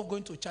call because of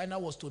going to China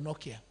was to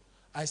Nokia.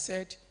 I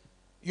said,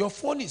 your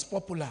phone is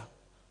popular.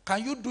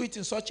 Can you do it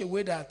in such a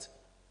way that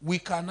we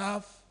can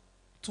have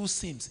 2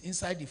 SIMs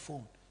inside the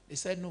phone? They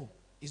said, no,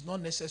 it's not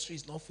necessary,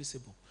 it's not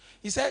feasible.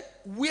 He said,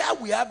 where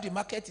we have the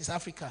market is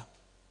Africa.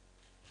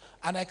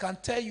 And I can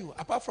tell you,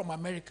 apart from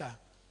America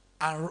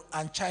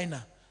and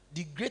China,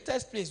 the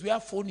greatest place where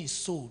phone is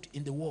sold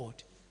in the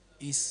world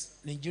is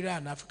Nigeria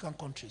and African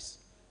countries.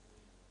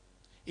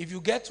 If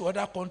you get to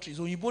other countries,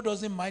 Oyibo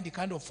doesn't mind the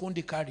kind of phone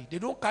they carry. They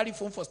don't carry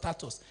phone for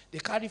status. They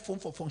carry phone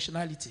for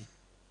functionality.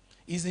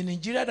 It's in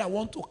Nigeria that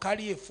want to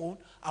carry a phone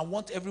and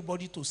want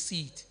everybody to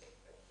see it.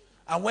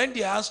 And when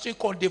they are answering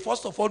call, they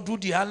first of all do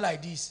the hand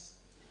like this.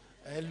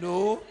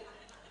 Hello?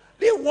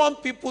 They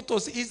want people to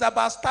see. It's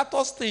about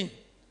status thing.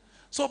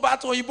 So,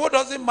 but Oyibo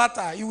doesn't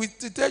matter. He will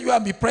tell you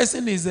and be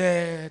pressing his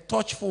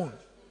touch phone.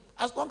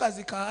 As long as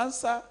he can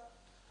answer.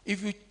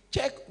 If you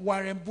check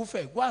Warren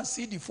Buffett, go and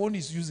see the phone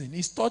he's using.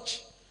 His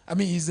touch,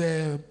 his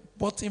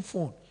button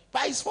phone.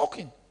 But he's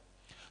working.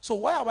 So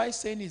what am I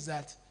saying is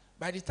that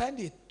by the time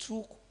they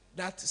took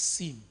that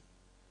SIM,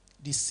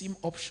 the SIM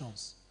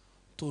options,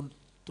 to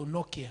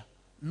Nokia,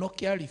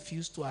 Nokia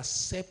refused to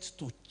accept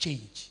to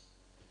change.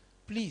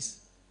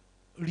 Please,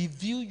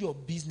 review your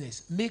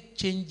business. Make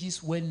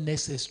changes when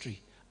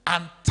necessary.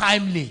 And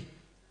timely.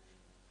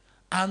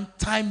 And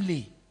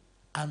timely.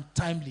 And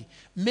timely.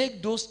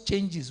 Make those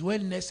changes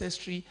when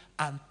necessary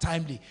and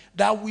timely.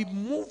 That will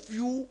move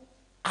you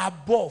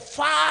above,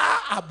 far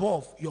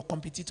above your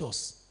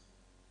competitors.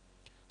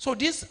 So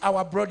this,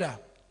 our brother,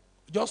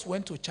 just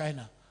went to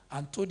China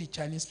and told the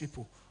Chinese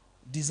people,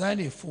 design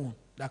a phone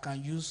that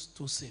can use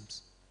 2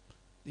 SIMs.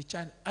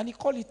 And he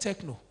called it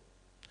Techno.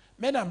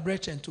 Men and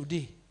brethren,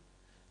 today,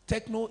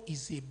 Techno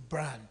is a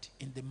brand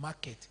in the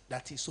market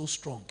that is so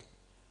strong.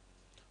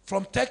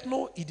 From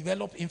Techno, he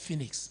developed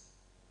Infinix.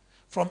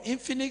 From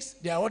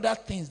Infinix, there are other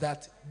things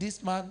that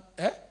this man,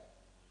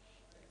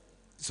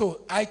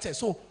 So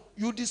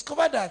you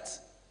discover that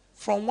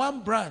from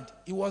one brand,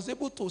 he was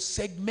able to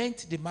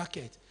segment the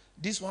market.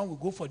 This one will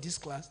go for this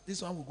class,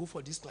 this one will go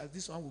for this class,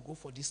 this one will go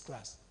for this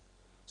class.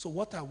 So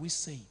what are we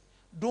saying?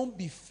 Don't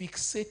be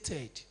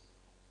fixated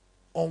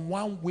on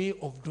one way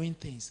of doing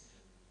things.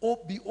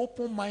 Be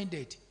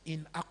open-minded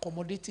in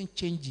accommodating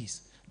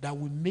changes that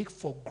will make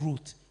for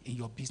growth in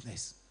your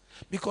business.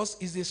 Because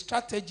it's a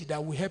strategy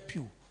that will help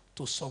you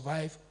to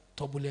survive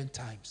turbulent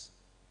times.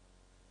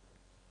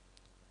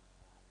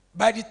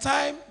 By the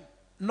time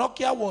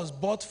Nokia was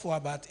bought for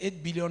about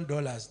 $8 billion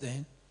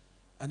then,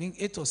 I think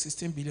 $8 or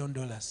 $16 billion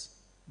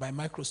by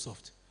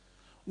Microsoft.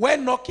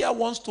 When Nokia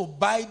wants to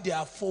buy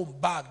their phone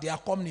back, their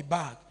company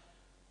back,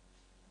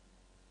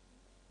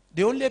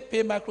 they only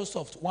pay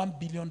Microsoft $1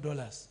 billion.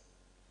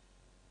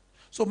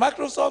 So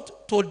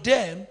Microsoft, to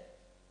them,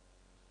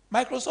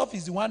 Microsoft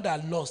is the one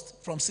that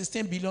lost from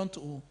 16 billion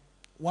to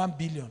 1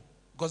 billion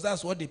because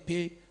that's what they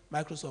pay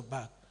Microsoft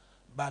back.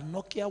 But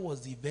Nokia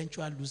was the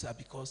eventual loser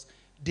because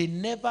they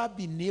never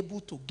been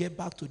able to get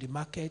back to the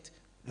market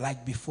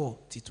like before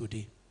till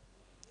today.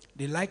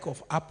 The like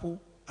of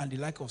Apple and the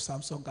like of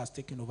Samsung has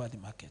taken over the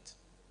market.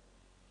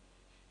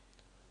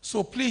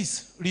 So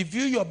please,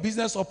 review your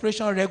business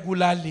operation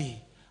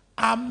regularly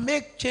and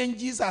make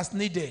changes as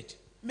needed.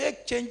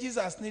 Make changes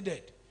as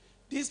needed.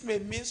 This may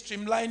mean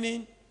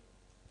streamlining.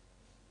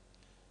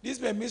 This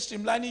may mean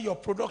streamlining your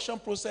production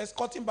process,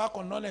 cutting back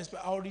on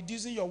non-expert, or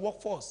reducing your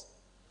workforce.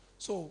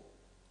 So,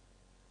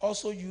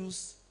 also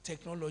use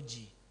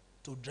technology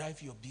to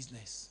drive your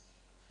business.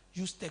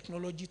 Use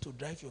technology to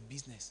drive your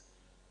business.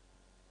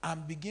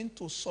 And begin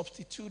to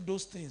substitute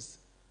those things.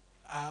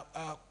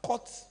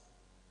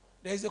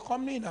 There is a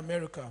company in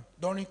America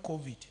during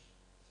COVID.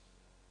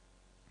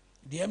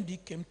 The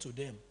MD came to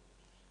them.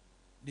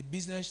 The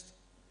business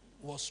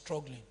was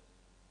struggling.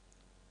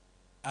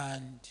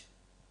 And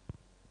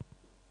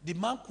the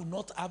man could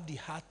not have the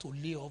heart to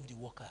lay off the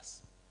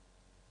workers.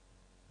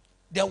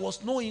 There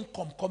was no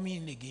income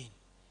coming in again.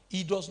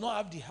 He does not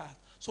have the heart.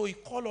 So he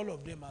called all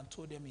of them and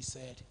told them, he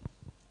said,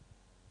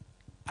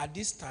 at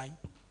this time,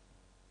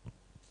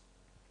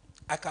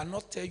 I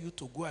cannot tell you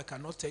to go, I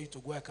cannot tell you to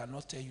go, I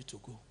cannot tell you to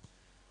go.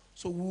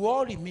 So we will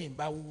all remain,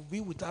 but we will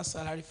be without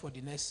salary for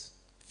the next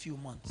few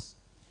months.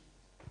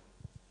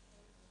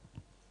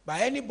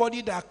 But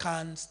anybody that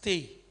can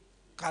stay,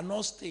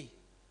 cannot stay,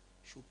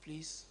 should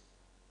please.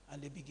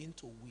 And they begin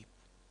to weep.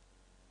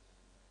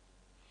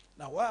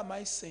 Now, what am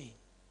I saying?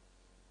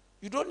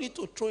 You don't need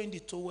to throw in the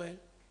towel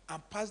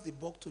and pass the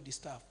buck to the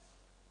staff.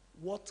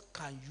 What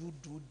can you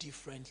do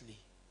differently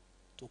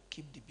to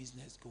keep the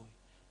business going?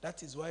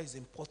 That is why it's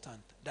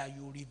important that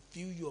you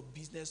review your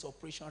business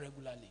operation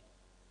regularly.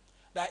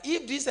 That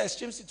if this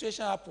extreme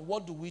situation happens,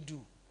 what do we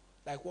do?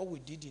 Like what we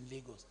did in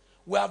Lagos.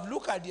 We have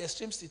looked at the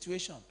extreme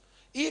situation.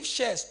 If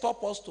shares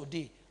stop us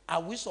today,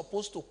 are we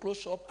supposed to close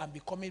shop and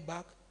be coming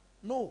back?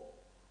 No.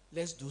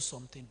 Let's do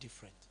something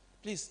different.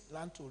 Please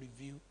learn to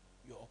review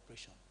your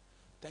operation.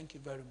 Thank you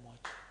very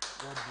much.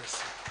 God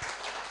bless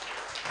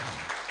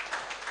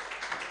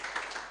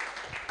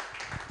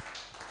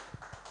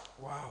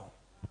you. Wow.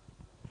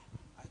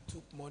 I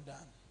took more than.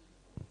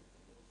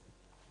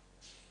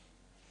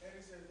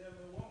 Ladies and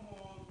gentlemen, one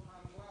more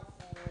hand clap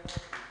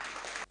for.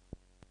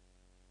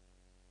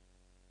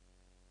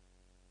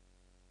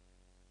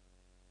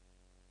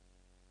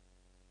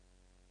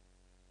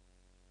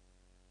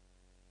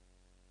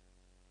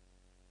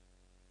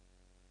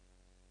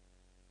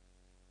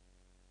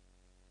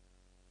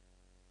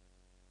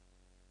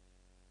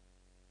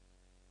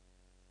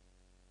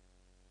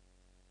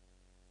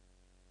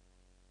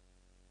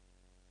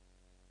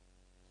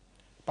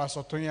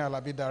 Pastor Tony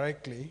Alabi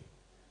directly,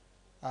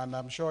 and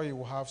I'm sure he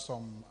will have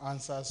some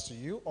answers to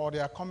you. Or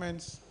there are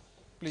comments,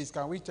 please,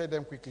 can we take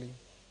them quickly?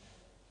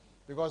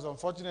 Because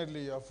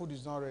unfortunately, your food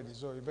is not ready,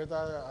 so you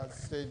better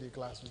stay in the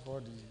class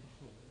before the...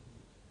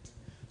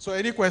 So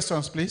any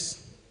questions,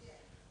 please?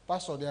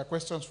 Pastor, there are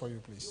questions for you,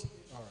 please.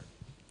 All right.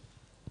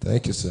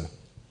 Thank you, sir.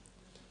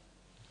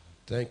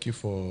 Thank you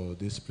for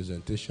this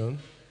presentation.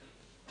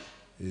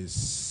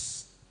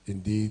 It's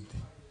indeed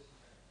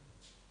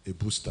a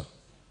booster.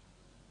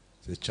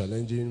 It's a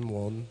challenging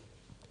one.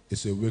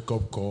 It's a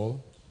wake-up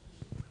call.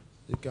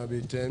 It can be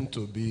tend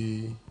to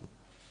be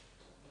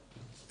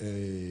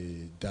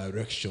a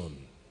direction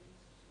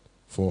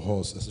for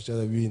us,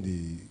 especially we in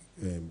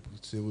the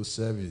civil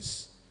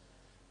service.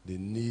 They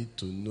need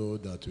to know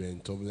that we're in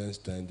turbulence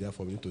time,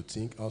 therefore we need to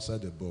think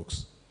outside the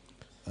box.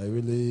 I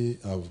really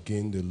have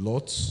gained a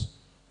lot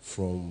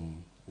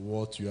from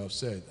what you have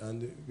said,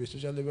 and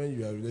especially when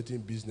you are relating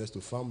business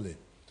to family.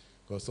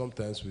 Because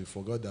sometimes we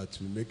forgot that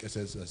we make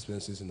excess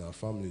expenses in our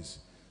families.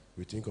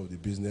 We think of the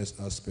business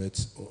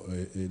aspects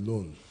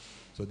alone.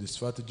 So the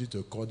strategy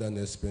to cut down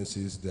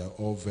expenses, they are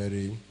all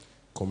very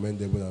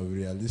commendable and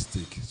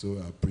realistic.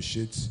 So I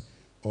appreciate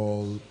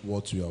all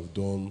what you have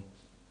done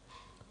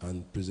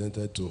and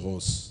presented to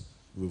us.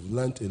 We've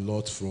learned a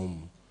lot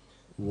from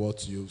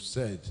what you've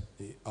said,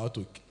 how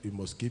to, you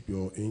must keep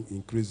your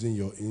increasing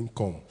your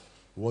income,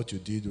 what you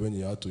did when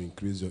you had to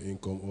increase your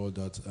income, all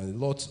that. And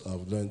a lot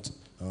I've learned.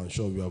 I'm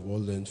sure we have all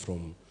learned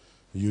from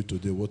you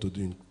today what to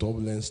do in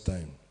turbulence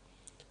time.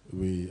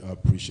 We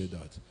appreciate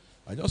that.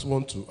 I just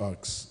want to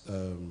ask,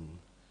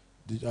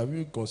 have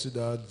you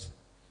considered,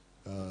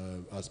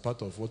 as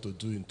part of what to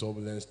do in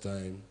turbulence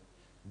time,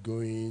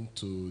 going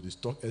to the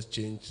stock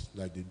exchange,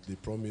 like they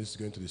promise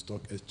going to the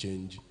stock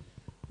exchange,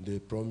 they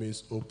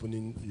promise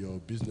opening your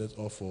business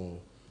up for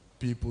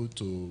people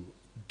to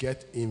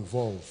get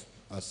involved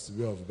as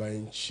a way of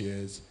buying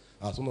shares,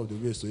 as one of the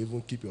ways to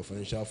even keep your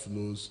financial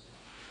flows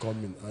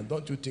coming? And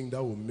don't you think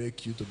that will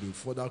make you to be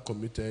further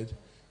committed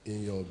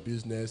in your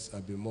business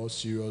and be more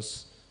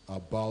serious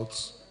about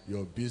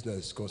your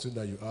business, considering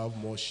that you have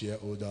more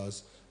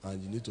shareholders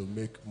and you need to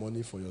make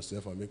money for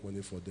yourself and make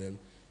money for them?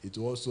 It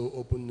will also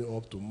open you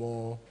up to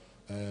more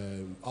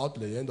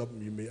outlets.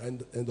 You may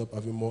end up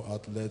having more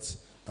outlets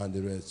and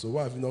the rest. So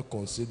why have you not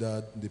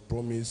considered the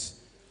promise,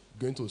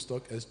 going to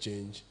stock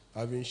exchange,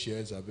 having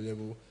shares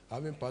available,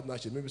 having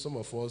partnership? Maybe some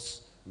of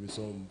us with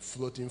some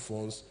floating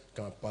funds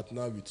can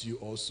partner with you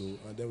also,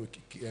 and then we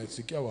can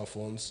secure our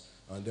funds,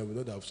 and then we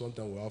know that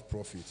sometimes we'll have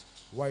profit.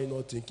 Why are you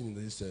not thinking in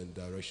this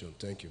direction?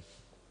 Thank you.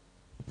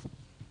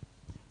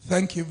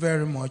 Thank you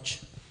very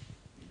much.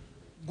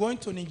 Going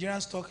to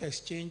Nigerian Stock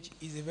Exchange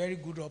is a very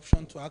good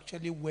option to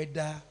actually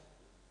weather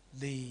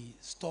the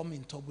storm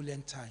in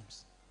turbulent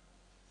times.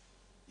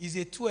 It's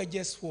a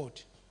two-edged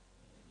sword.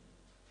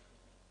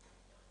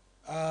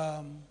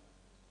 And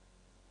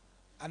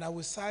I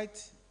will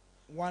cite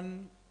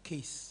one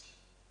case.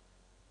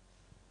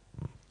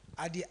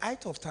 At the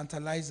height of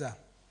Tantalizer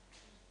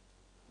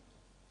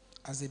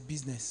as a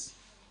business,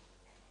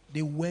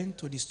 they went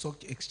to the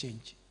stock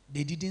exchange.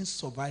 They didn't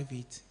survive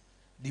it.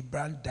 The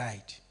brand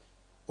died.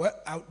 Well,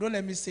 don't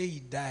let me say he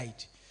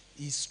died.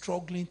 He's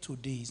struggling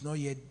today. He's not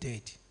yet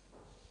dead.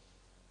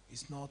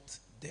 He's not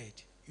dead.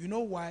 You know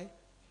why?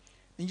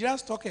 Nigerian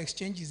Stock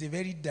Exchange is a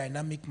very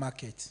dynamic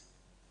market.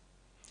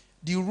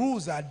 The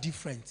rules are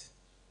different.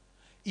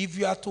 If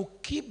you are to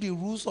keep the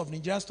rules of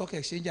Nigerian Stock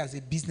Exchange as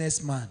a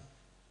businessman,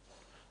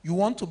 you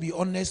want to be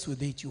honest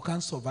with it, you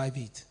can't survive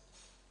it.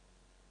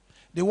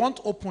 They want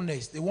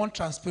openness, they want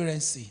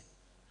transparency.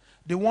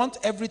 They want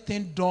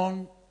everything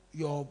done,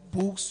 your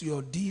books,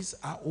 your deeds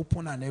are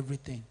open and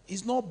everything.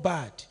 It's not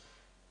bad.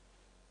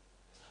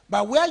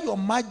 But where your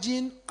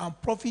margin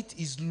and profit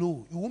is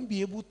low, you won't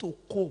be able to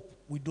cope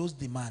with those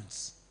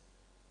demands.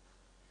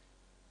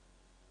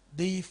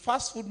 The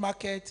fast food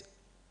market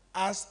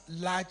has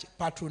large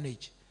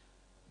patronage,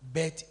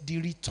 but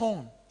the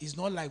return is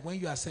not like when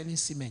you are selling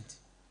cement.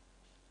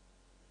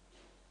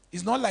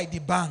 It's not like the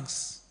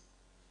banks.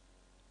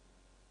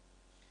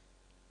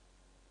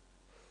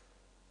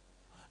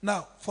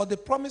 Now, for the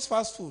Promise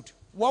Fast Food,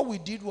 what we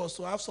did was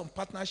to have some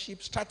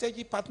partnership,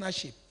 strategic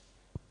partnership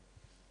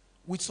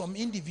with some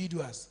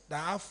individuals that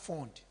have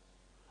fund.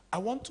 I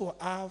want to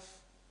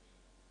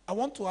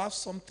have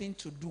something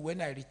to do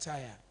when I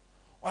retire.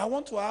 Or I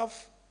want to have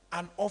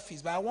an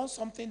office, but I want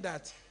something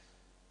that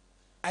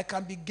I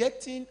can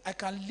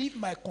live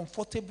my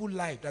comfortable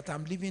life that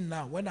I'm living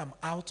now when I'm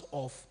out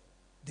of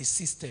the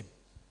system.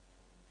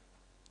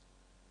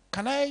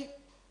 Can I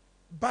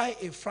buy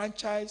a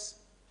franchise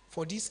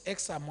for this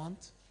X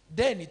amount?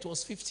 Then it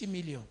was 50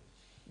 million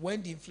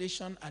when the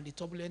inflation and the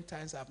turbulent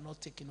times have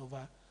not taken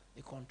over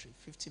the country,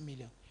 50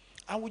 million.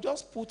 And we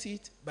just put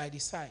it by the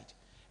side.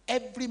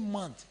 Every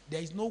month,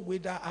 there is no way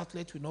that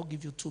outlet will not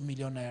give you 2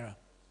 million naira.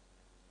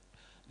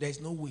 There is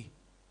no way.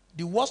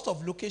 The worst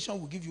of location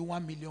will give you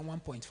 1 million,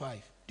 1.5.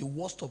 The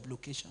worst of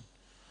location.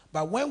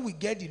 But when we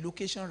get the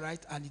location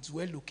right and it's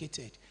well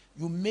located,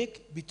 you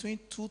make between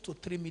 2 to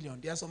 3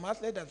 million. There are some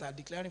outlets that are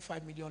declaring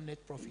 5 million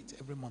net profit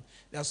every month.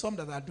 There are some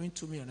that are doing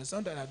 2 million. There are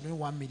some that are doing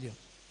 1 million.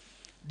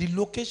 The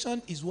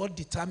location is what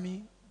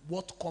determines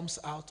what comes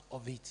out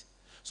of it.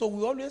 So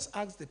we always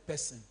ask the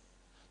person.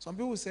 Some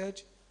people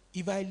said,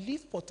 if I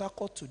leave Port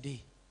Harcourt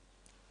today,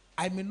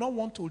 I may not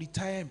want to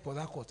retire in Port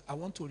Harcourt. I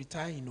want to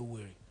retire in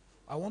Owerri.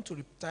 I want to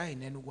retire in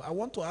Enugu. I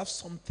want to have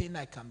something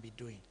I can be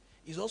doing.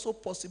 It's also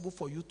possible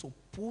for you to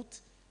put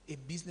a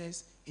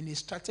business in a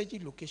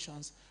strategic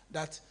locations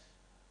that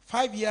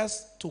 5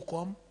 years to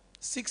come,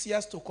 6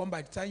 years to come,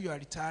 by the time you are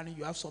retiring,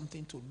 you have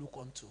something to look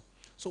onto.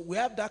 So we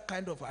have that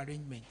kind of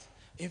arrangement.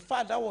 In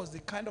fact, that was the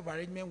kind of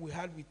arrangement we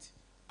had with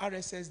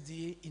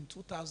RSSDA in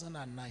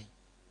 2009.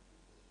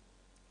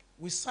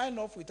 We signed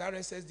off with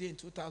RSSDA in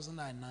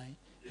 2009.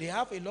 They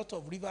have a lot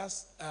of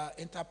rivers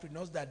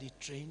entrepreneurs that they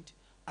trained,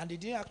 and they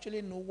didn't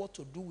actually know what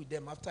to do with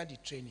them after the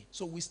training.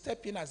 So we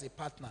step in as a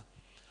partner.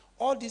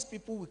 All these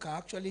people, we can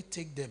actually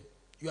take them.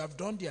 You have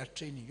done their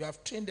training. You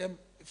have trained them.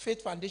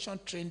 Faith Foundation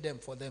trained them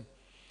for them.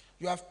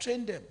 You have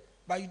trained them,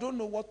 but you don't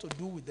know what to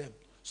do with them.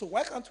 So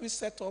why can't we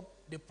set up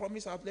the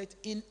Promise outlet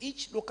in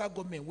each local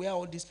government where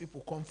all these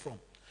people come from?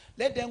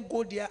 Let them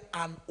go there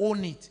and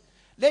own it.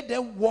 Let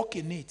them work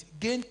in it,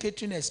 gain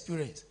catering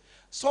experience.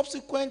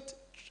 Subsequent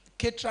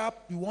caterer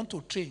we want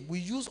to train, we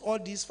use all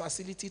these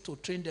facilities to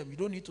train them. You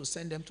don't need to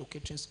send them to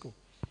catering school.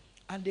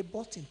 And they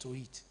bought into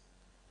it.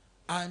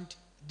 And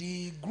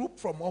the group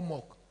from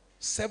Omok,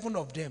 7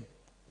 of them,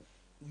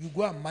 you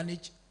go and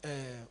manage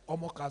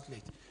Omok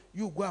outlet.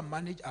 You go and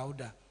manage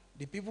Auda.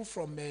 The people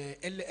from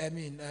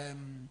LLA,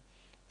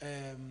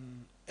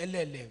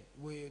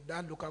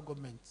 that local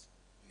government,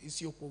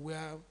 Isioko,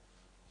 where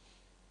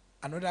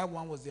another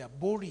one was there,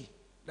 Bori,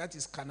 that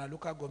is Kana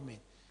local government.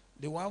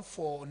 The one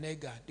for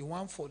Onega, the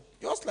one for,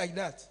 just like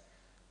that.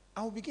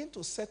 And we begin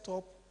to set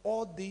up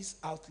all these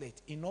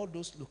outlets in all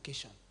those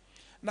locations.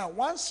 Now,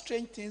 one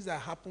strange thing that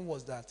happened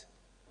was that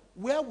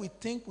where we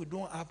think we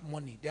don't have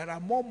money, there are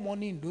more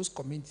money in those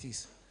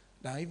communities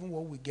than even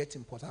what we get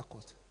in Port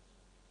Harcourt.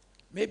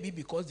 Maybe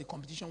because the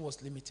competition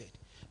was limited.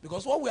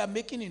 Because what we are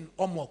making in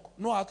Omok,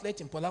 no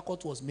outlet in Port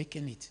Harcourt was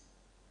making it.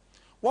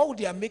 What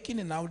they are making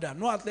in Auda,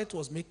 no outlet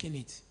was making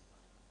it.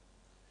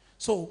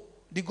 So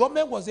the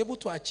government was able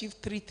to achieve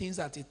 3 things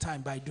at a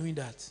time by doing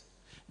that.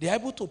 They are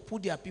able to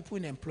put their people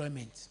in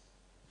employment.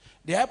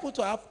 They are able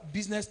to have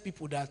business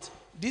people that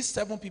these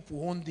 7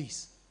 people own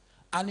this.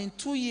 And in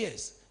 2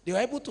 years, they were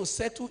able to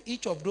settle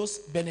each of those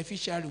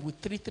beneficiaries with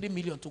 3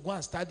 million to go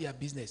and start their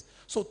business.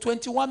 So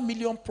 21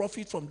 million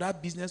profit from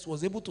that business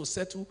was able to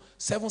settle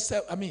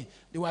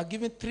they were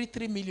given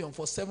 3 million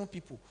for 7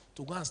 people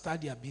to go and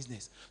start their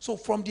business. So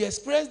from the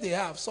experience they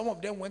have, some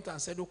of them went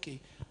and said, okay,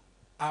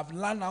 I've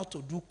learned how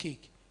to do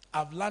cake.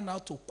 I've learned how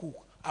to cook.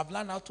 I've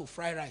learned how to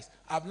fry rice.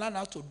 I've learned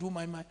how to do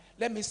my mind.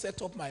 Let me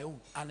set up my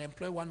own and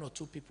employ 1 or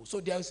 2 people.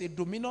 So there is a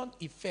domino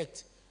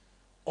effect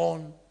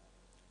on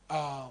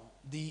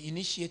the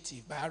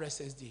initiative by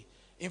RSSD.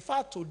 In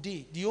fact,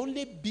 today, the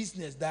only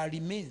business that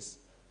remains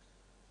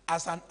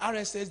as an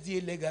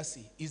RSSDA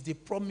legacy is the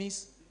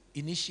Promise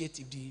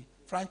initiative, the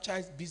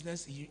franchise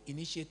business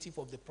initiative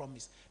of the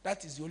Promise.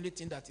 That is the only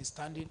thing that is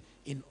standing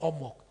in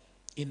Omok,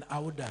 in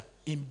Auda,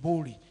 in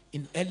Bori,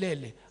 in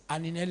LLA,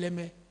 and in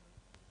LMA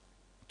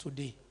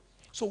today.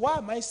 So what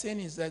am I saying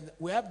is that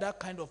we have that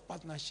kind of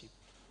partnership.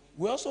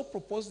 We also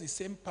proposed the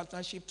same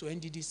partnership to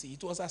NDDC.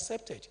 It was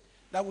accepted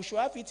that we should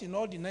have it in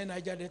all the 9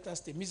 Niger Delta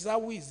states. Mrs.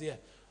 Awu is there.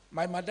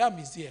 My madam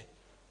is here.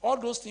 All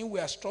those things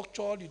were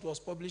structured, it was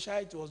published,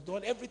 it was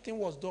done, everything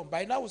was done.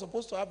 By now, we're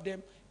supposed to have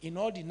them in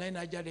all the 9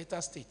 Niger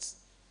Delta states.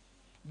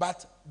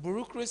 But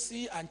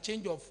bureaucracy and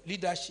change of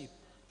leadership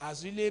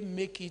has really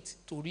make it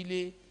to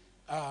really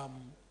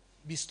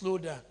be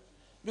slowed down.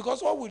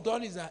 Because what we've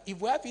done is that if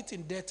we have it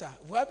in data,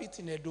 if we have it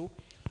in Edo,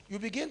 you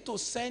begin to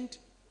send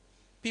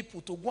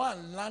people to go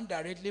and learn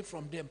directly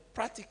from them,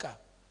 practical.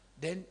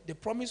 Then the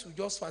promise will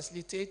just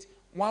facilitate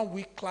 1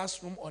 week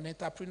classroom on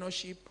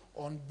entrepreneurship,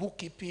 on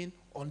bookkeeping,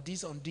 on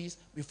this,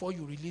 before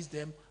you release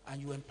them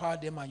and you empower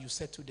them and you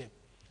settle them.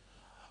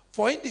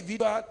 For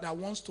individual that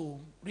wants to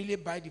really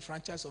buy the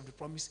franchise of the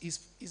promise,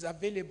 is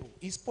available,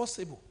 is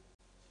possible.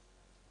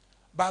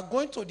 But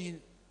going to the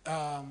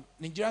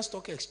Nigerian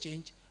Stock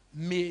Exchange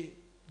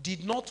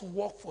did not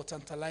work for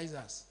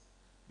tantalizers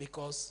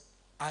because,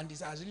 and it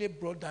has really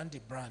brought down the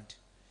brand.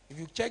 If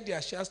you check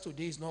their shares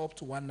today, it's not up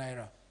to 1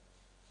 naira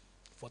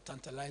for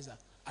tantalizer,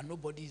 and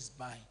nobody is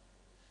buying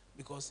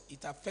because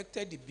it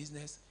affected the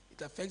business,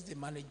 it affects the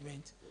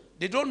management.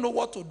 They don't know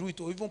what to do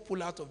to even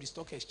pull out of the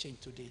stock exchange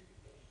today.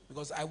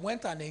 Because I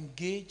went and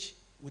engaged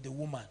with the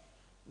woman.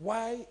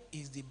 Why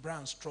is the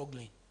brand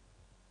struggling?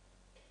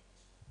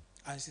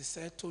 And she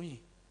said, Tony,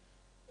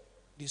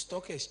 the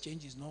stock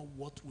exchange is not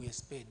what we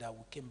expect that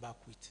we came back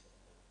with.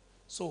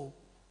 So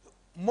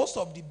most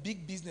of the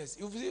big business,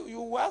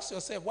 you ask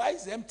yourself, why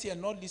is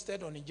MTN not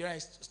listed on Nigerian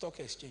Stock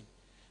Exchange?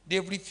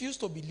 They've refused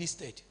to be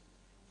listed.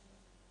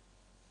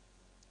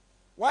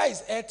 Why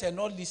is Airtel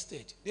not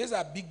listed? These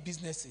are big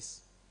businesses.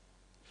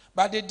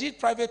 But they did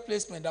private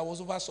placement that was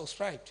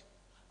oversubscribed.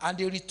 And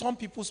they returned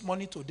people's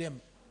money to them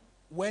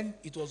when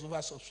it was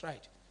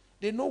oversubscribed.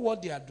 They know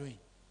what they are doing.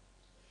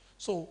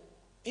 So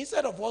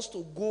instead of us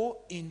to go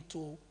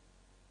into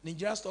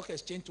Nigerian Stock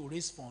Exchange to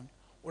raise funds,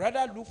 we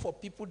rather look for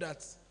people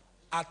that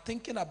are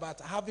thinking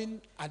about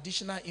having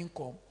additional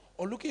income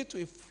or looking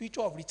to a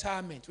future of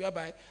retirement,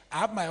 whereby I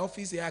have my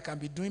office here, I can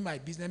be doing my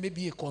business,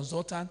 maybe a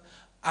consultant,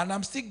 and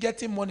I'm still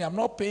getting money. I'm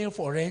not paying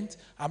for rent.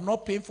 I'm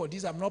not paying for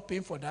this. I'm not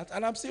paying for that.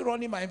 And I'm still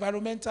running my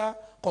environmental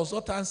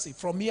consultancy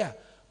from here.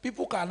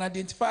 People can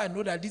identify and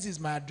know that this is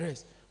my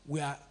address.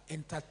 We are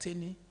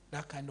entertaining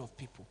that kind of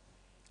people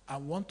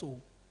and want to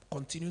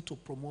continue to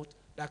promote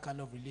that kind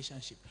of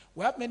relationship.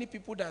 We have many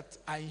people that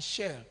are in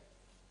Shell,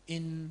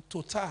 in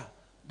Total,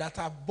 that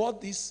have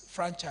bought this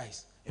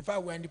franchise. In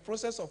fact, we're in the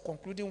process of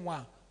concluding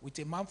one with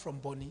a man from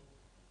Bonny.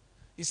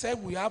 He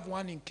said we have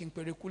one in King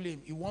Perekulim.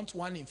 He wants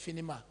one in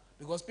Finima.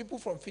 Because people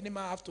from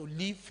Finima have to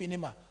leave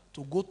Finima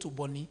to go to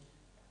Bonny,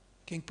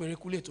 King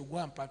Perekulim, to go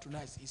and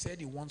patronize. He said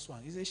he wants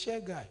one. He's a share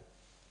guy.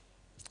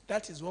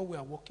 That is what we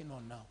are working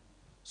on now.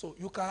 So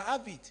you can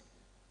have it.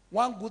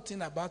 One good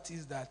thing about it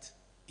is that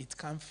it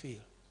can fail,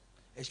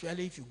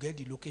 especially if you get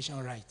the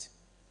location right.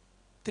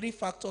 3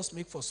 factors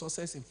make for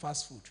success in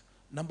fast food.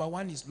 Number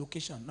 1 is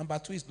location. Number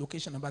 2 is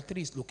location. Number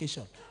 3 is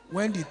location.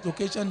 When the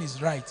location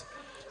is right,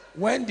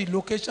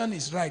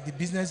 the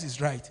business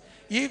is right.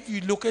 If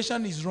your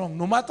location is wrong,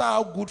 no matter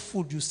how good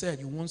food you sell,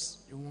 you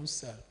won't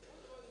sell.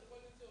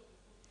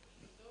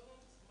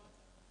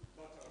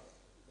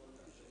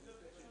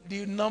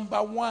 The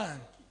number 1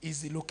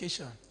 is the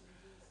location.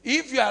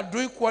 If you are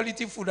doing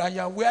quality food and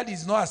your where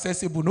is not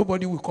accessible,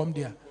 nobody will come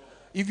there.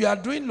 If you are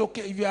doing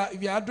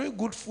if you are doing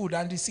good food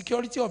and the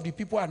security of the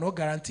people are not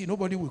guaranteed,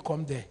 nobody will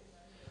come there.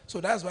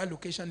 So that's why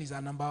location is a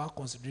number 1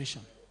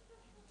 consideration.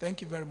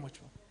 Thank you very much.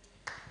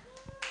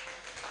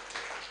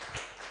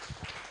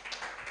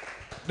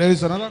 There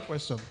is another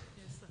question.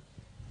 Yes, sir.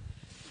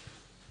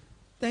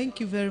 Thank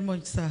you very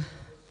much, sir.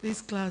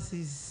 This class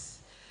is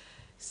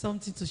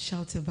something to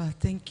shout about.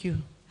 Thank you.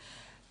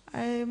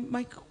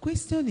 My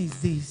question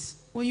is this.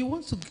 When you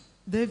want to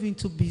delve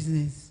into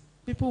business,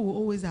 people will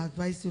always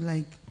advise you,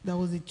 like there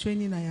was a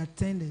training I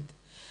attended,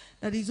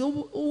 that it's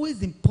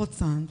always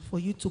important for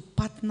you to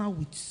partner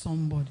with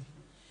somebody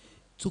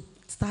to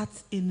start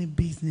any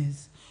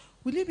business.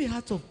 Will it be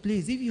out of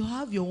place if you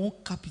have your own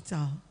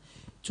capital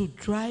to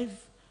drive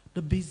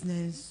the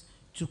business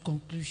to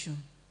conclusion?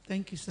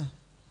 Thank you, sir.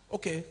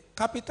 Okay,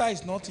 capital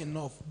is not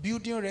enough.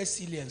 Building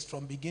resilience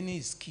from beginning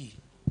is key.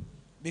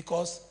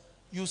 Because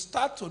you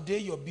start today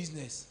your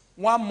business,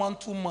 1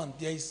 month, 2 months,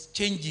 there is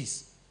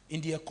changes in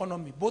the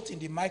economy, both in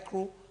the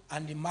micro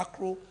and the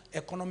macro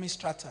economic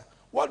strata.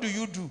 What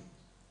do?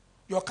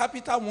 Your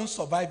capital won't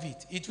survive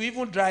it. It will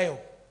even dry up.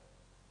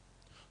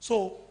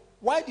 So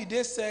why did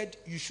they say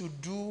you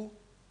should do,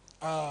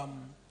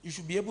 you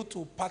should be able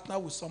to partner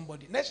with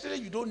somebody? Naturally,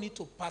 you don't need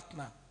to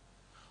partner.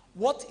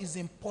 What is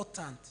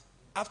important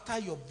after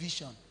your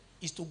vision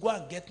is to go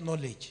and get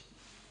knowledge.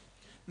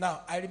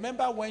 Now, I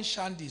remember when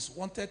Shandy's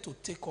wanted to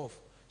take off.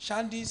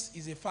 Shandy's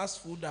is a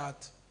fast food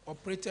that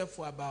operated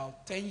for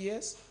about 10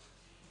 years.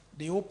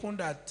 They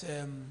opened at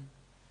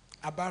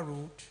Aba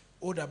Road,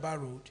 Old Aba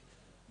Road.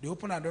 They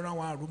opened another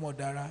one at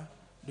Rumodara.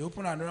 They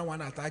opened another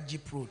one at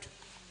Ajip Road.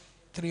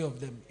 3 of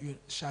them,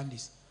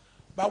 Shandy's.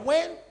 But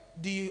when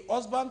the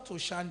husband to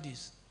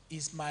Shandy's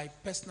is my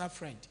personal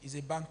friend, he's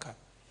a banker.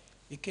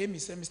 He came, he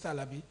said, Mr.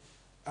 Alabi,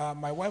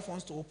 my wife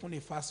wants to open a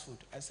fast food.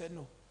 I said,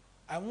 no.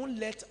 I won't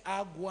let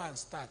her go and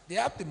start. They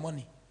have the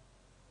money.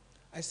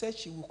 I said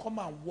she will come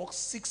and work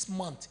 6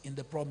 months in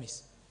the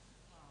promise.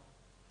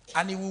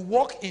 And he will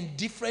work in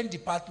different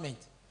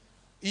departments.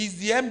 He's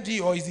the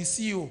MD or he's the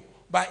CEO,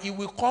 but he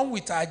will come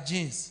with her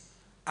jeans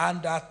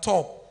and her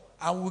top,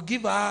 and we'll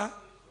give her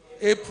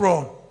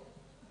apron.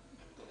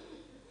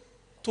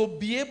 To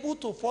be able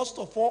to, first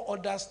of all,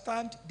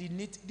 understand the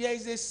need. There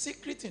is a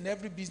secret in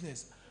every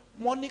business.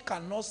 Money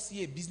cannot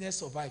see a business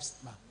survive,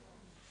 man.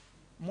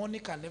 Money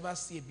can never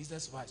see a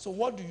business survive. So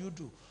what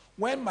do?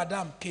 When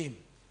Madam came,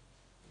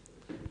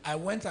 I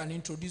went and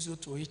introduced her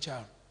to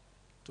HR,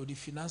 to the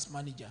finance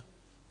manager,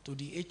 to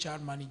the HR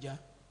manager,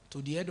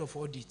 to the head of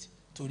audit,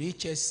 to the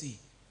HSC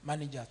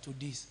manager, to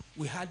this.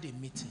 We had a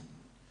meeting.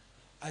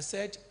 I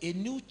said, a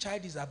new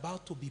child is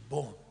about to be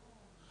born,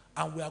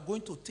 and we are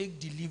going to take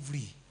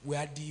delivery. We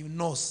are the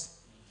nurse.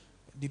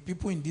 The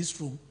people in this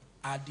room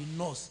are the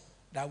nurse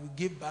that will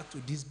give birth to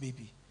this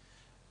baby.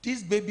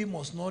 This baby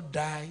must not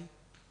die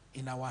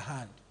in our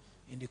hand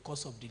in the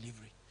course of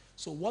delivery.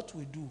 So what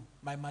we do,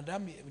 the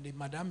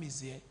madam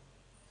is here.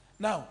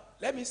 Now,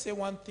 let me say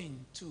one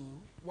thing too,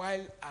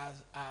 while I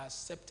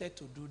accepted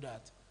to do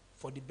that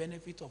for the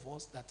benefit of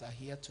us that are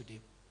here today.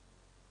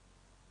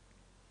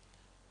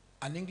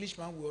 An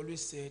Englishman will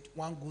always say,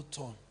 one good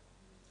turn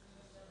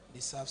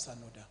deserves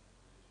another.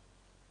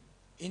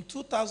 In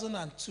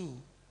 2002,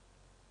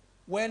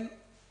 when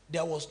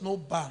there was no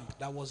bank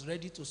that was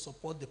ready to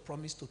support the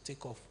promise to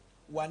take off,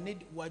 we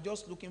were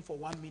just looking for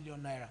 1 million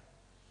naira.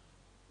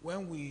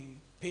 When we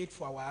paid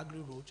for our agri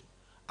road,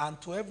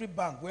 and to every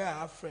bank where I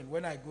have friends,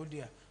 when I go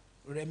there,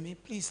 Remy,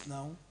 please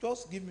now,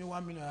 just give me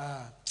 1 million.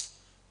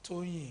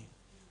 Tony,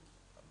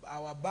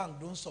 our bank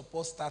don't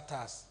support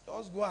starters.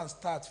 Just go and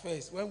start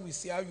first. When we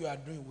see how you are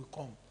doing, we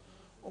come.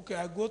 Okay,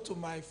 I go to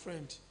my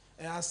friend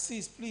and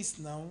assist, please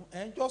now,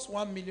 and just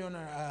 1 million.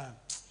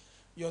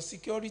 Your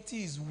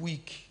security is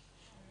weak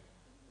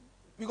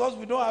because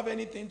we don't have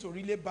anything to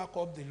really back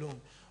up the loan.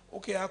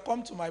 Okay, I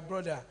come to my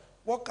brother.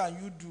 What can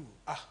you do?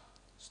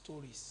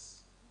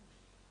 Stories.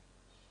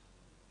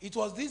 It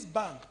was this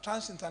bank,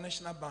 Trans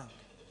International Bank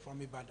from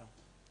Ibadan,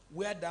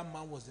 where that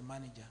man was the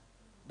manager,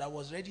 that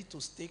was ready to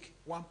stake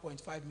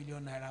 1.5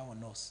 million naira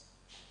on us.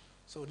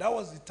 So that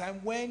was the time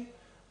when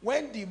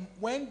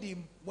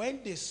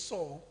they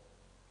saw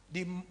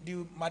the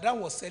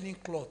madam was selling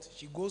cloth.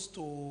 She goes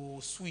to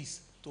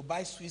Swiss to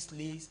buy Swiss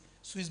lace,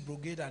 Swiss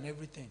brocade and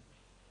everything.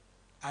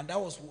 And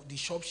that was the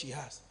shop she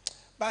has.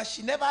 But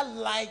she never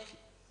liked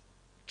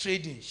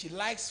trading. She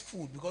likes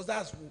food because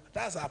that's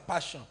her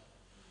passion.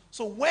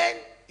 So when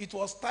it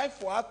was time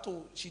for her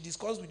to, she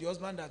discussed with the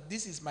husband that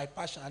this is my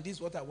passion and this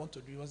is what I want to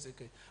do. He was like,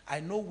 okay, I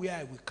know where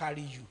I will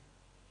carry you.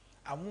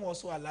 I won't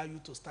also allow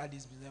you to start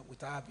this business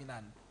without having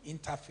an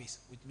interface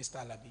with Mr.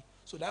 Alabi.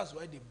 So that's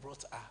why they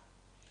brought her.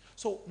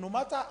 So no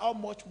matter how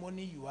much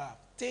money you have,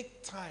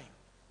 take time,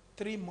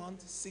 3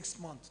 months, 6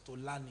 months to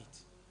learn it.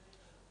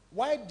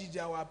 Why did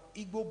our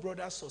Igbo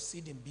brothers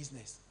succeed in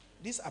business?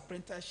 This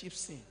apprenticeship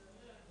scene.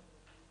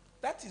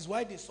 That is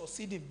why they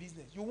succeed in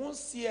business. You won't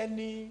see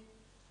any.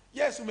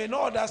 Yes, you may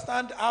not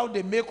understand how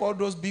they make all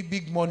those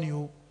big money,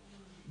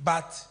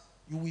 but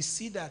you will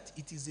see that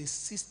it is a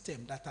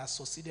system that has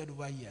succeeded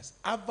over years.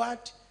 Harvard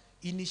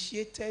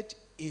initiated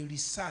a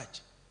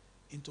research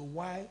into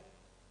why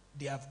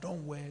they have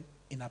done well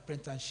in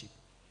apprenticeship,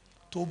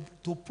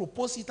 to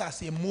propose it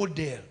as a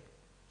model.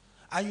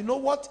 And you know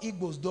what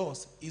Igbos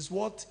does is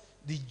what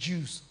the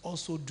Jews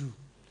also do.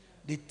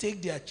 They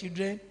take their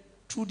children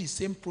through the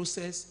same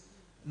process.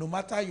 No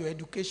matter your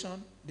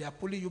education, they are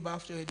pulling you back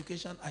after your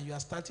education, and you are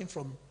starting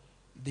from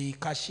the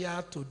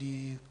cashier to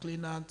the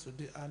cleaner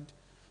and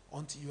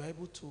until you are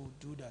able to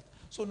do that.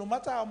 So no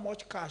matter how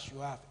much cash you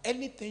have,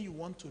 anything you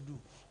want to do,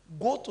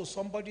 go to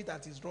somebody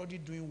that is already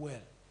doing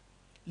well.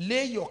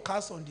 Lay your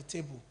cards on the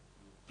table.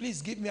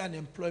 Please give me an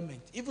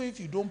employment. Even if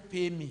you don't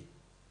pay me,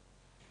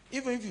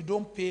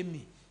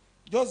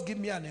 just give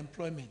me an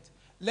employment.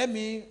 Let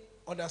me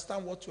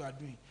understand what you are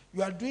doing.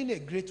 You are doing a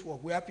great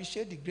work. We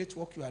appreciate the great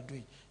work you are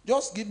doing.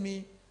 Just give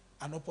me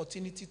an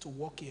opportunity to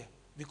work here,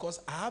 because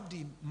I have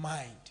the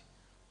mind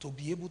to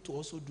be able to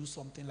also do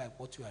something like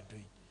what you are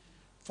doing.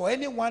 For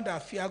anyone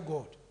that fear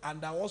God and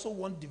that also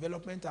want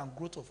development and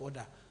growth of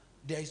order,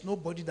 there is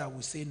nobody that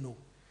will say no.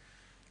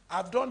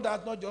 I've done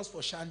that not just for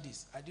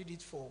Shandis. I did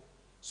it for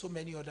so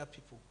many other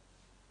people.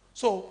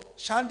 So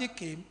Shandy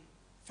came,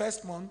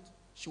 first month,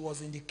 she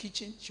was in the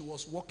kitchen, she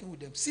was working with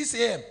them. 6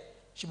 a.m.,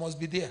 she must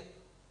be there.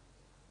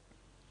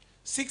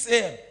 6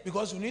 a.m.,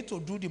 because you need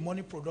to do the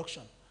money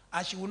production.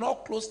 And she will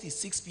not close till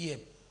 6 p.m.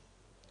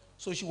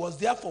 So she was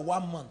there for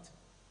 1 month.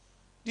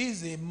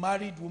 This is a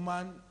married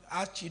woman,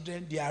 her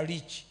children, they are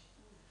rich.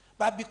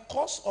 But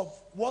because of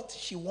what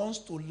she wants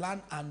to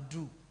learn and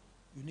do,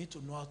 you need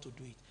to know how to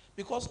do it.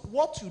 Because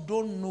what you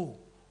don't know,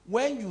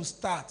 when you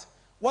start,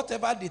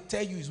 whatever they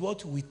tell you is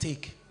what you will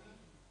take.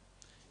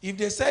 If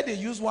they say they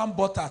use 1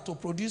 butter to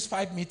produce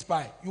 5 meat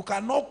pie, you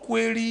cannot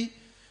query,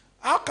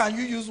 how can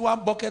you use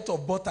 1 bucket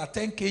of butter,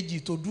 10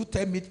 kg, to do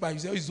 10 meat pie? You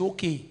say, oh, it's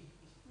okay.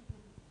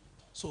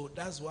 So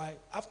that's why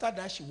after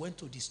that she went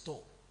to the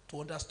store to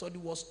understudy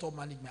what store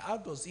management, how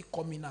does it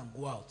come in and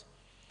go out?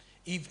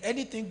 If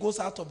anything goes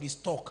out of the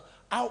stock,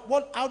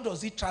 how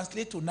does it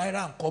translate to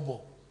Naira and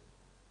Kobo?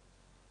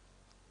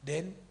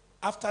 Then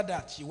after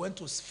that, she went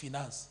to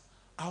finance.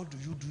 How do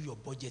you do your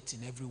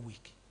budgeting every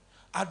week?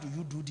 How do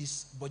you do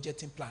this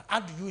budgeting plan?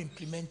 How do you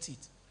implement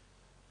it?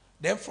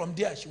 Then from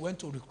there, she went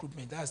to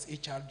recruitment. That's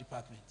HR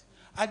department.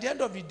 At the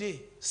end of the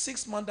day,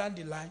 6 months down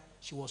the line,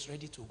 she was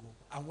ready to go.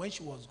 And when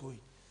she was going,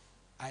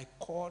 I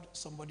called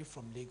somebody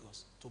from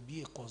Lagos to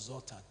be a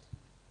consultant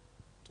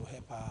to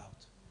help her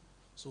out.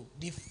 So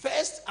the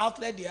first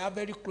outlet they are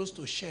very close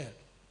to Shell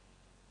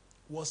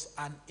was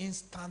an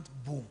instant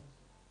boom.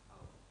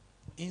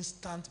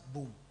 Instant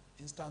boom,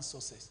 instant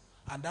success.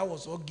 And that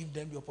was what gave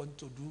them the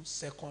opportunity to do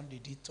second, they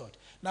did third.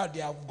 Now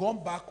they have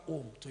gone back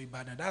home to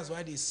Ibadan. That's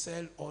why they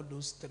sell all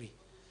those three.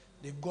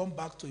 They've gone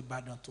back to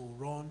Ibadan to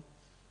run.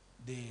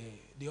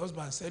 The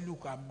husband said,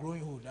 look, I'm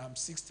growing old. I'm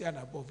 60 and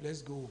above.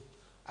 Let's go.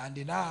 And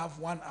they now have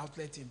one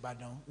outlet in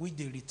Ibadan, which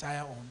they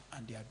retire on,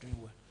 and they are doing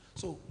well.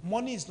 So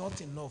money is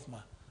not enough, ma.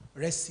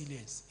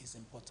 Resilience is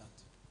important.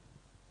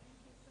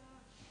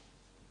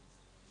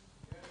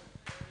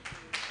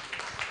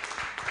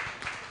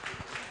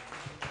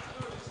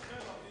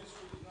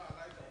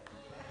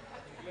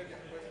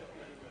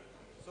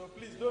 So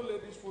please don't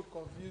let this food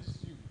confuse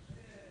you.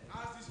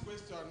 Ask this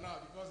question now,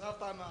 because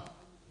after now,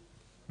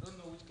 I don't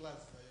know which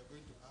class that you're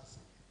going to ask.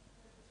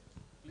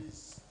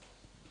 Please.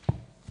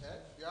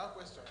 You have a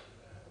question?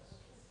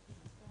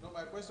 No,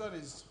 my question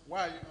is,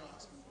 why are you not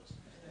asking questions?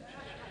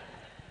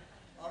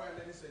 All right,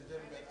 ladies and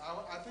gentlemen,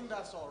 I think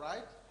that's all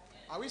right.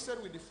 Are we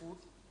set with the food?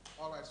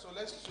 All right, so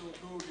let's do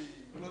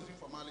the closing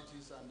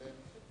formalities and then.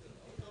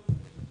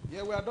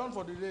 Yeah, we are done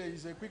for the day.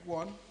 It's a quick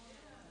one.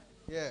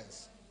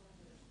 Yes.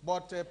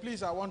 But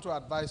please, I want to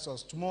advise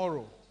us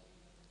tomorrow,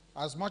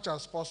 as much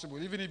as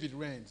possible, even if it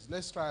rains,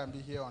 let's try and be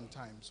here on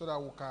time so that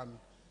we can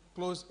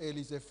close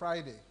early. It's a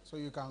Friday, so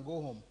you can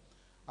go home.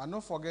 And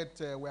don't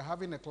forget, we're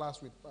having a class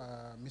with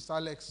Mr.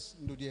 Alex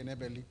Ndudi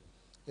Enebeli,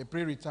 a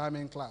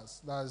pre-retirement class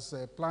that's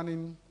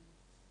planning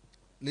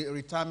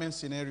retirement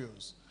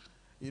scenarios.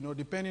 You know,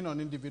 depending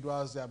on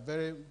individuals, there are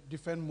very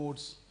different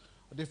modes,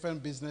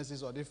 different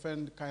businesses, or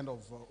different kind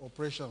of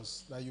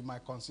operations that you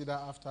might consider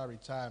after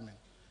retirement.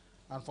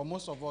 And for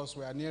most of us,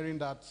 we are nearing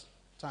that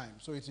time.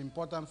 So it's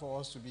important for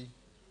us to be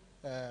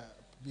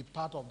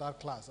part of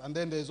that class. And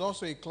then there's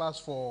also a class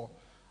for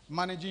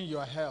managing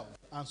your health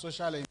and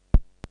social engagement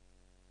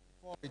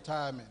before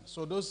retirement.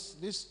 So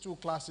these two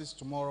classes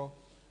tomorrow,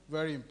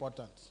 very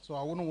important. So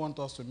I wouldn't want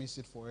us to miss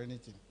it for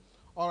anything.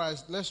 All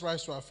right, let's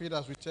rise to our feet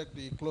as we take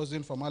the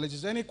closing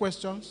formalities. Any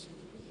questions?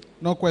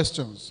 No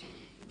questions.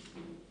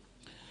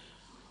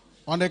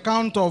 On the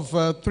count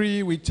of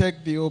 3, we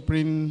take the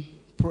opening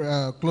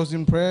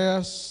closing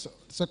prayers.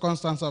 Second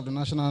stanza of the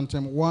national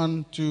anthem.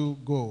 1, 2,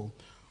 go.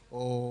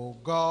 O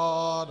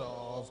God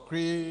of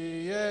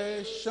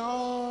creation,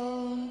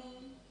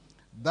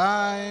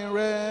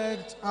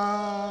 direct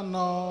our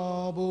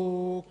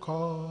noble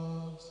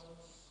cause,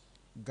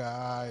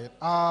 guide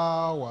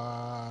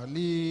our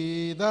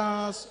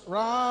leaders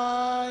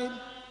right,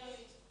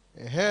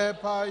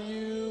 help our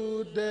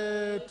youth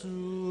dare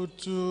to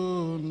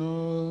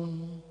know.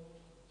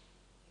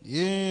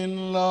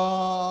 In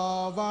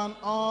love and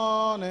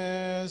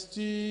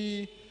honesty,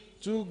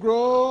 to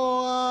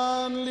grow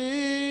and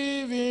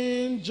live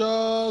in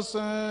just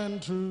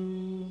and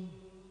true.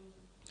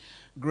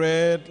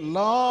 Great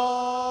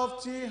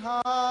lofty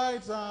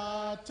heights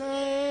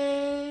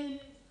attain,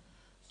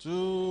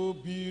 to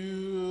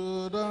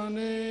build a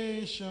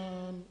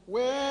nation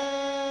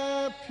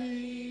where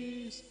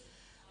peace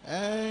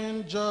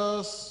and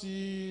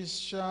justice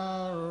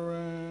shall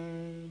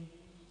reign.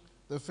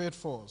 The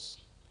faithfuls.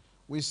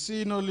 We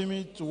see no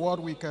limit to what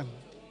we can.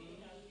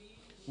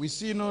 We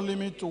see no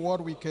limit to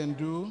what we can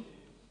do.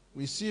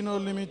 We see no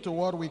limit to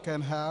what we can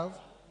have,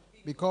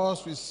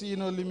 because we see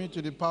no limit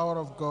to the power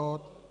of God.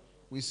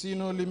 We see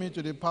no limit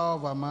to the power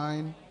of our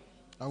mind,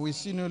 and we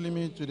see no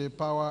limit to the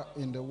power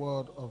in the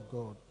word of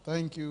God.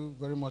 Thank you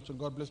very much, and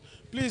God bless.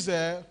 Please,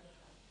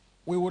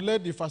 we will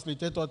let the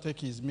facilitator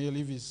take his meal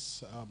if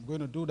he's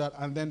going to do that,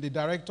 and then the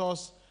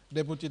directors,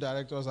 deputy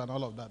directors, and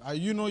all of that.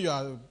 You know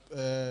your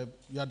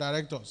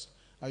directors.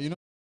 You know